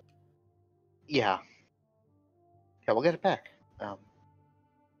back. Yeah. Yeah, we'll get it back.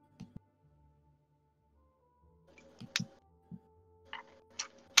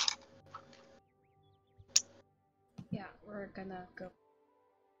 Yeah, we're gonna go.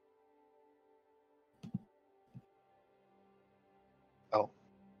 Oh,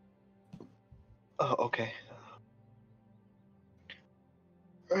 okay.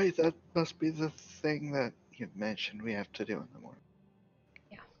 Right, that must be the thing that you mentioned we have to do in the morning.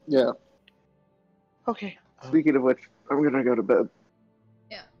 Yeah. Okay. Speaking of which, I'm gonna go to bed.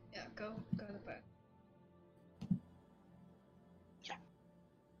 Yeah, go to bed.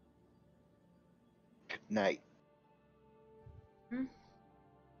 Good night.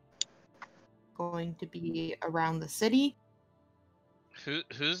 Going to be around the city.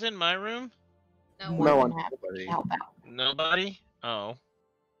 Who's in my room? No, More No than one. happy Nobody. to help out. Nobody? Oh.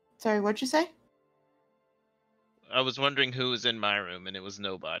 Sorry, what'd you say? I was wondering who was in my room, and it was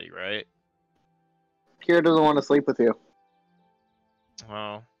nobody, right? Kira doesn't want to sleep with you.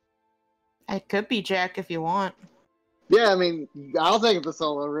 Oh. It could be Jack if you want. Yeah, I mean, I'll take it the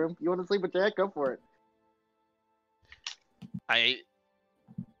solo room. You want to sleep with Jack? Go for it. I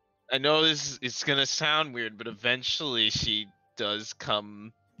know this is gonna sound weird, but eventually she does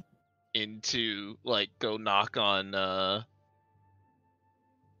come into like go knock on the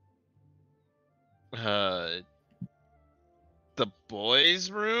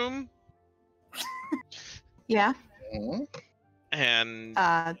boys' room Yeah. Mhm. and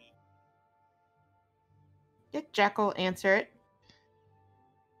Yeah, Jack will answer it.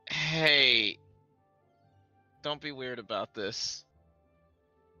 hey, don't be weird about this.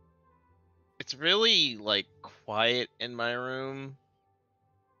 It's really like quiet in my room.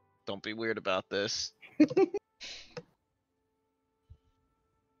 Don't be weird about this.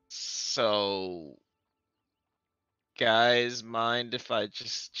 So, guys, mind if I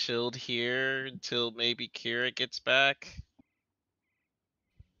just chilled here until maybe Kira gets back?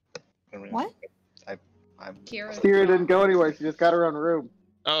 I mean, What? I'm Kira's Kira didn't gone. go anywhere. She just got her own room.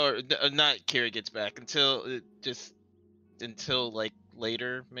 Oh, not Kira gets back until just until like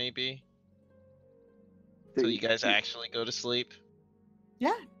later maybe. Till you guys actually go to sleep.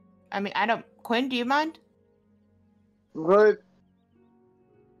 Yeah. I mean, I don't. Quinn, do you mind? What?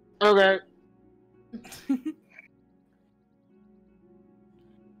 Okay.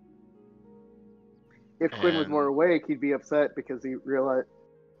 If Quinn was more And- awake, he'd be upset because he realized,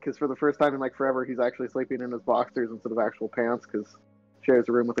 because for the first time in like forever, he's actually sleeping in his boxers instead of actual pants because shares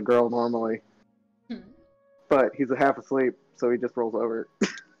a room with a girl normally. Hmm. But he's half asleep, so he just rolls over.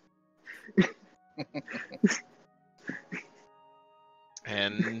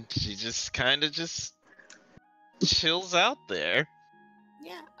 And she just kind of just chills out there.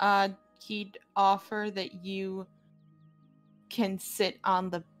 Yeah. He'd offer that you can sit on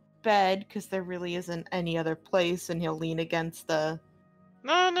the bed because there really isn't any other place, and he'll lean against the.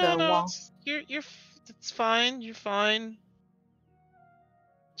 No, The wall. It's fine. You're fine.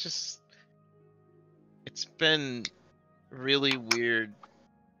 Just, it's been really weird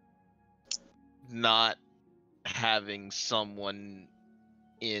not having someone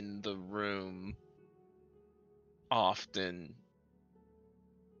in the room often,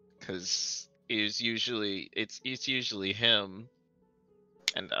 because it's usually him.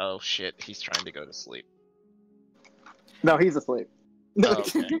 And oh shit, he's trying to go to sleep. No, he's asleep. Oh,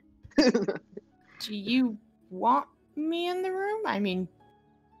 okay. Do you want me in the room? I mean,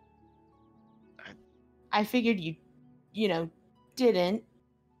 I figured you know, didn't.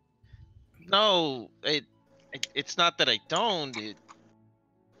 No, it's not that I don't.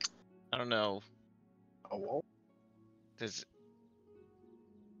 I don't know. Oh, well. Does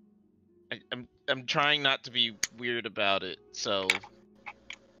I'm trying not to be weird about it, so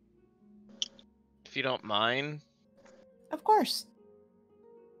if you don't mind. Of course.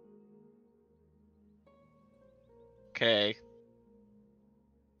 Okay.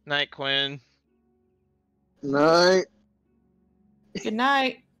 Night, Quinn. Night. Good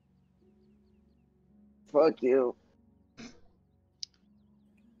night. Fuck you.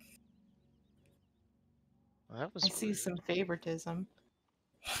 Well, that was I see rude. some favoritism.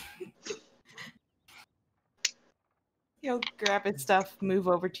 He'll grab his stuff, move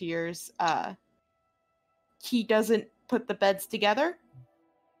over to yours. He doesn't put the beds together.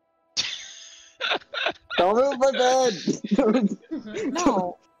 Don't move my bed.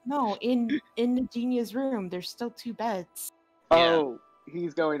 No. In Naginia's room, there's still 2 beds. Yeah. Oh,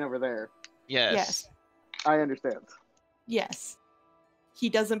 he's going over there. Yes. I understand. Yes. He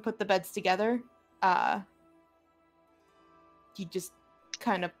doesn't put the beds together. He just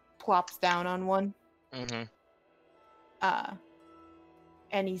kind of plops down on one. Mm-hmm.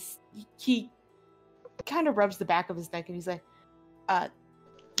 And he kind of rubs the back of his neck and he's like,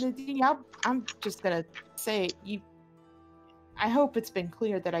 Nadine, I'm just gonna say I hope it's been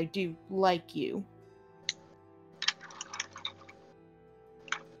clear that I do like you.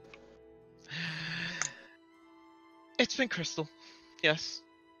 It's been crystal. Yes.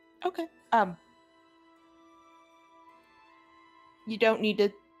 Okay. You don't need to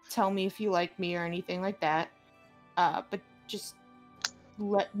tell me if you like me or anything like that. But just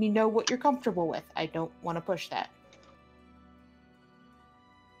let me know what you're comfortable with. I don't want to push that.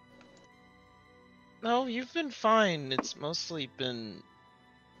 No, you've been fine. It's mostly been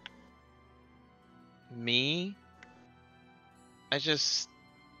me. I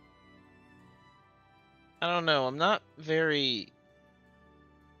don't know. I'm not very.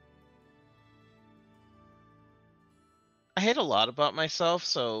 I hate a lot about myself,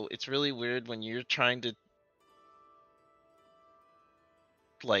 so it's really weird when you're trying to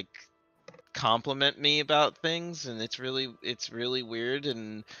like compliment me about things, and it's really weird.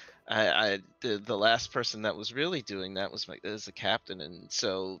 And the last person that was really doing that was the captain, and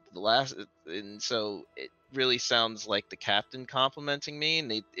so it really sounds like the captain complimenting me,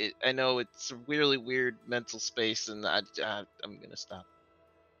 and I know it's a really weird mental space, and I'm gonna stop.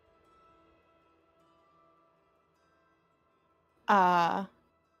 I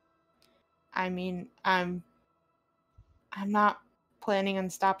mean, I'm not planning on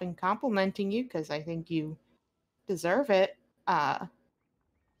stopping complimenting you because I think you deserve it. But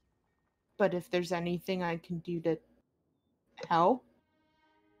if there's anything I can do to help,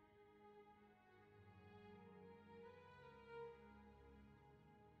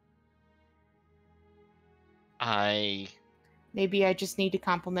 maybe I just need to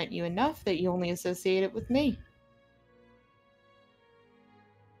compliment you enough that you only associate it with me.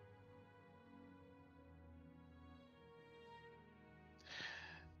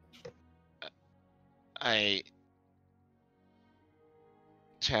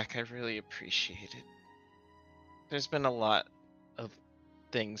 Jack, I really appreciate it. There's been a lot of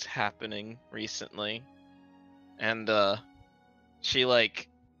things happening recently, and she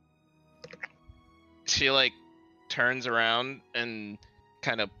turns around and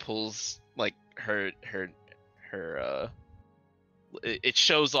kind of pulls like her it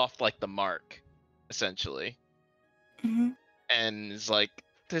shows off like the mark, essentially, and is like,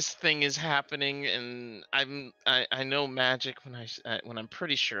 this thing is happening, and I know magic when I'm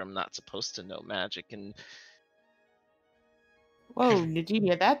pretty sure I'm not supposed to know magic, and Whoa,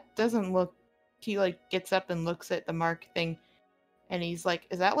 Nadia, that doesn't look. He like gets up and looks at the mark thing, and he's like,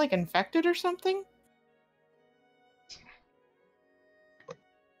 "Is that like infected or something?"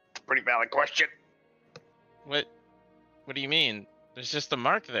 Pretty valid question. what do you mean? There's just a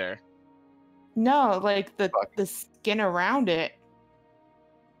mark there. No, like the skin around it.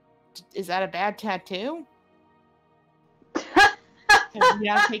 Is that a bad tattoo? Have you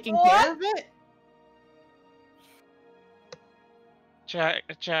not taken care of it?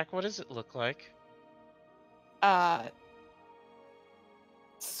 Jack, what does it look like?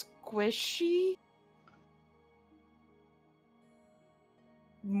 Squishy?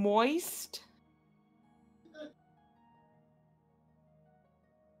 Moist?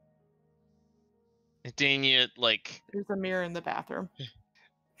 Dania, like, There's a mirror in the bathroom.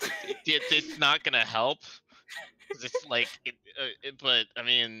 it's not gonna help. It's like, but I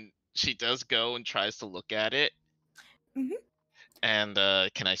mean, she does go and tries to look at it. Mhm. And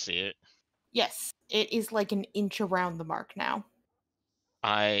can I see it? Yes, it is like an inch around the mark now.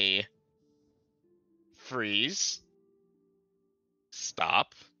 I freeze.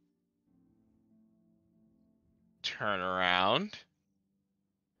 Stop. Turn around.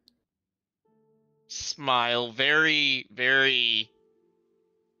 Smile very, very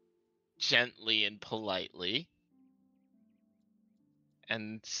gently and politely.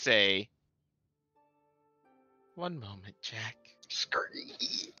 And say, "One moment, Jack." Scurry.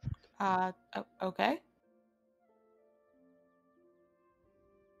 Okay.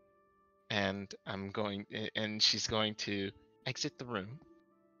 And and she's going to exit the room.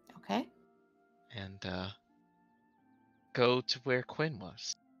 Okay. And go to where Quinn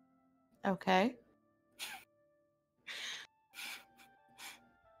was. Okay.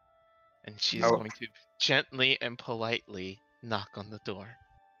 And she's Oh. going to gently and politely knock on the door.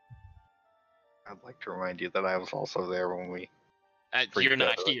 I'd like to remind you that I was also there when we. You're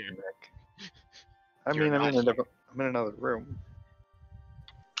not freaked out here. Nick. I You're mean, not here. I'm in another room.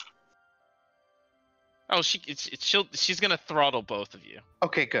 Oh, she's gonna throttle both of you.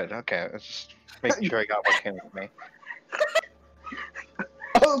 Okay, good. Okay, let's just making sure I got what came with me.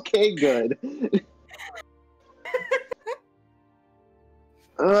 Okay, good.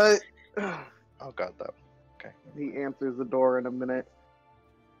 Oh god, though. Okay. He answers the door in a minute.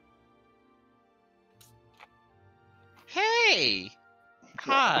 Hey!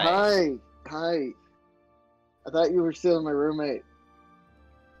 Hi! Hi. Hi. I thought you were still my roommate.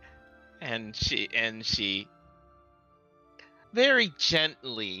 And she very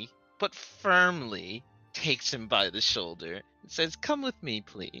gently but firmly takes him by the shoulder and says, "Come with me,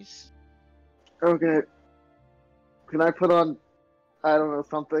 please." Okay. Can I put on, I don't know,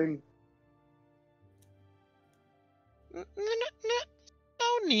 something? No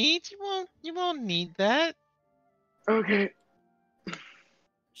need. You won't need that. Okay.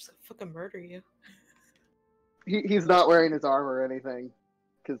 Just gonna fucking murder you. He's not wearing his armor or anything.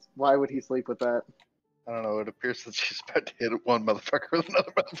 Because why would he sleep with that? I don't know. It appears that she's about to hit one motherfucker with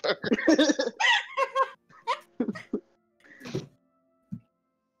another motherfucker.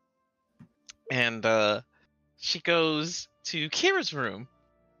 And she goes to Kira's room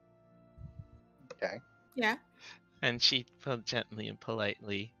Okay. Yeah. And she gently and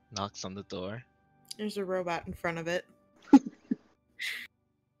politely knocks on the door. There's a robot in front of it.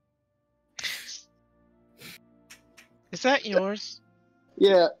 Is that yours?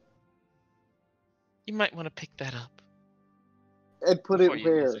 Yeah, You might want to pick that up. and put before it you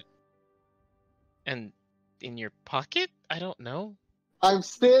lose where? it. And in your pocket? I don't know. I'm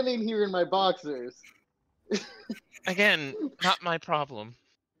standing here in my boxers. Again, not my problem.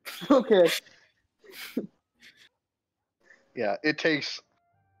 Okay. Yeah, it takes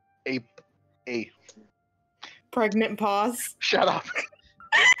a Pregnant pause. shut up.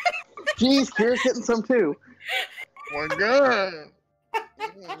 Jeez, Kira's getting some too. My God.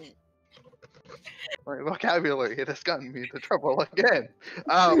 My vocabulary it has gotten me into trouble again.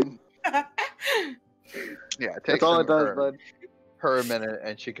 Yeah, it takes That's all it does, her, bud. her a minute,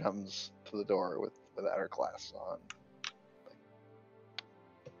 and she comes to the door without her glass on.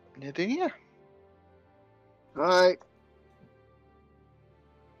 Yeah. Alright.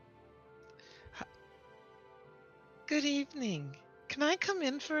 Good evening. Can I come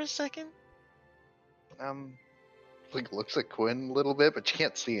in for a second? Like looks at Quinn a little bit, but she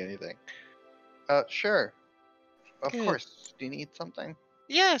can't see anything. Sure. Of Good. course. Do you need something?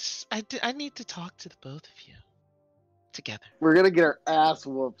 Yes, I need to talk to the both of you. Together. We're gonna get our ass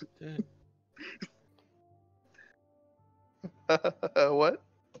whooped. What?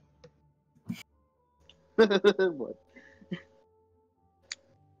 What?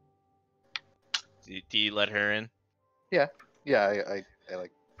 Do you let her in? Yeah, I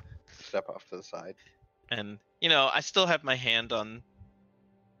like step off to the side. And, I still have my hand on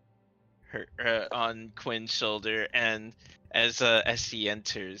her, on Quinn's shoulder, and as she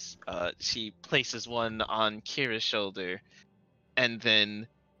enters, she places one on Kira's shoulder, and then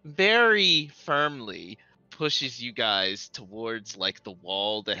very firmly pushes you guys towards like the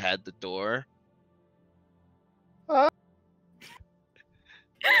wall that had the door.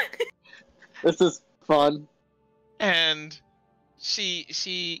 This is fun. And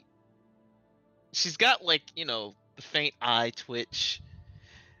she's got like, the faint eye twitch.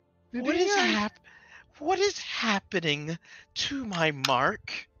 What is happening to my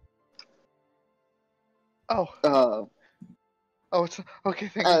mark? Oh, it's okay.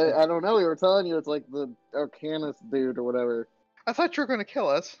 Thank you. I don't know. We were telling you it's like the Arcanus dude or whatever. I thought you were going to kill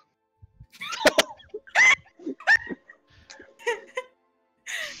us.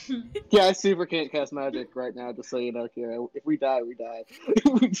 Yeah, I super can't cast magic right now, just so you know, Kira. If we die, we die.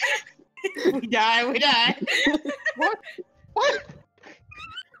 We die, we die. What? What?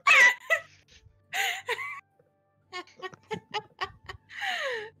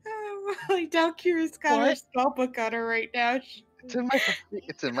 Like Dalkira's got her What? spellbook on her right now.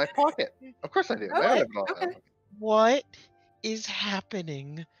 It's in my pocket. Of course I do. I Okay, have it all okay. now. What is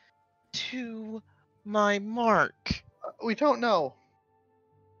happening to my mark? We don't know.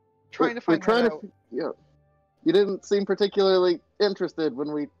 Trying to We're find trying that to. out. Yeah. You didn't seem particularly interested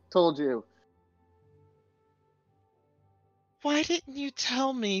when we told you. Why didn't you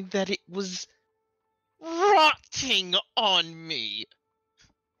tell me that it was rotting on me?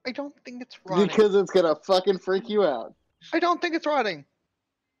 I don't think it's rotting. Because it's gonna fucking freak you out. I don't think it's rotting.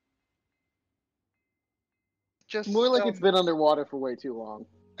 Just More like it's been underwater for way too long.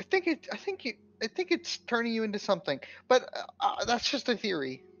 I think it's turning you into something, but that's just a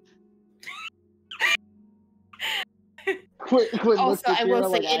theory. Quinn looks Also, at I will Kira say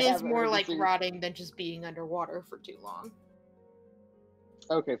like, it is haven't more heard like this rotting than just being underwater for too long.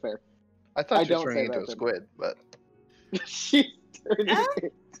 Okay, fair. I thought I she was don't turning say into that a then. squid, but She's turning Ah.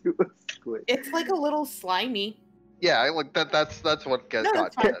 into a squid. It's like a little slimy. yeah, I like that. That's what got No,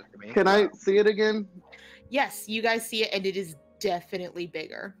 that's got fine. to me. Can I see it again? Yes, you guys see it, and it is definitely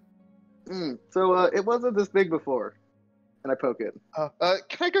bigger. So it wasn't this big before. And I poke it.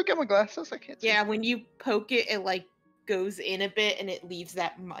 Can I go get my glasses? I can't see. Yeah, when you poke it, it like goes in a bit, and it leaves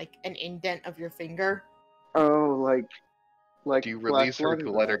that like an indent of your finger. Oh, like. Do you Black release her Blood to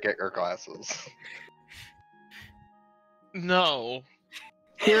or let her what? get her glasses? No.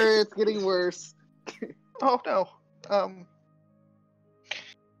 Kira, it's getting worse. Oh no.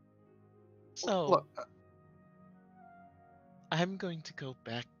 So, Look, I'm going to go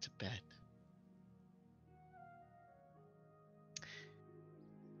back to bed.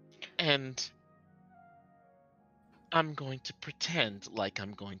 And I'm going to pretend like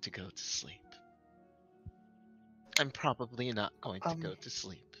I'm going to go to sleep. I'm probably not going to go to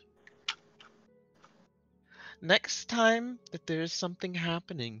sleep. Next time that there is something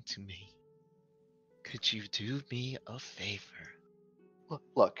happening to me, could you do me a favor?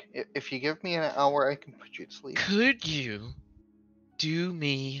 look. If you give me an hour, I can put you to sleep. Could you do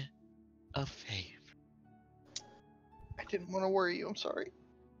me a favor. I didn't want to worry you. I'm sorry.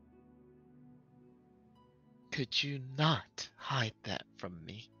 Could you not hide that from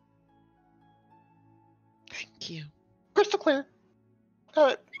me? Thank you. Crystal clear.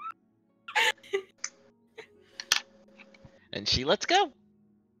 Got it. And she lets go.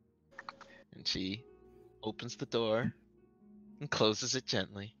 And she opens the door and closes it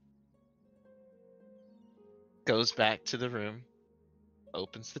gently. Goes back to the room.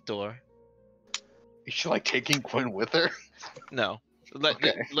 Opens the door. Is she like taking Quinn with her? No.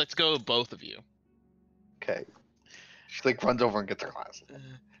 Okay. Let's go, both of you. Okay. She like runs over and gets her glasses.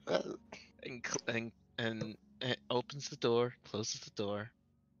 And opens the door, closes the door,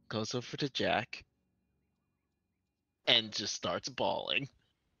 goes over to Jack, and just starts bawling.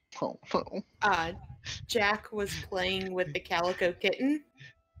 Oh no. Jack was playing with the calico kitten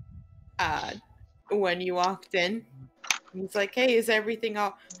when you walked in. He's like, "Hey, is everything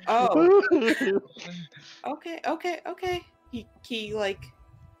all?" Oh, okay.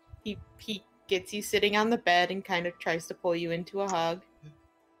 He gets you sitting on the bed and kind of tries to pull you into a hug.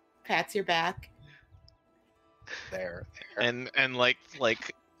 Pats your back. There. And like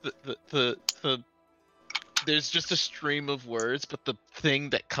the there's just a stream of words, but the thing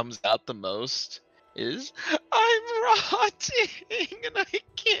that comes out the most is, "I'm rotting and I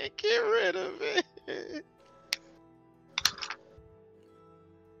can't get rid of it."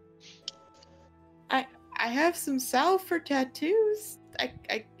 I have some salve for tattoos.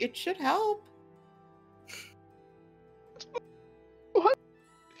 It should help.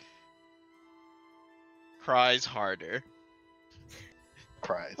 Cries harder.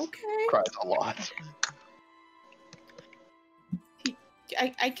 Cries. Okay. Cries a lot.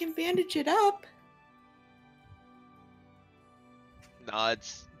 I can bandage it up.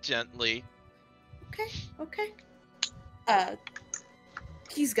 Nods gently. Okay.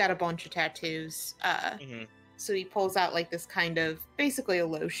 He's got a bunch of tattoos. Mhm. So he pulls out like this kind of basically a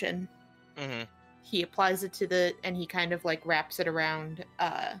lotion. Mhm. He applies it to and he kind of like wraps it around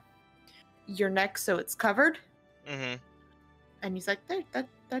your neck so it's covered. Mhm. And he's like, "There,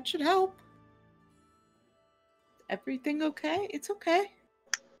 that should help. Everything okay? It's okay."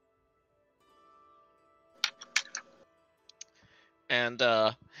 And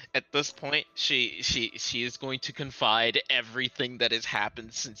at this point, she is going to confide everything that has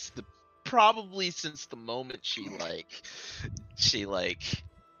happened since the moment she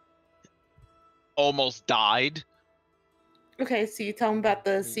almost died. Okay, so you tell him about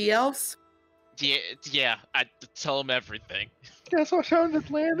the sea elves? Yeah, I tell him everything. Guess I found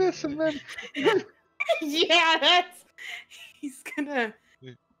Atlantis and then Yeah, he's gonna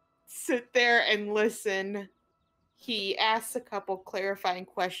sit there and listen. He asks a couple clarifying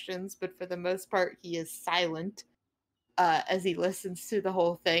questions, but for the most part, he is silent as he listens to the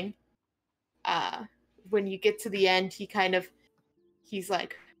whole thing. When you get to the end, he's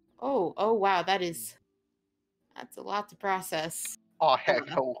like, "Oh, wow, that's a lot to process." oh heck,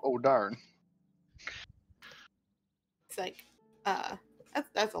 oh darn. It's like,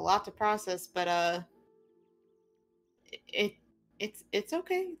 that's a lot to process, but it's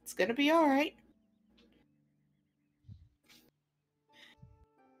okay. It's gonna be all right.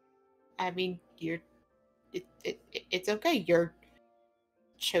 I mean, it's okay. You're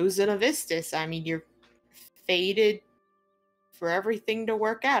chosen of Istis. I mean, you're fated for everything to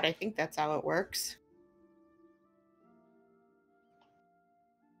work out. I think that's how it works.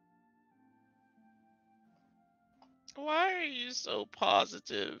 Why are you so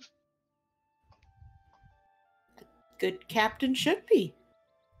positive? Good captain should be.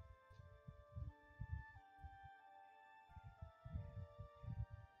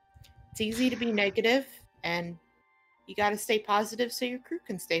 It's easy to be negative, and you gotta stay positive so your crew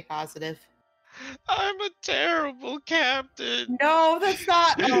can stay positive. I'm a terrible captain. No, that's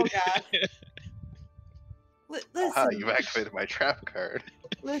not. Oh god. Listen. Aha, you've activated my trap card.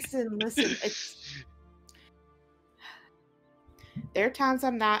 Listen. There are times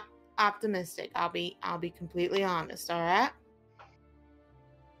I'm not optimistic. I'll be completely honest. All right.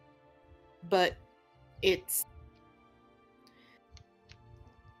 But it's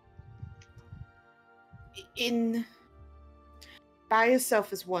by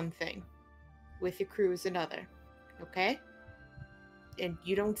yourself is one thing, with your crew is another. Okay. And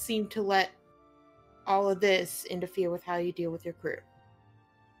you don't seem to let all of this interfere with how you deal with your crew.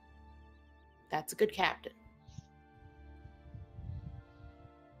 That's a good captain.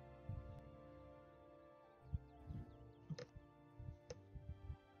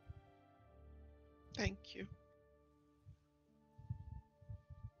 Thank you.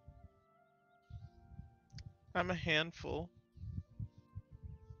 I'm a handful.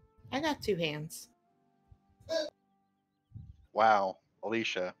 I got 2 hands. Wow,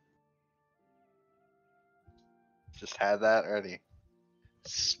 Alicia. Just had that ready.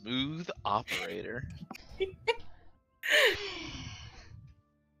 Smooth operator.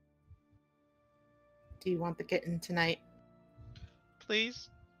 Do you want the kitten tonight? Please.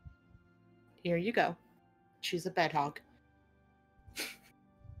 Here you go. She's a bed hog.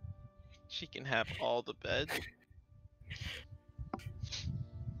 She can have all the bed.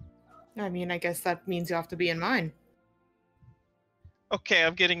 I mean, I guess that means you have to be in mine. Okay,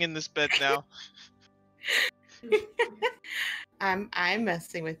 I'm getting in this bed now. I'm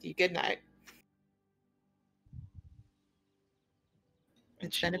messing with you. Good night. And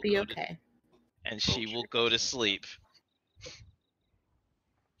It's she gonna will be go to- okay. And she will go to sleep.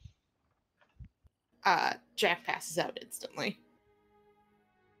 Jack passes out instantly.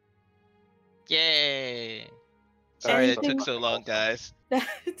 Yay! Sorry it Anything- took so long, guys.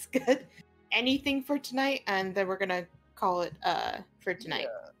 It's good. Anything for tonight, and then we're gonna call it for tonight.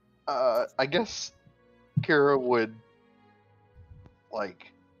 I guess Kira would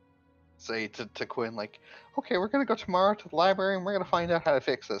like say to Quinn, like, okay, we're gonna go tomorrow to the library and we're gonna find out how to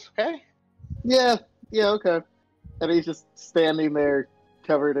fix this, okay? Yeah, okay. And he's just standing there,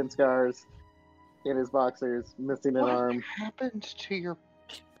 covered in scars, in his boxers, missing an What arm. happened to your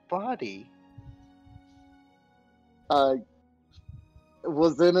body?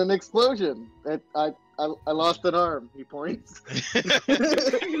 Was in an explosion. I lost an arm. He points.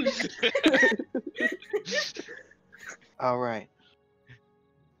 Oh, right.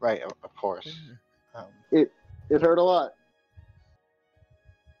 Right, of course. It hurt a lot.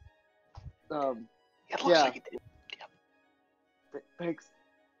 It looks yeah. like it did. Thanks.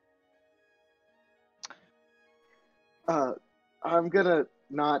 I'm gonna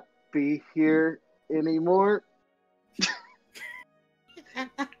not be here anymore.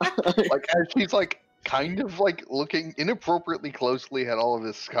 Like, as she's like kind of like looking inappropriately closely at all of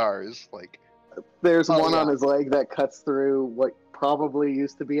his scars, like, There's Oh, one yeah. on his leg that cuts through what probably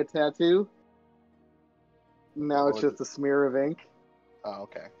used to be a tattoo. Now it's What was just a smear of ink. oh,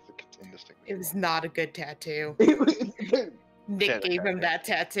 okay. It's indistinguishable. It was not a good tattoo. It Nick Shit, gave him okay. that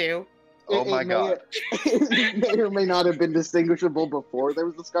tattoo. Oh my god. It may or may not have been distinguishable before there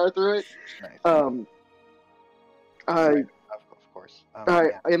was a scar through it. Nice. Right, Of course.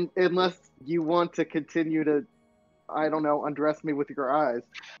 unless you want to continue to, I don't know, undress me with your eyes.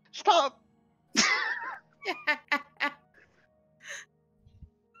 Stop!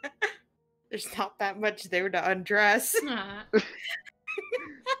 There's not that much there to undress.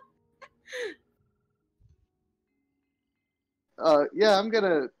 Aw. Yeah,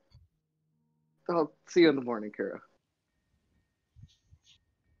 I'll see you in the morning, Kira.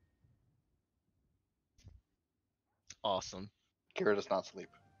 Awesome. Kira does not sleep.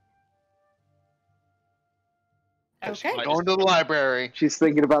 Okay. I Going to the library. She's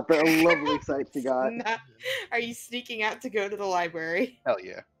thinking about the lovely sight she got. Are you sneaking out to go to the library? Hell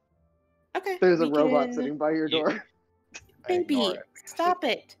yeah. Okay. There's a we robot can- sitting by your You- door. I ignore Baby, it stop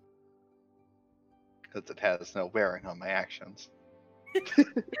it. because it has no bearing on my actions. You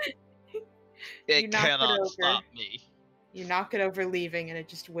It knock it cannot over. stop me. You knock it over leaving and it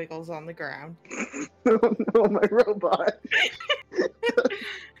just wiggles on the ground. Oh no, my robot.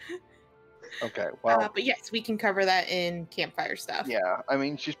 Okay, well, But yes, we can cover that in campfire stuff. yeah. I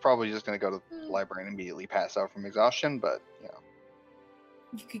mean, she's probably just gonna go to the library and immediately pass out from exhaustion. But you know,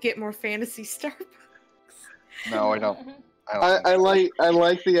 You could get more fantasy Starbucks. no, I don't. I don't. I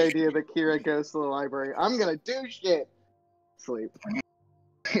like the idea that Kira goes to the library. I'm gonna do shit. Sleep.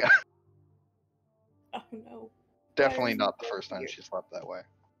 Oh no. Definitely is not it the so first time weird? she slept that way.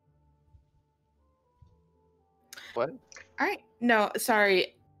 What? Alright. No,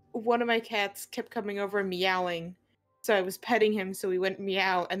 sorry. One of my cats kept coming over and meowing. So I was petting him, so he went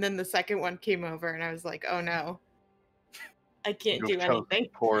meow, and then the second one came over, and I was like, oh no. I can't do You've chosen anything.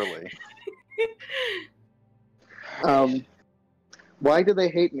 poorly. Why do they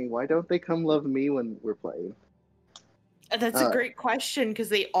hate me? Why don't they come love me when we're playing? That's a great question, because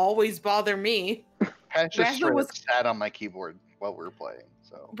they always bother me. Pat just Razzle straight was- up sat on my keyboard while we were playing.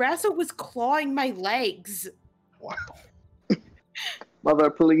 So Razzle was clawing my legs. wow. Mother,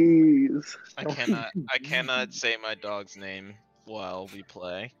 please. I cannot say my dog's name while we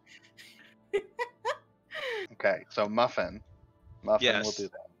play. Okay, so Muffin will Yes. do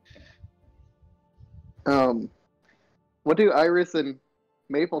that. What do Iris and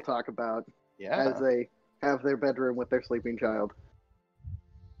Maple talk about Yeah. as they have their bedroom with their sleeping child?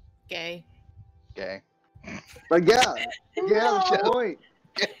 Gay. Okay. Like, yeah, that's the No. point.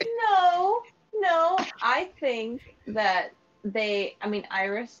 No, I think that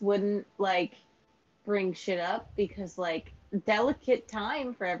Iris wouldn't like bring shit up because like delicate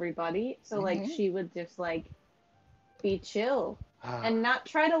time for everybody. So like Mhm. she would just like be chill and not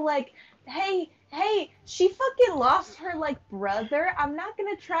try to like, hey, she fucking lost her like brother. I'm not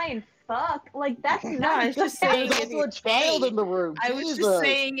gonna try and fuck. Like that's No, not I was good just saying There's it's also a child gay. in the room. I was Jesus. just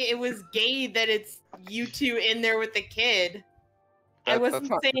saying it was gay that it's you two in there with the kid. I That's wasn't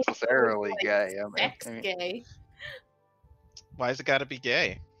not saying it was, necessarily like, gay. sex gay. Why's it gotta be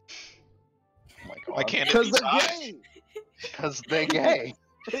gay? Oh my Why god. can't it Because be they're bi? gay. Because they're gay.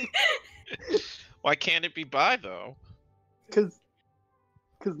 Why can't it be bi though? Because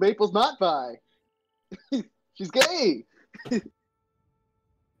Maple's not bi. She's gay.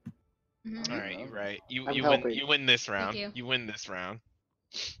 Mhm. All right, you're right. You I'm you helping. win. You win this round. you. You win this round.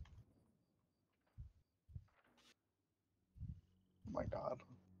 Oh my god.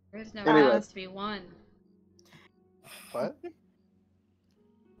 There is no Anyway. rounds to be won. What?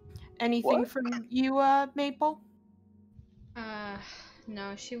 Anything What? from you, Maple?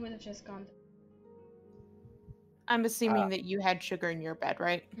 No, she would have just gone. I'm assuming that you had sugar in your bed,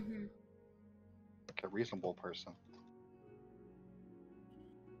 right? Mm-hmm. Like a reasonable person.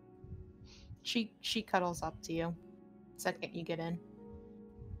 She cuddles up to you. Second you get in.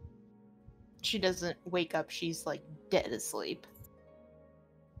 She doesn't wake up, she's like dead asleep.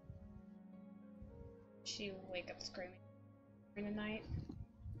 She will wake up screaming in the night.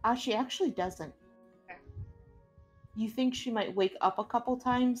 She actually doesn't. Okay. You think she might wake up a couple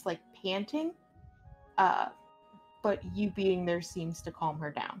times, like panting, but you being there seems to calm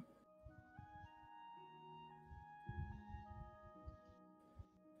her down.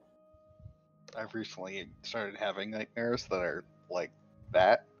 I've recently started having nightmares that are like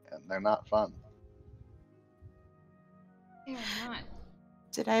that, and they're not fun. They are not.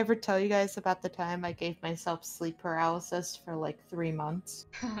 Did I ever tell you guys about the time I gave myself sleep paralysis for like 3 months?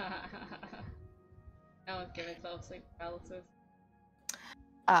 I would give myself sleep paralysis.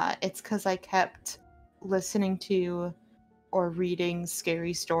 It's because I kept listening to or reading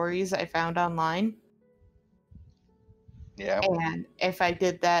scary stories I found online. Yeah. And if I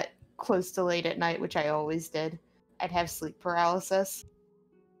did that close to late at night, which I always did, I'd have sleep paralysis.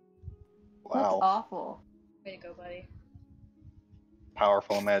 That's Wow. awful. Way to go, buddy.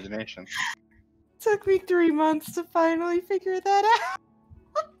 Powerful imagination. Took me 3 months to finally figure that out.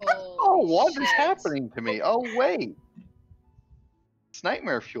 Oh, what is shit. happening to me? Oh, wait. It's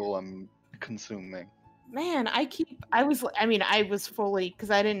nightmare fuel I'm consuming. Man, I was fully,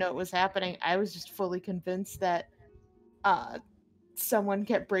 because I didn't know it was happening, I was just fully convinced that someone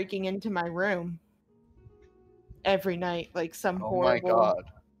kept breaking into my room every night, like some Oh my horrible god.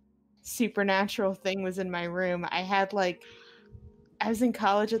 supernatural thing was in my room. I was in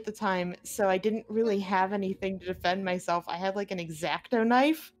college at the time, so I didn't really have anything to defend myself. I had like an X-Acto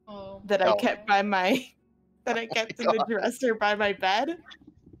knife Oh, that I Oh. kept by my that I kept in the God. dresser by my bed.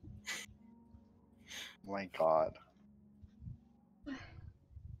 Oh my god.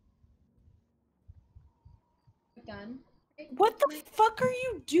 we're done. What the fuck are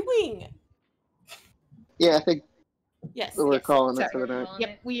you doing? Yeah, I think Yes, we're yes, calling it sorry. for the night.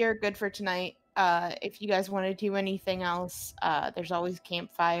 Yep, we are good for tonight. If you guys want to do anything else, there's always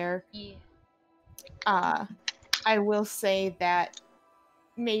campfire. Yeah. I will say that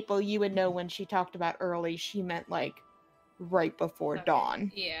Maple, you would know when she talked about early, she meant like right before Okay.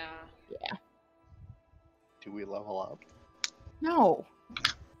 dawn. Yeah. Do we level up? No.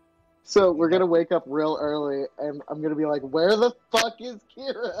 So we're gonna wake up real early, and I'm gonna be like, "Where the fuck is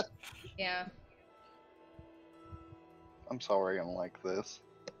Kira?" Yeah. I'm sorry I'm like this.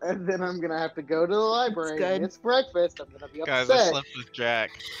 And then I'm gonna have to go to the library. good. And it's breakfast. I'm gonna be Guys, I upset. slept with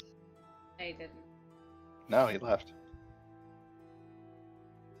Jack. I didn't. No, he left.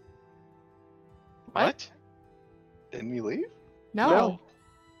 What? Didn't he leave? No. No.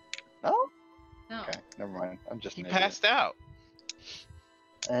 No? No. Okay, never mind. I'm just He an idiot. passed out.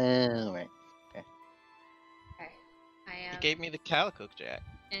 Anyway. Okay. I He am gave me the calico Jack.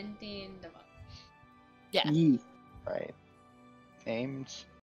 ending the month. Yeah. Yee. Right. Names